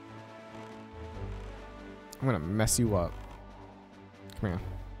 I'm gonna mess you up. Come here.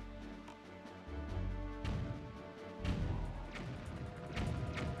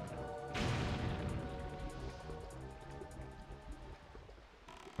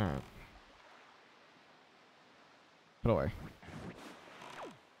 Alright. Put away.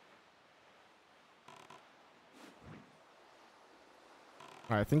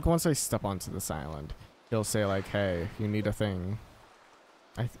 Alright, I think once I step onto this island, he'll say like, hey, you need a thing.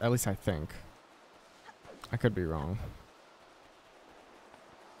 At least I think. I could be wrong.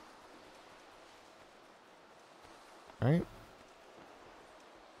 Right?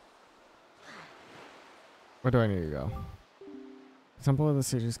 Where do I need to go? Example of the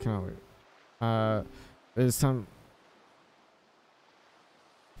stages cannot wait. There's some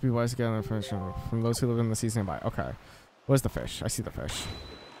be wise to gather information from those who live in the seas nearby. Okay. Where's the fish? I see the fish.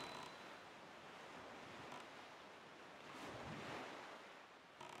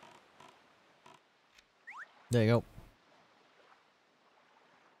 There you go.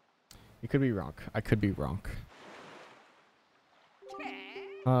 You could be wrong. I could be wrong.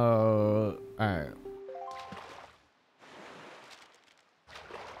 Oh, alright.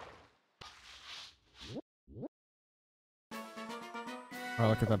 Oh,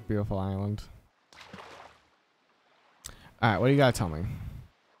 look at that beautiful island. Alright, what do you gotta tell me?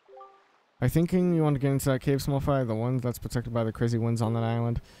 Are you thinking you want to get into that cave, small fry? The one that's protected by the crazy winds on that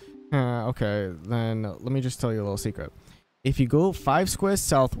island? Okay, then let me just tell you a little secret. If you go 5 squares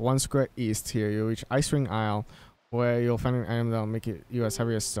south, 1 square east here, you'll reach Ice Ring Isle, where you'll find an item that'll make you as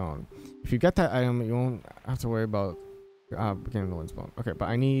heavy as stone. If you get that item, you won't have to worry about beginning the wind's bone. Okay, but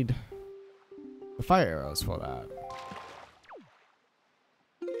I need the fire arrows for that.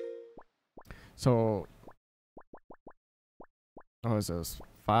 So, what is this?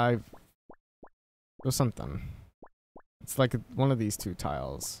 5 or something. It's like one of these 2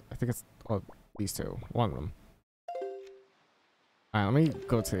 tiles. I think it's these 2. One of them. Alright, let me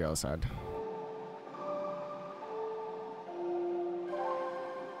go to the other side.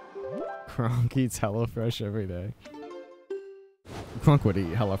 Kronk eats HelloFresh every day. Kronk would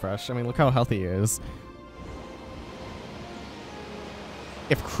eat HelloFresh. I mean, look how healthy he is.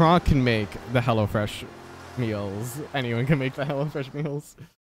 If Kronk can make the HelloFresh meals, anyone can make the HelloFresh meals.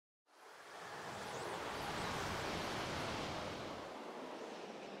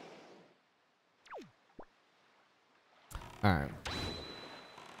 Alright.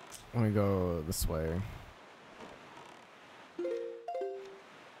 Let me go this way.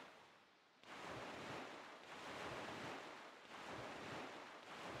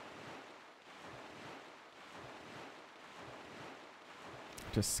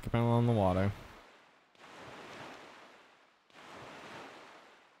 Just skipping along the water.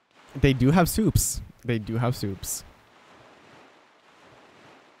 They do have soups. They do have soups.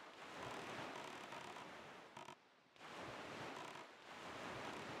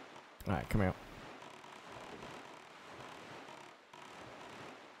 Alright, come out.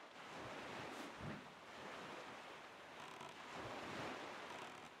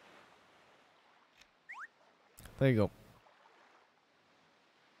 There you go.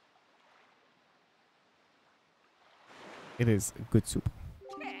 It is good soup.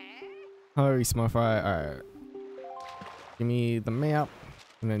 Hurry, smart fry. Alright. Give me the map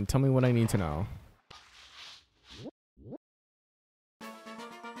and then tell me what I need to know.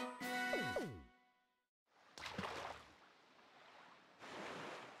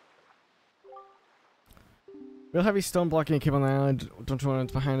 Real heavy stone blocking a cave on the island. Don't you want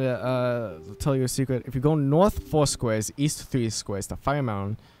it behind it? I'll tell you a secret. If you go north 4 squares, east 3 squares to Fire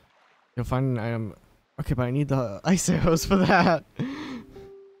Mountain, you'll find an item. Okay, but I need the ice arrows for that.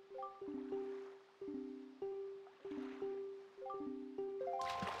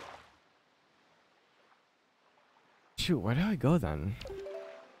 Shoot, where do I go then?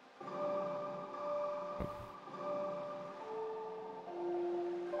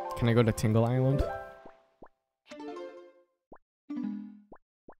 Can I go to Tingle Island?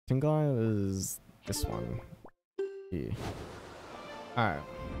 Tingle Island is this one. Yeah. Alright.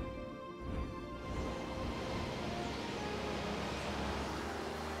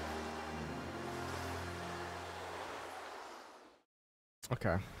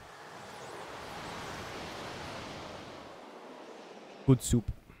 Okay. Good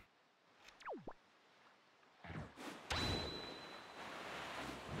soup.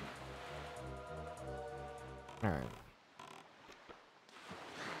 Alright.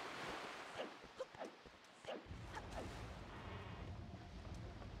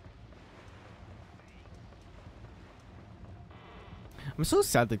 I'm so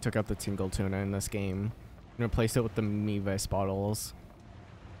sad they took out the Tingle Tuna in this game and replaced it with the Mevis bottles.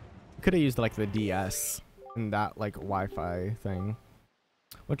 Could have used like the DS and that like Wi-Fi thing.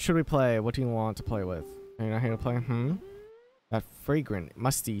 What should we play? What do you want to play with? Are you not here to play? That fragrant,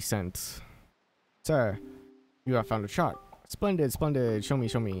 musty scent. Sir, you have found a shot. Splendid, splendid. Show me,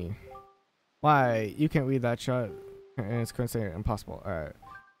 show me. Why? You can't read that shot and it's currently impossible. Alright.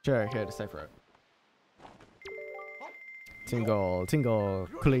 Sure, here, decipher it. Tingle, tingle,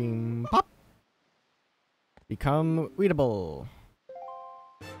 clean, pop. Become readable.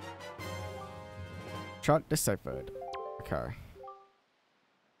 Chart deciphered. Okay.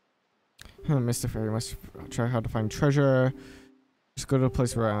 Mr. Fairy must try how to find treasure. Just go to a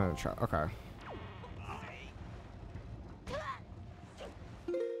place where I chart. Okay.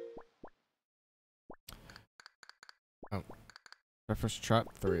 Oh. Reference chart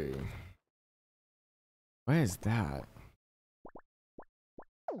 3. What is that?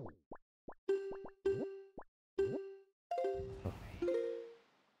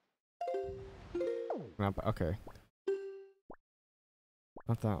 Okay.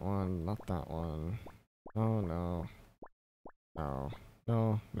 Not that one, not that one. Oh no. No.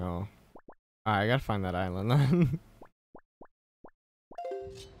 No, no. Alright, I gotta find that island then.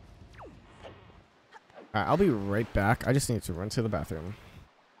 Alright, I'll be right back. I just need to run to the bathroom.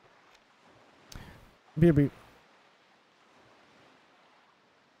 Beep beep.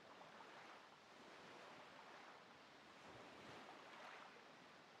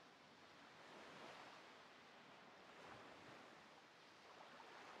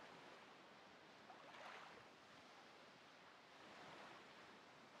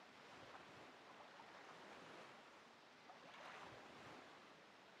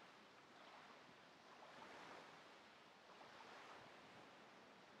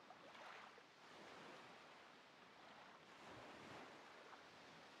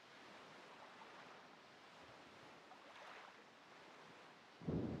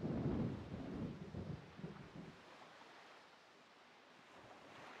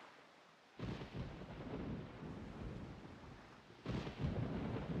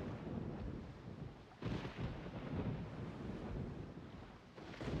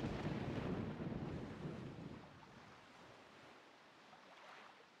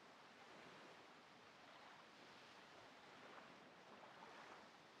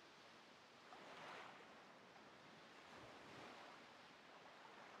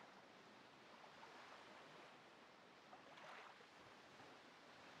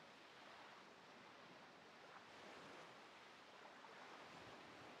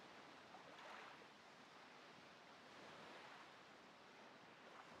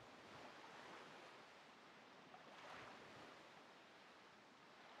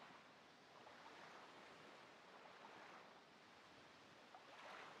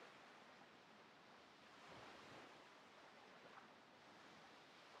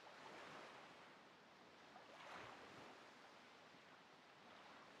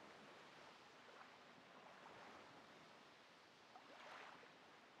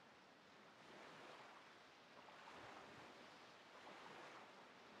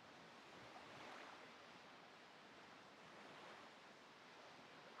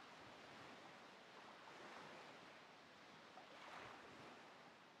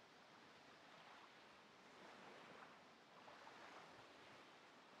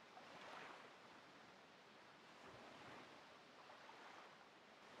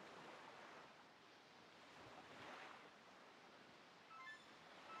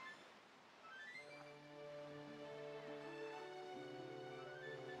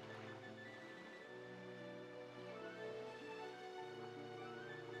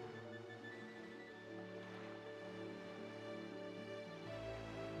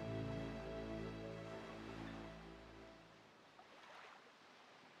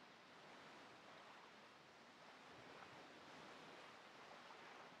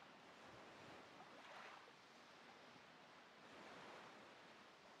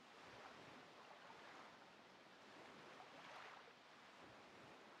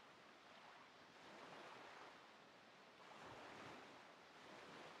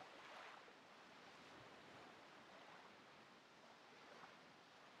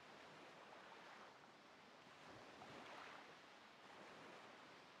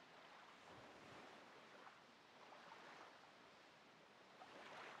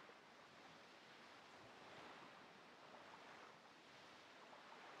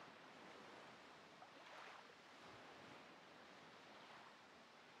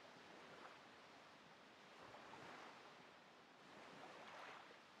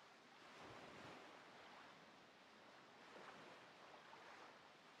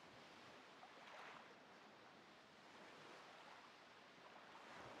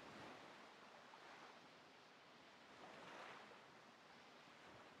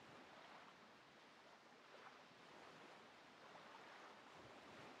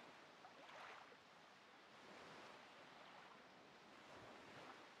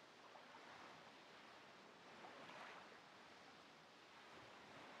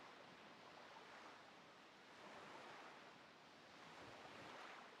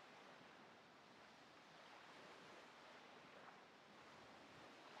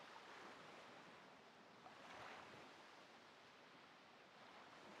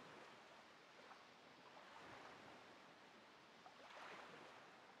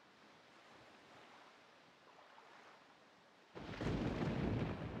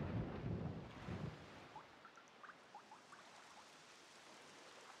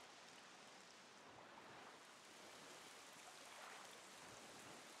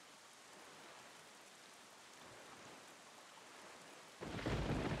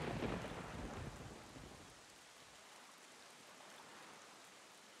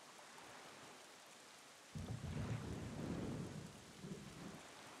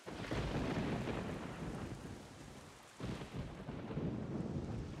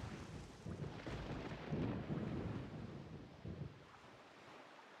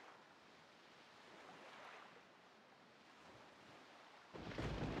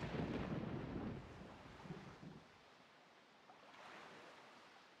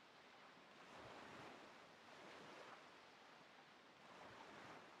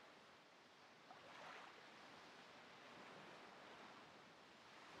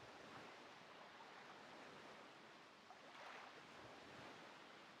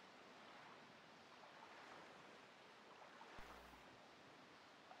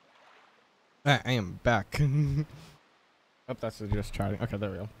 I am back. Oh, that's just chatting. Okay, there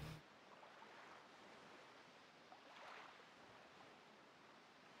we go.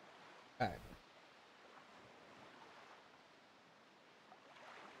 Alright.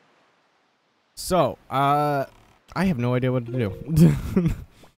 So, I have no idea what to do.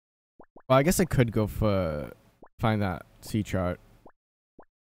 Well, I guess I could go for find that sea chart.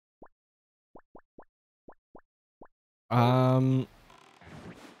 Alright.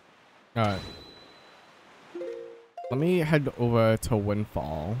 Let me head over to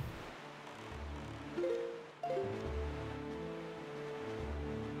Windfall.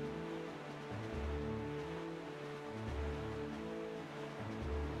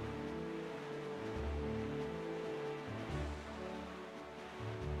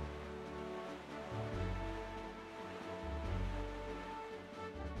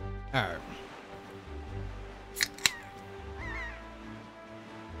 Alright.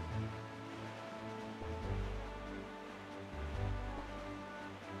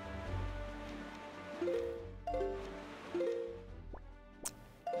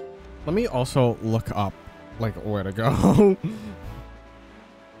 Let me also look up, like, where to go.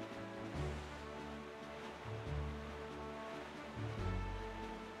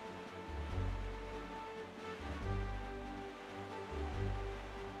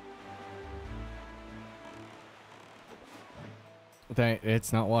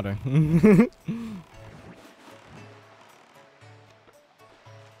 It's not water.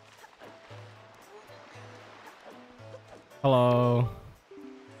 Hello.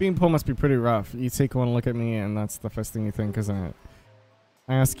 Being poor must be pretty rough. You take one look at me and that's the first thing you think, isn't it?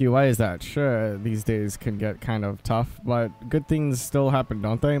 I ask you, why is that? Sure, these days can get kind of tough, but good things still happen,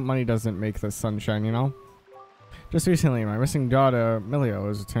 don't they? Money doesn't make the sun shine, you know? Just recently, my missing daughter, Milio,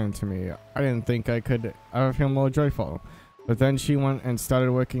 was returned to me. I didn't think I could ever feel more joyful. But then she went and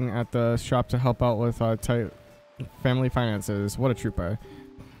started working at the shop to help out with our tight family finances. What a trooper.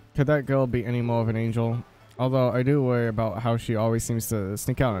 Could that girl be any more of an angel? Although I do worry about how she always seems to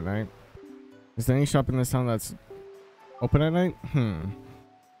sneak out at night. Is there any shop in this town that's open at night?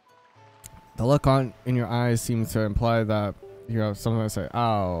 The look in your eyes seems to imply that you have something to say.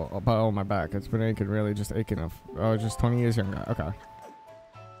 Ow, oh my back. It's been aching, really just aching. Just 20 years younger. Okay.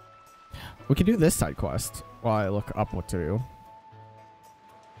 We could do this side quest while I look up what to do.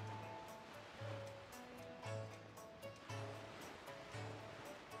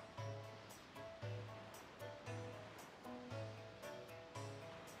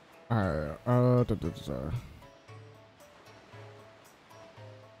 Alright,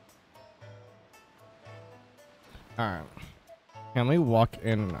 Alright. Can we walk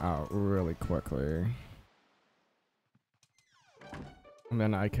in and out really quickly? And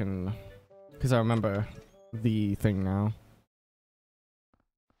then I can... Because I remember the thing now.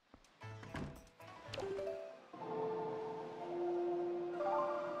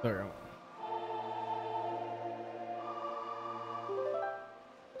 There we go.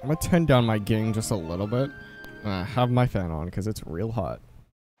 I'm gonna turn down my gain just a little bit. Have my fan on because it's real hot.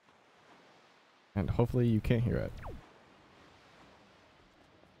 And hopefully you can't hear it.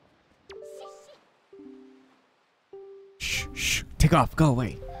 Shh, shh. Take off. Go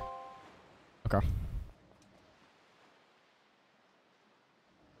away. Okay.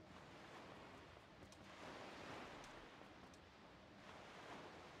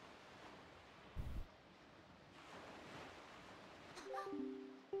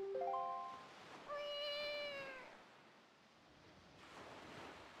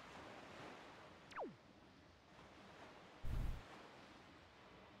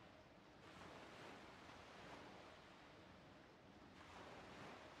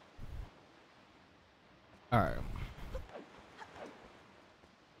 All right.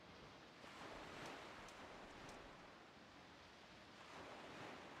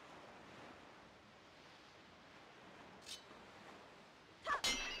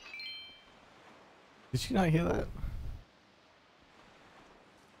 Did you not hear that?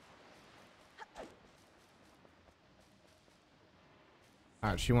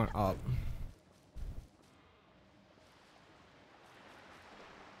 Alright, she went up.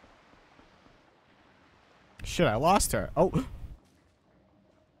 Shit, I lost her. Oh.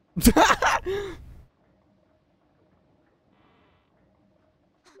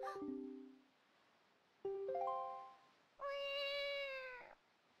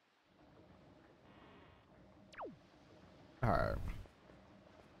 Alright.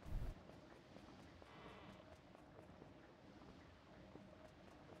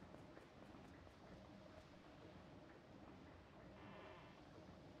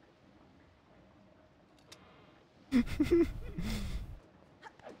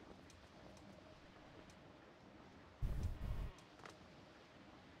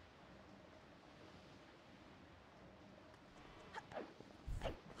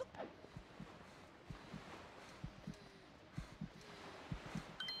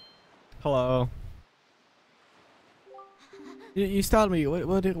 Hello. You startled me.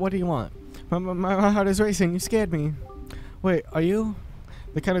 What do you want? My heart is racing. You scared me. Wait, are you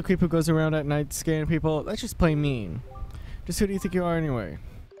the kind of creep who goes around at night scaring people? That's just plain mean. Just who do you think you are anyway?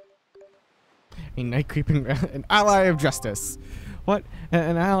 A night creeping an ally of justice. What?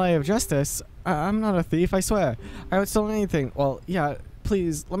 An ally of justice? I'm not a thief, I swear. I haven't stolen anything. Well, yeah,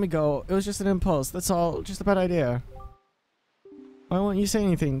 please, let me go. It was just an impulse. That's all. Just a bad idea. Why won't you say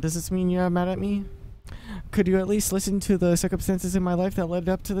anything? Does this mean you're mad at me? Could you at least listen to the circumstances in my life that led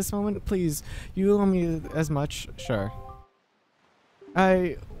up to this moment? Please, you owe me as much. Sure.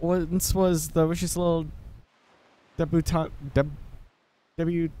 I once was the richest little debutante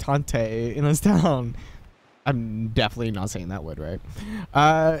in this town. I'm definitely not saying that word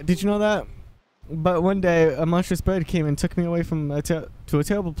right. Did you know that? But one day, a monstrous bird came and took me away from to a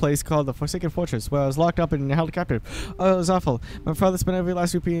terrible place called the Forsaken Fortress, where I was locked up and held captive. Oh, it was awful. My father spent every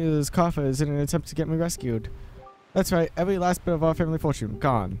last rupee in his coffers in an attempt to get me rescued. That's right, every last bit of our family fortune,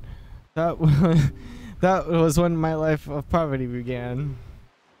 gone. That was when my life of poverty began.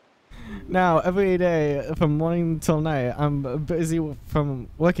 Now, every day, from morning till night, I'm busy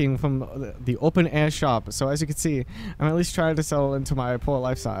working from the open-air shop. So as you can see, I'm at least trying to settle into my poor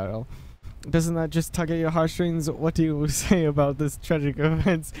lifestyle. Doesn't that just tug at your heartstrings? What do you say about this tragic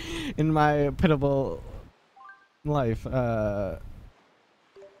events in my pitiable life? It's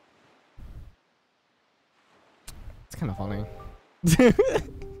kind of funny.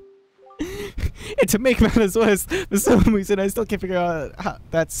 And to make matters worse, for some reason I still can't figure out how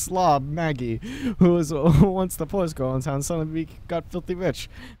that slob Maggie, who was once the poorest girl in town, suddenly got filthy rich.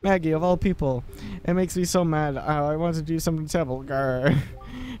 Maggie, of all people. It makes me so mad. I want to do something terrible. Grr.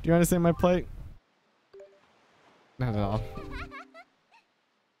 Do you understand my plight? Not at all.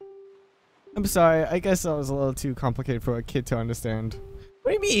 I'm sorry. I guess that was a little too complicated for a kid to understand.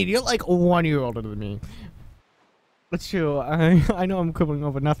 What do you mean? You're like 1 year older than me. That's true. I know I'm quibbling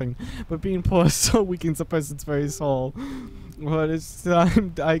over nothing, but being poor so weakens a person's very soul. But it's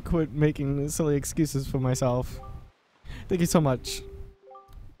time I quit making silly excuses for myself. Thank you so much.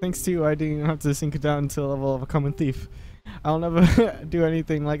 Thanks to you, I didn't have to sink it down to the level of a common thief. I'll never do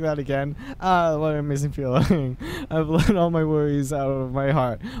anything like that again. Ah, what an amazing feeling. I've let all my worries out of my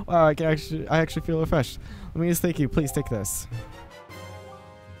heart. Wow, I actually feel refreshed. Let me just thank you. Please take this.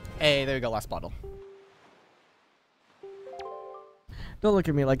 Hey, there we go. Last bottle. Don't look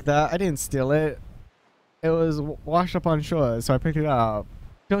at me like that. I didn't steal it. It was washed up on shore, so I picked it up.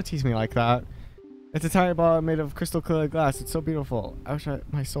 Don't tease me like that. It's a tiny bottle made of crystal clear glass. It's so beautiful. I wish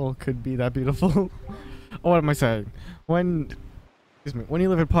my soul could be that beautiful. Oh, what am I saying? When you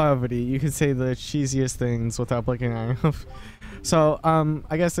live in poverty, you can say the cheesiest things without blinking an eye. So,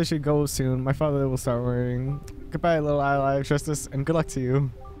 I guess I should go soon. My father will start worrying. Goodbye, little ally of justice, and good luck to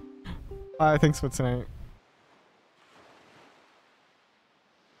you. Bye, thanks for tonight.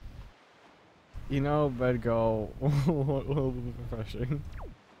 You know, bed go. What will be refreshing?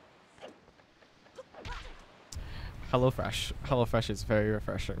 HelloFresh. HelloFresh is very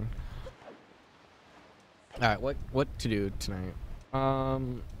refreshing. Alright, what to do tonight? I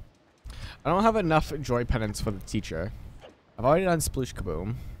don't have enough joy penance for the teacher. I've already done Sploosh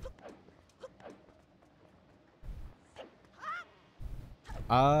Kaboom.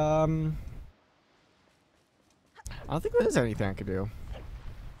 I don't think there's anything I could do.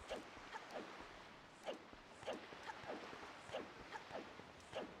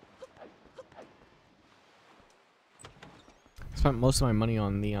 Spent most of my money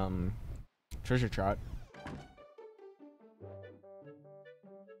on the treasure trot.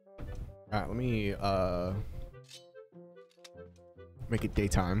 Alright, let me make it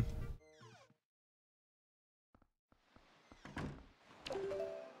daytime.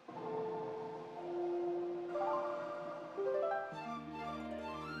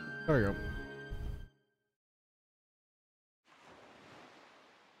 There we go.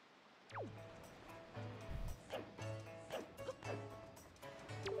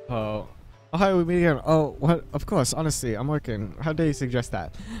 Oh, hi, we meet again. Oh, what? Of course, honestly, I'm working. How dare you suggest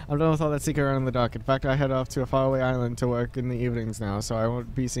that? I'm done with all that secret around in the dark. In fact, I head off to a faraway island to work in the evenings now, so I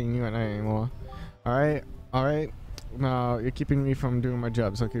won't be seeing you at night anymore. Alright? Alright? No, you're keeping me from doing my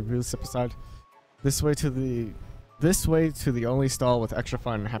job, so could you step aside? This way to the only stall with extra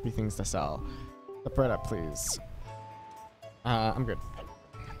fun and happy things to sell. Step right up, please. I'm good.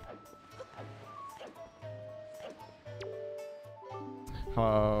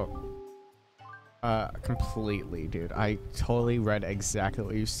 Completely, dude. I totally read exactly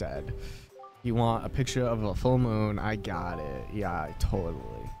what you said. You want a picture of a full moon? I got it. Yeah, totally.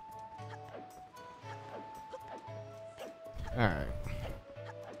 Alright.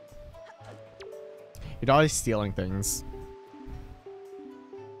 You're always stealing things.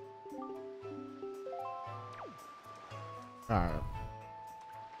 Alright.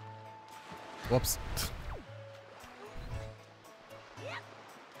 Whoops.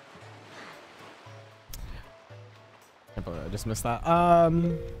 Can't believe I just missed that.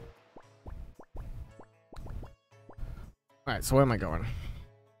 Alright, so where am I going?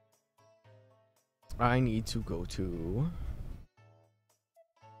 I need to go to...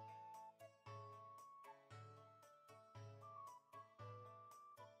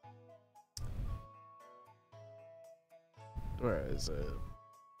 Where is it?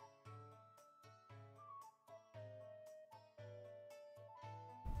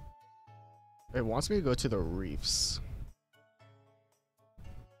 It wants me to go to the reefs.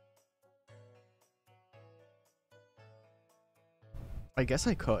 I guess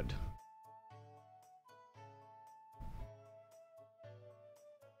I could.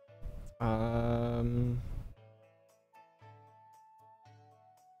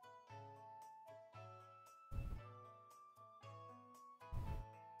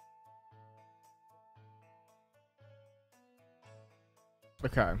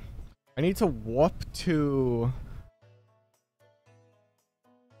 Okay. I need to warp to...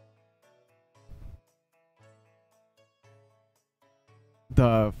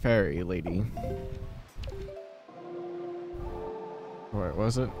 the fairy lady. Where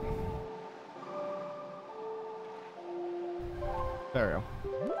was it? There we go.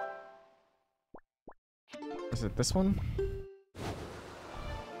 Is it this one?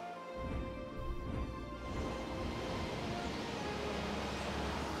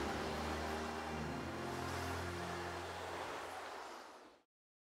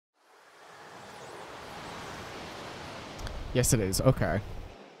 Yes, it is. Okay.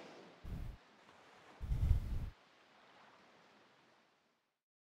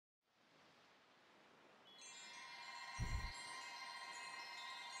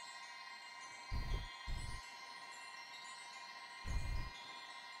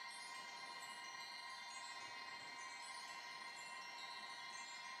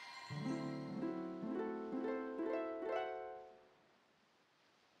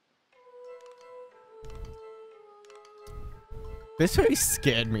 This really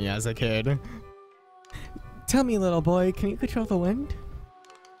scared me as a kid. Tell me, little boy, can you control the wind?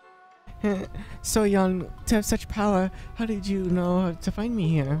 So young, to have such power, how did you know how to find me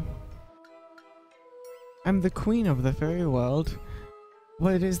here? I'm the queen of the fairy world.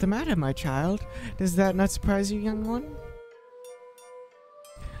 What is the matter, my child? Does that not surprise you, young one?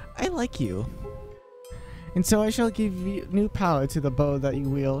 I like you. And so I shall give you new power to the bow that you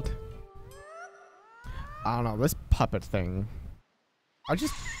wield. I don't know, this puppet thing. I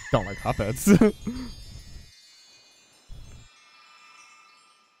just don't like puppets.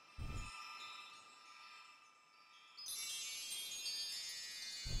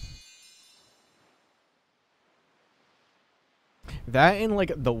 That and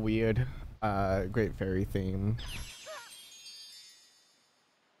like the weird Great Fairy theme.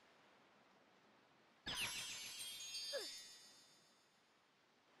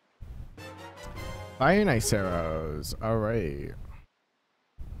 Fire nice arrows. Alright.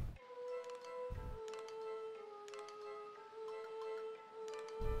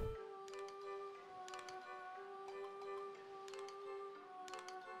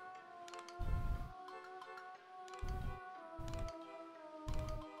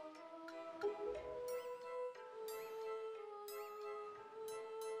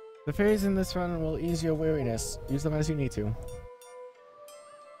 The fairies in this run will ease your weariness. Use them as you need to.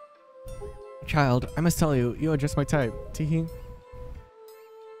 Child, I must tell you, you are just my type. Teehee.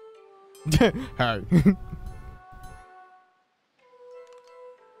 Hi.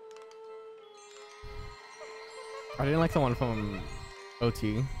 I didn't like the one from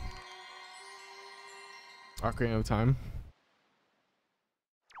OT. Ocarina of Time.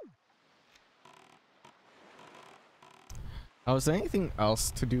 Oh, is there anything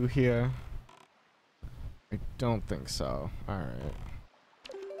else to do here? I don't think so. Alright.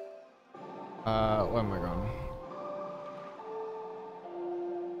 Where am I going?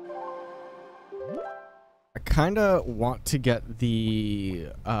 I kinda want to get the,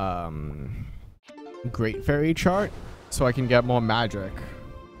 Great Fairy chart so I can get more magic.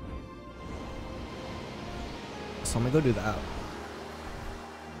 So I'm gonna go do that.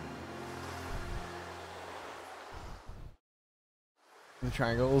 The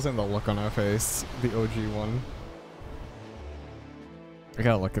triangles and the look on her face. The OG one. I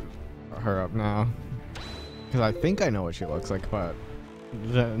gotta look at her up now. Because I think I know what she looks like, but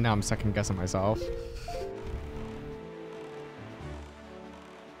now I'm second guessing myself.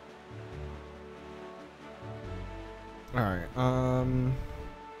 Alright,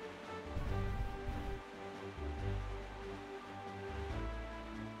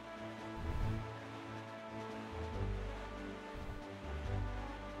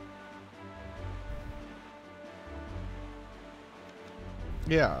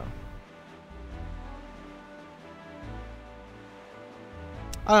 yeah.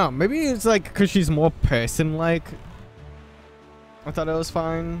 I don't know, maybe it's like because she's more person-like. I thought it was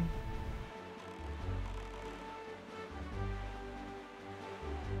fine.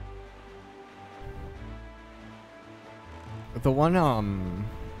 The one,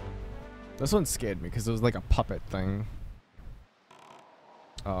 this one scared me because it was like a puppet thing.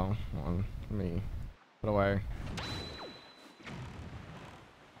 Oh, hold on. Let me put away.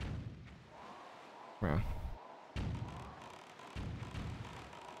 Yeah.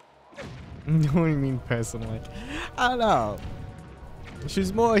 What do you mean person-like? I don't know.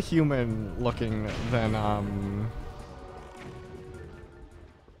 She's more human looking than,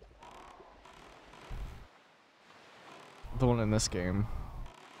 the one in this game.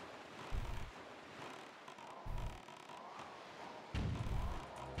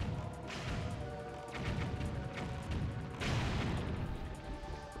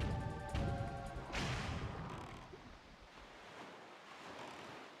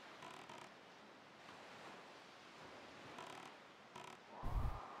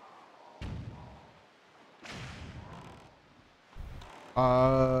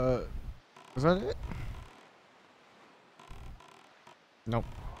 Is that it? Nope.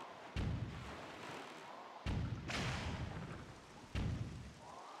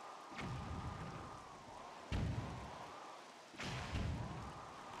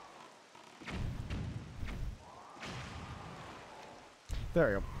 There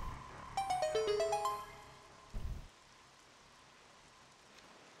we go.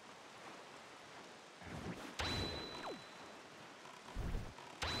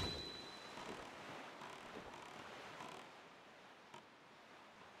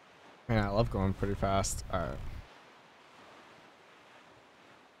 Man, I love going pretty fast. Alright.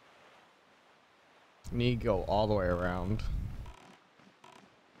 Need to go all the way around.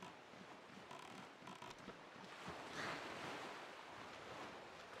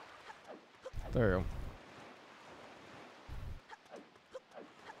 There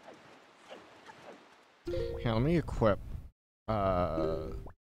we go. Here, let me equip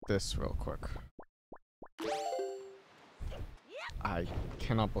this real quick. I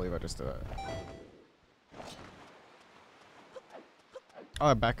cannot believe I just did it.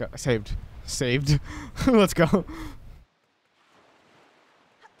 Oh, back up. Saved. Saved. Let's go.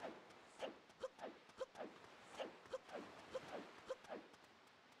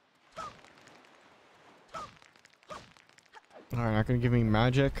 Alright, not gonna give me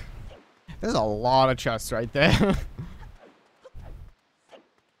magic. There's a lot of chests right there.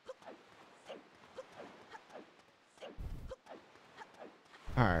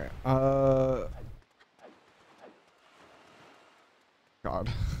 Alright, God.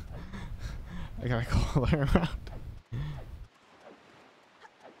 I gotta go all the way around.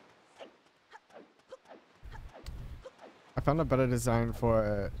 I found a better design for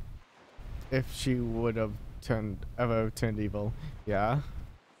it if she would have ever turned evil. Yeah? Is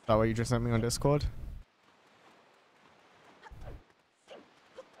that what you just sent me on Discord?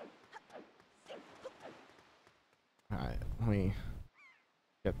 Alright, let me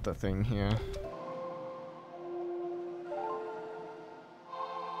get the thing here.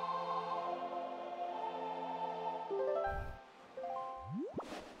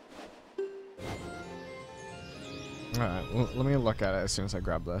 Alright, let me look at it as soon as I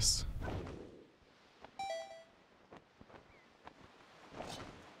grab this.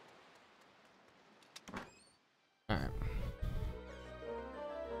 Alright.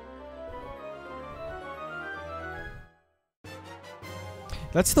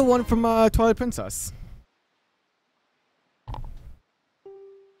 That's the one from Twilight Princess.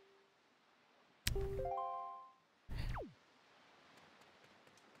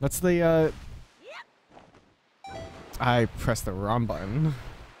 That's the I pressed the wrong button.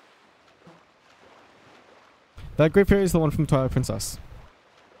 That Great Fairy is the one from Twilight Princess.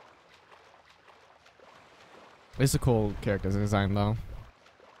 It's a cool character design though.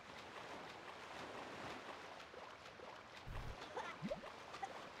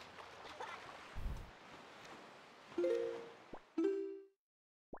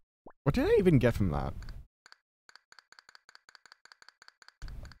 What did I even get from that?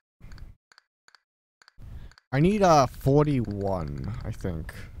 I need 41, I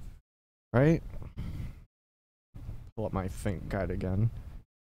think. Right? Pull up my think guide again.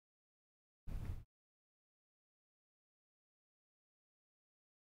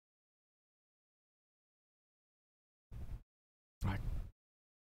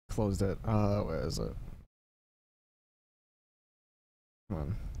 closed it. Where is it? Come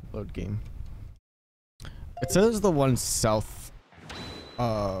on, load game. It says the one south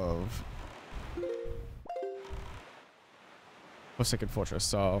of Forsaken Fortress,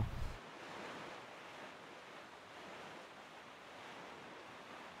 so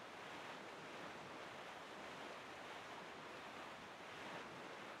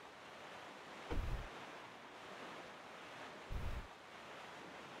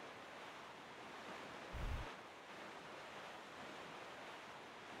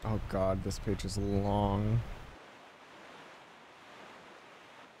oh god, this page is long.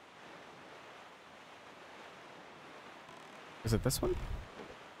 Is it this one?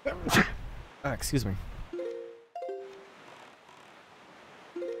 Excuse me.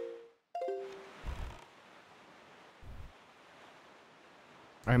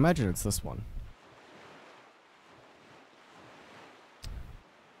 I imagine it's this one.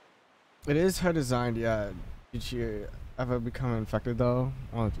 It is her designed, yeah. Did she ever become infected though?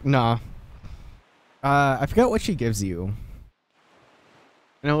 Oh, nah. I forgot what she gives you.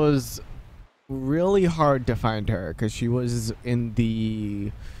 And it was really hard to find her because she was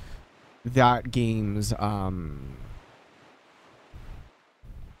in that game's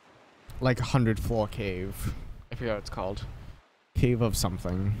like 100 floor cave. I forget what it's called. Cave of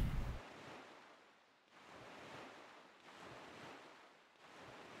something.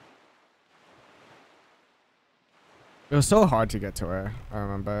 It was so hard to get to her, I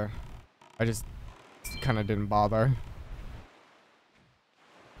remember. I just kind of didn't bother.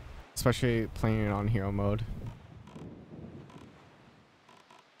 Especially playing it on hero mode.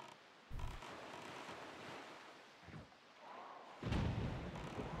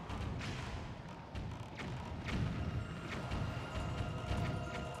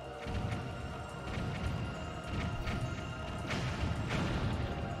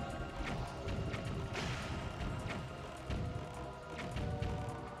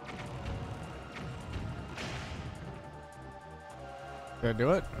 Did I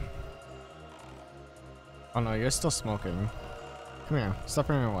do it? Oh no, you're still smoking. Come here, stop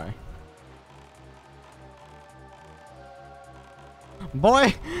running away.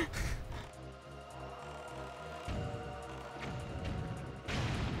 Boy!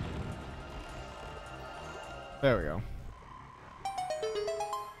 There we go.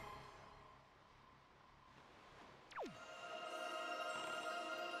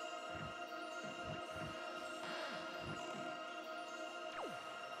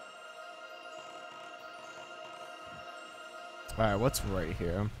 Alright, what's right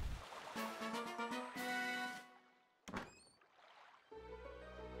here?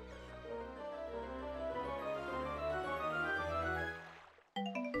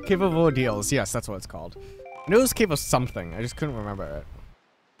 Cave of Ordeals. Yes, that's what it's called. I knew it was Cave of something. I just couldn't remember it.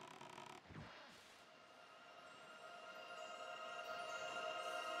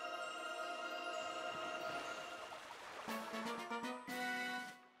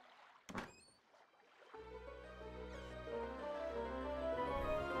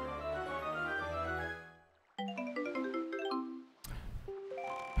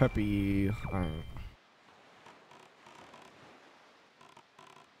 Peppy. Alright.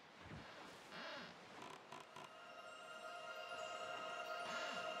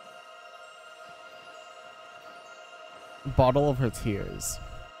 Bottle of her tears.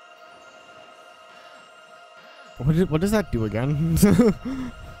 What does that do again?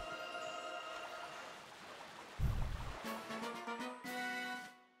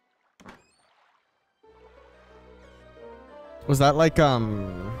 Was that like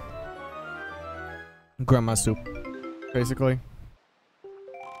grandma soup, basically?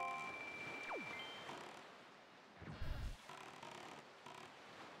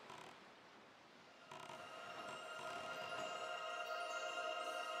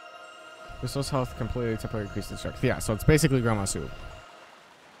 Crystal's health completely temporarily increased in strength. Yeah, so it's basically grandma soup.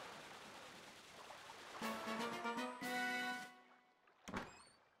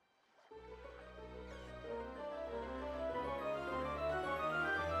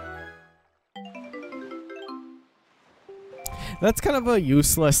 That's kind of a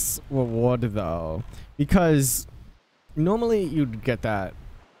useless reward though, because normally you'd get that,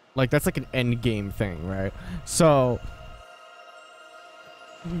 like that's like an end game thing, right? So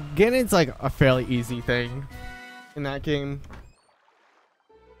getting it's like a fairly easy thing in that game.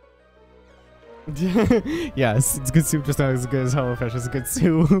 Yes, it's good soup, just not as good as HelloFresh is good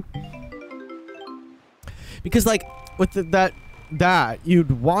soup. Because like with that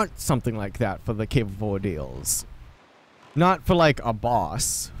you'd want something like that for the Cave of Ordeals. Not for like a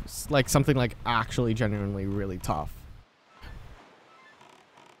boss, it's like something like actually genuinely really tough.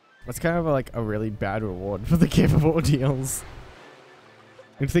 That's kind of like a really bad reward for the capable deals.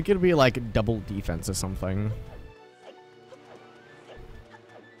 You'd think it'd be like double defense or something.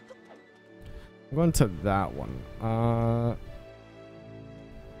 I'm going to that one.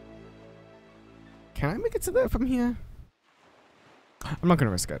 Can I make it to there from here? I'm not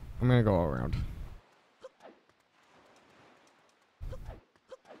gonna risk it. I'm gonna go all around.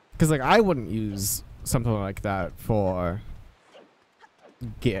 Because like I wouldn't use something like that for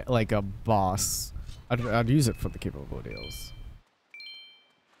get like a boss. I'd use it for the capable deals.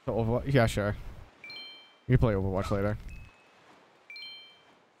 So Overwatch, yeah, sure. You can play Overwatch later.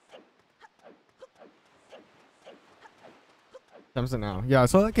 Time's it now? Yeah,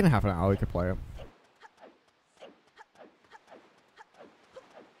 so like in half an hour we could play it.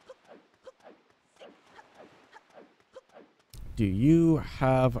 Do you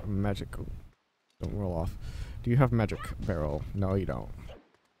have magic? Ooh, don't roll off. Do you have magic barrel? No, you don't.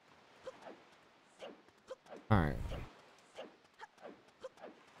 Alright.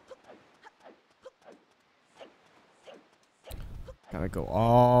 Gotta go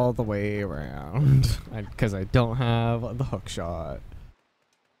all the way around. Because I don't have the hook shot.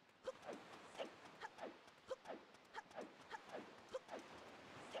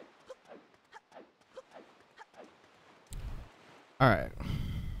 Alright.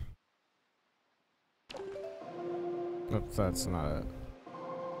 Oops, that's not it.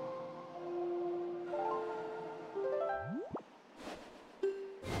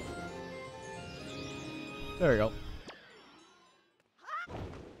 There we go.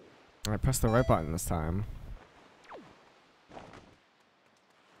 I pressed the right button this time.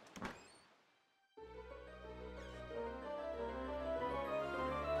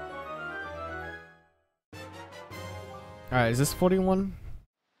 Alright, is this 41?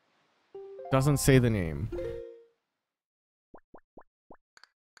 Doesn't say the name.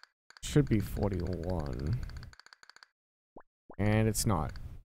 Should be 41. And it's not.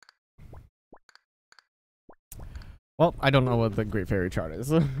 Well, I don't know what the Great Fairy chart is.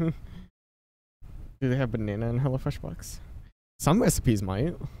 Do they have banana in HelloFresh box? Some recipes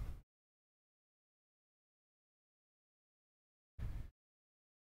might.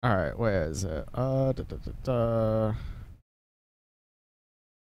 Alright, where is it?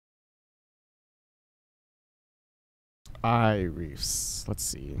 Eye reefs. Let's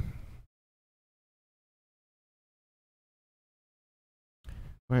see.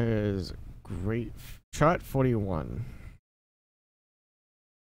 Where is Great Chart 41?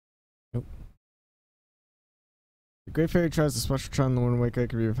 Nope. The Great Fairy Chart is a special chart in the Wind Waker. It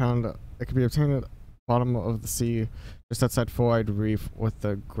can be found. It can be obtained at the bottom of the sea, just outside Four-Eyed Reef, with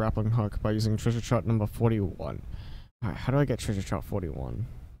the grappling hook by using treasure chart number 41. Alright, how do I get treasure chart 41?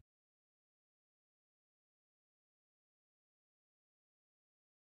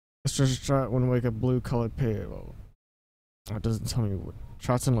 This treasure chart Wind Waker blue colored page. Oh, it doesn't tell me what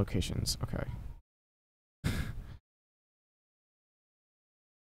charts and locations. Okay.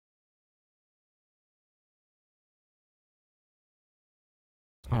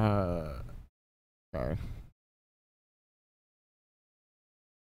 Okay.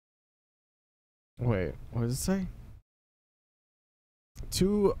 Wait, what does it say?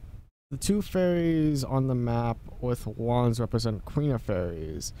 The two fairies on the map with wands represent Queen of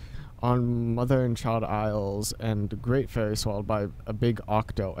Fairies on Mother and Child Isles, and the Great Fairy swallowed by a big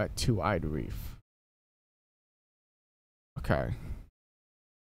octo at Two-Eyed Reef. Okay.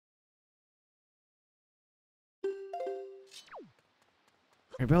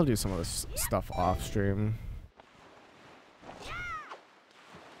 Maybe I'll do some of this stuff off stream.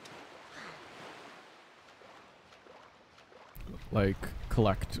 Like,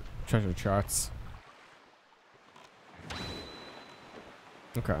 collect treasure charts.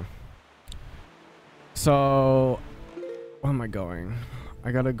 Okay. So, where am I going?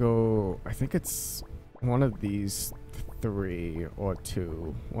 I gotta go, I think it's one of these three or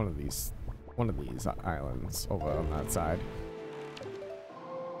two. One of these islands over on that side.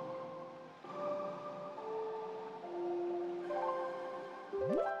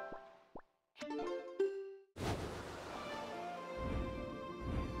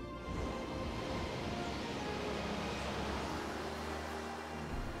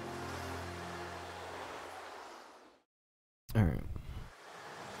 Alright.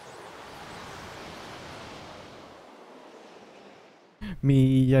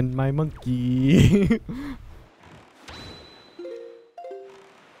 Me and my monkey.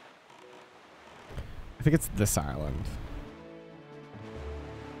 I think it's this island.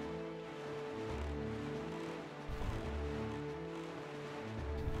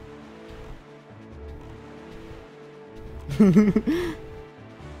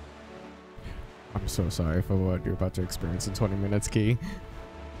 so sorry for what you're about to experience in 20 minutes, Key.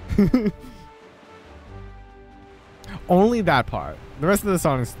 Only that part. The rest of the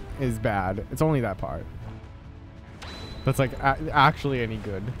song is bad. It's only that part that's like actually any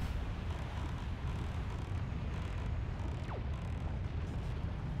good.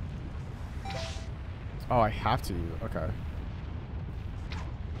 Oh, I have to. Okay.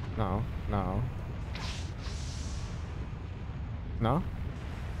 No, no. No?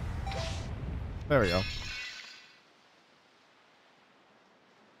 There we go.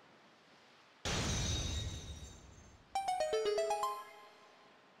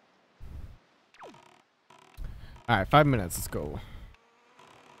 Alright, 5 minutes. Let's go.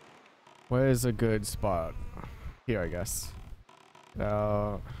 Where's a good spot? Here, I guess.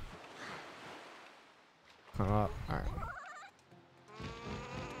 Come up. Alright.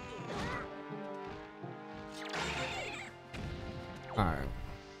 Alright.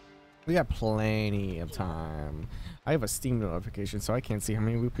 We got plenty of time. I have a Steam notification, so I can't see how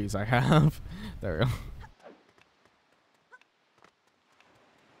many rupees I have. There we go.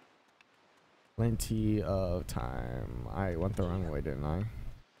 Plenty of time. I went the wrong way, didn't I?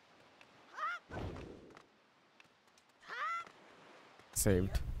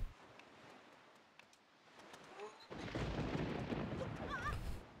 Saved.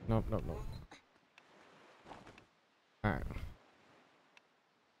 Nope, nope, nope. Alright.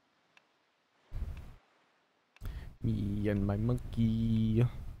 Me and my monkey.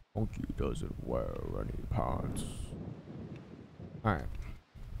 Monkey doesn't wear any pants. Alright.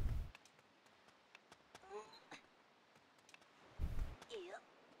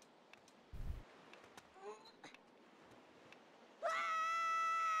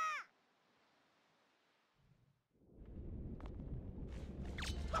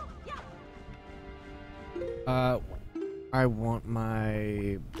 I want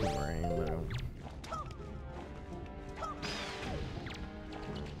my rainbow.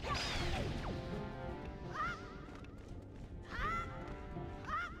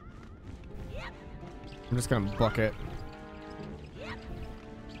 I'm just gonna bucket.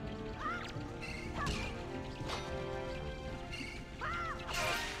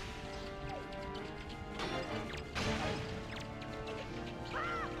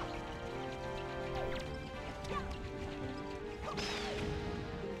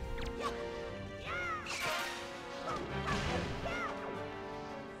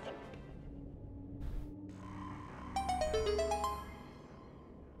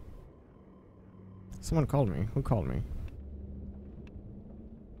 Someone called me. Who called me?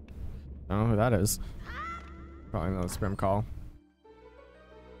 I don't know who that is. Probably another spam call.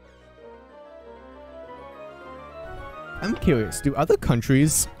 I'm curious, do other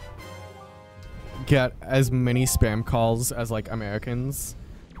countries get as many spam calls as like Americans?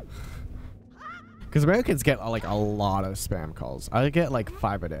 Because Americans get like a lot of spam calls. I get like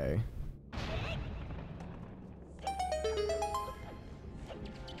 5 a day.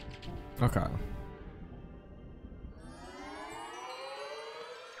 Okay.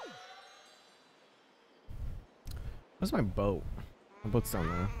 Where's my boat? My boat's down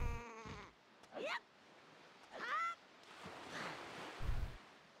there.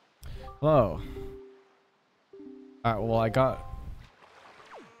 Hello. Alright, well I got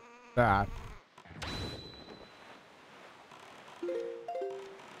that.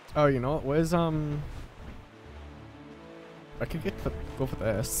 Oh, you know what? Where's I could go for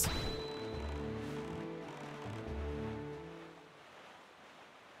this.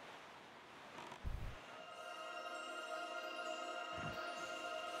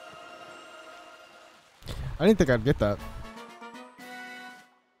 I didn't think I'd get that.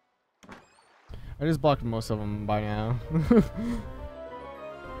 I just blocked most of them by now.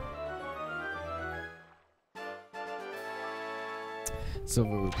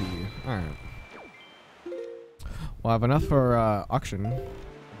 Silver rupee. Alright. Well, I have enough for auction.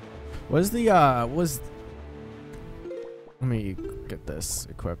 What is the let me get this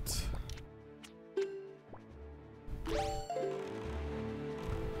equipped.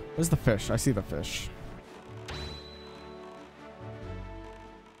 Where's the fish? I see the fish.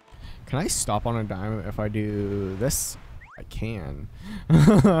 Can I stop on a dime if I do this? I can.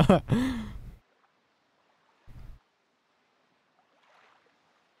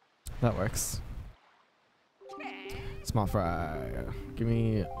 That works. Small fry. Give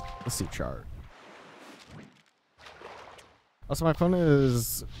me a sea chart. Also, my phone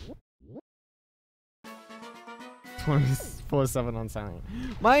is 24/7 on silent.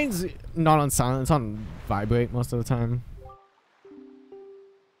 Mine's not on silent. It's on vibrate most of the time.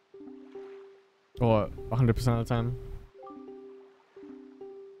 Or 100% of the time.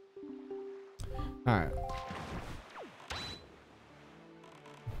 Alright.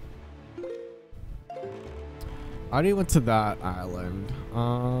 I already went to that island.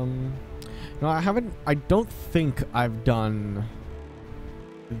 No, I don't think I've done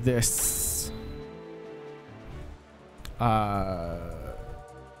this tower.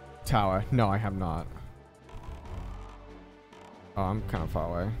 No, I have not. Oh, I'm kind of far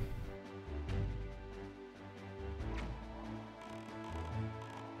away.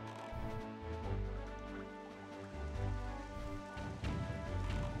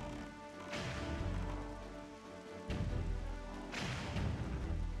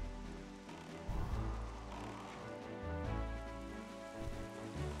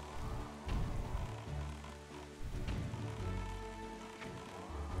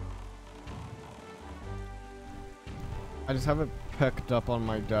 I just have it picked up on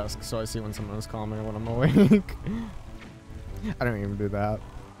my desk so I see when someone is calling me when I'm awake. I don't even do that.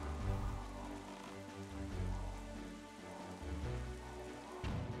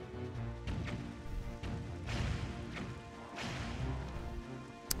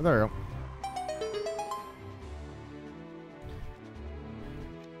 There we go.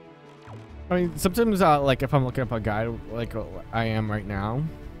 I mean, sometimes like if I'm looking up a guide like I am right now,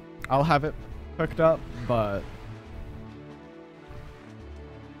 I'll have it picked up, but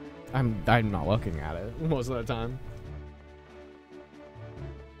I'm not looking at it most of the time.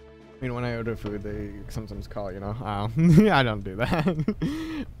 I mean, when I order food, they sometimes call, you know. I don't do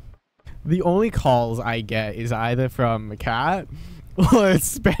that. The only calls I get is either from a cat or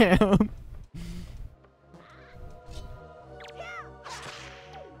spam.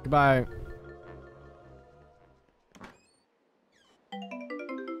 Goodbye.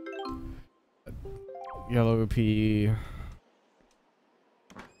 Yellow rupee.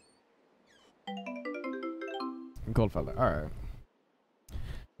 Gold feather. Alright. At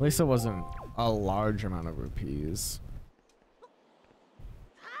least it wasn't a large amount of rupees.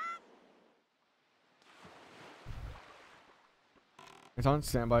 It's on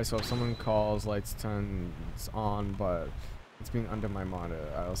standby, so if someone calls, lights turns on, but it's being under my monitor.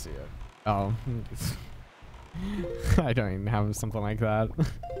 I'll see it. Oh. I don't even have something like that.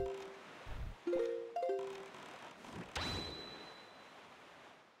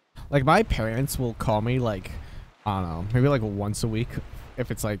 Like, my parents will call me, like, I don't know, maybe like once a week if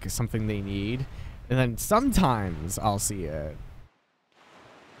it's like something they need. And then sometimes I'll see it.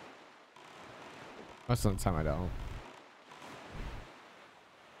 Most of the time I don't.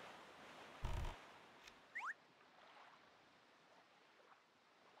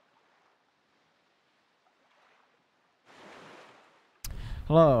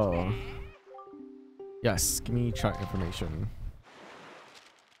 Hello. Yes, give me chart information.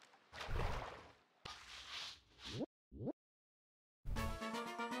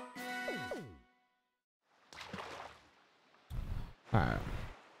 Alright.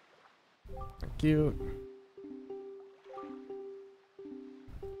 Thank you.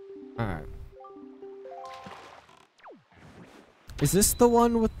 Alright. Is this the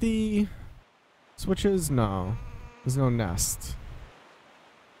one with the switches? No. There's no nest.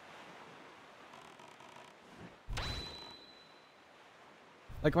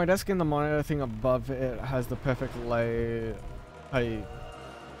 Like my desk and the monitor thing above it has the perfect light height.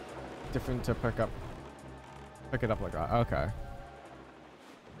 Different to pick it up like that. Okay.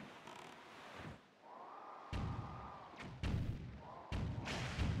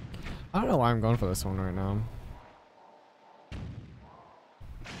 I don't know why I'm going for this one right now.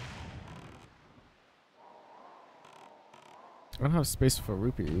 I don't have space for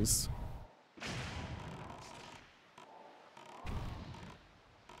rupees.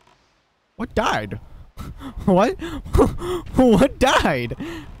 What died? What? What died?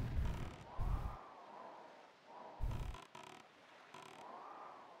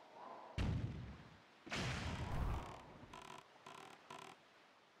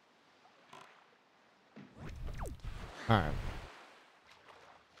 Alright.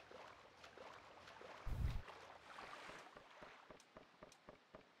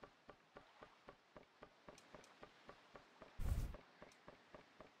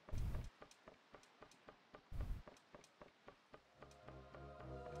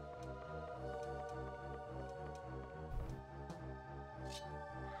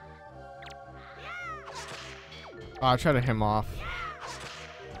 Oh, I'll try to him off.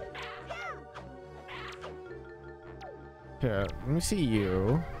 Here, let me see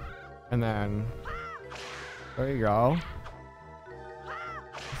you. And then... There you go.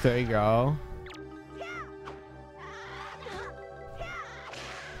 There you go.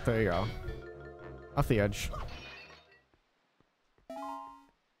 There you go. Off the edge.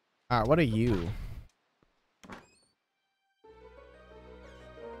 Alright, what are you?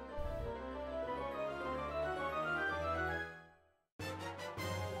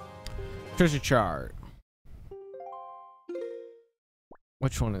 Treasure chart.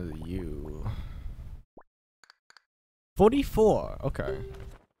 Which one is you? 44. Okay.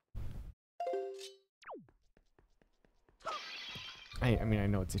 I mean, I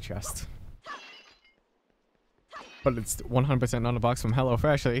know it's a chest. But it's 100% not a box from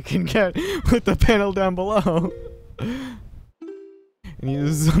HelloFresh that you can get with the panel down below. And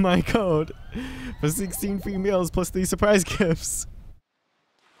use my code for 16 free meals plus 3 surprise gifts.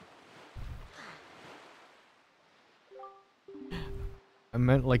 I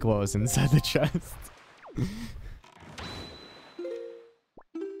meant like what was inside the chest.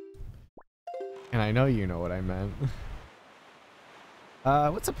 And I know you know what I meant.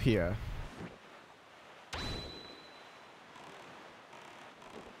 What's up here?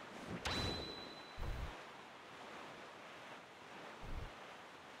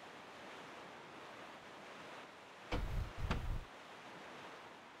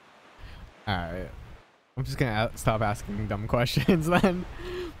 Alright. I'm just gonna stop asking dumb questions then.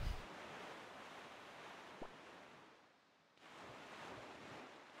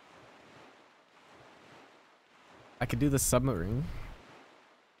 I could do the submarine.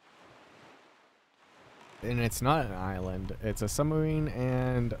 And it's not an island. It's a submarine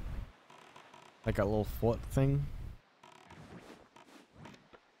and like a little fort thing.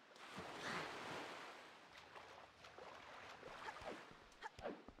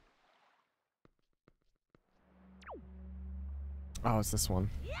 Oh, it's this one.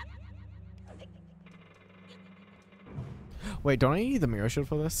 Wait, don't I need the mirror shield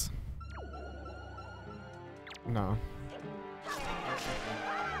for this? No.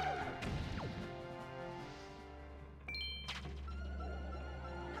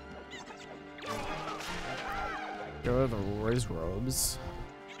 Go to the Riz robes.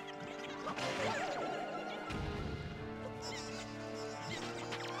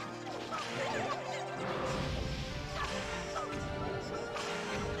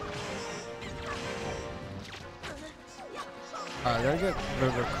 I gotta get rid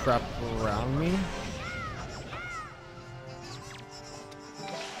of the crap around me.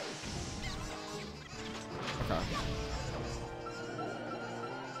 Okay.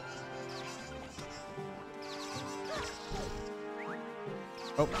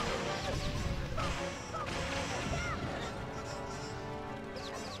 Oh.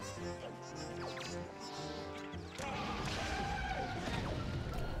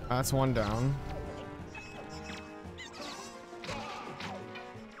 That's one down.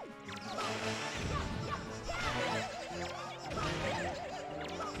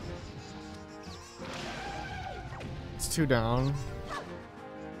 It's two down.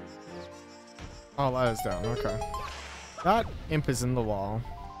 Oh, that is down. Okay. That imp is in the wall.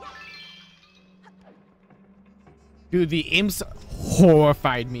 Dude, the imps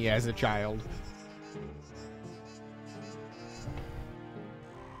horrified me as a child.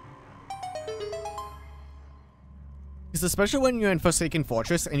 Because especially when you're in Forsaken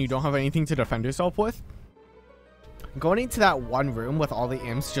Fortress and you don't have anything to defend yourself with. Going into that one room with all the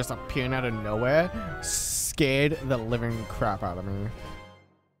imps just appearing out of nowhere scared the living crap out of me.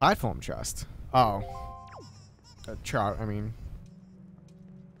 Platform chest. Oh. A chart, I mean.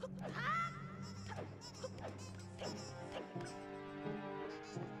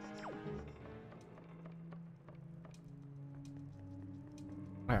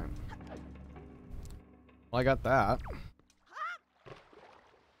 Alright. Well, I got that.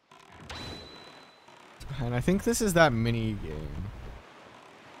 And I think this is that mini game.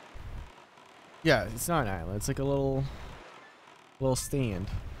 Yeah, it's not an island. It's like a little stand.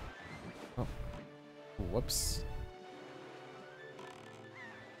 Oh. Whoops.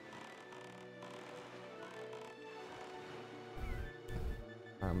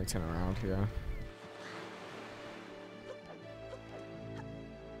 Let me turn around here.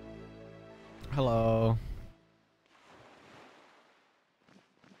 Hello.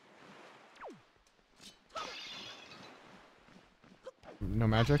 No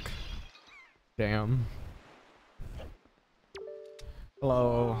magic? Damn.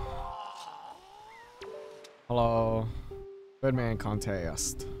 Hello. Hello. Good man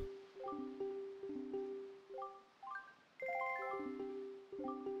contest.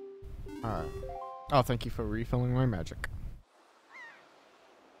 Alright. Oh, thank you for refilling my magic.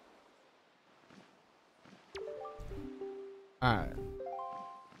 Alright.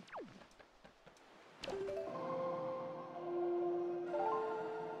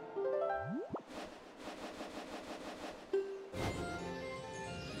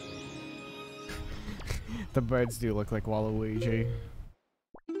 The birds do look like Waluigi.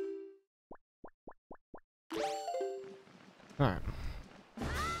 Alright.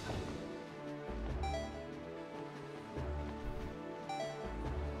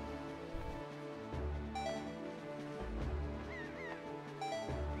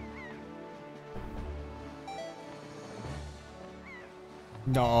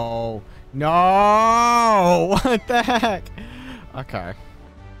 No. No! What the heck? Okay.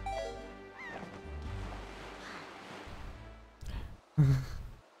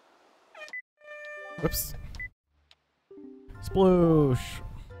 Whoops. Sploosh.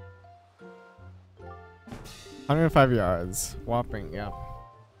 105 yards. Whopping, yeah.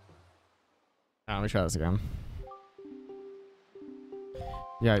 Let me try this again.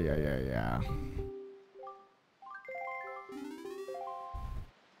 Yeah.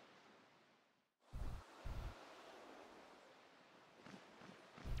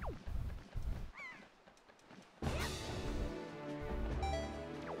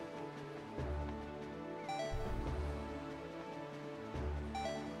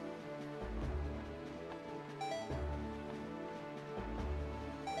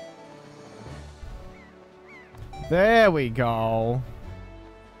 There we go.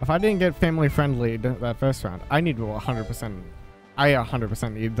 If I didn't get family friendly that first round, I need 100%. I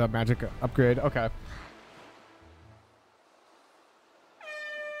 100% need the magic upgrade. Okay.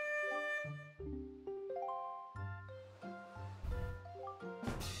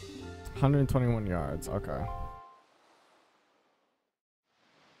 $121 yards. Okay.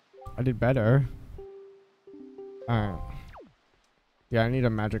 I did better. Alright. Yeah, I need a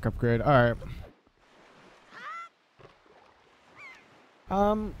magic upgrade. Alright.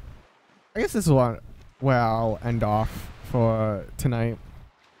 I guess this is where I'll end off for tonight.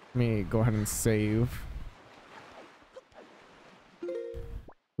 Let me go ahead and save.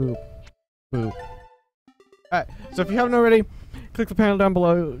 Boop. Boop. Alright, so if you haven't already, click the panel down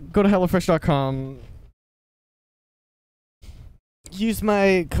below, go to hellofresh.com, use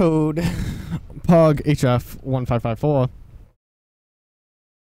my code POGHF1554.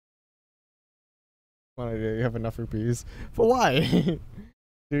 One idea, you have enough rupees. For why?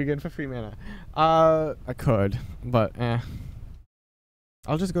 Do it again for free mana. I could, but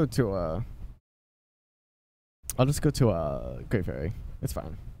I'll just go to Great Fairy. It's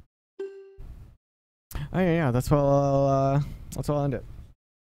fine. Oh yeah, that's where I'll end it.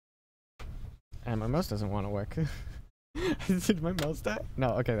 And my mouse doesn't want to work. Did my mouse die?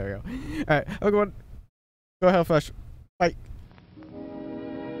 No, okay, there we go. Alright, everyone, go hellofresh. Bye.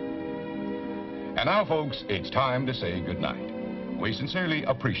 And now, folks, it's time to say goodnight. We sincerely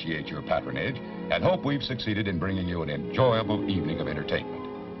appreciate your patronage and hope we've succeeded in bringing you an enjoyable evening of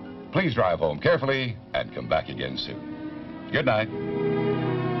entertainment. Please drive home carefully and come back again soon. Good night.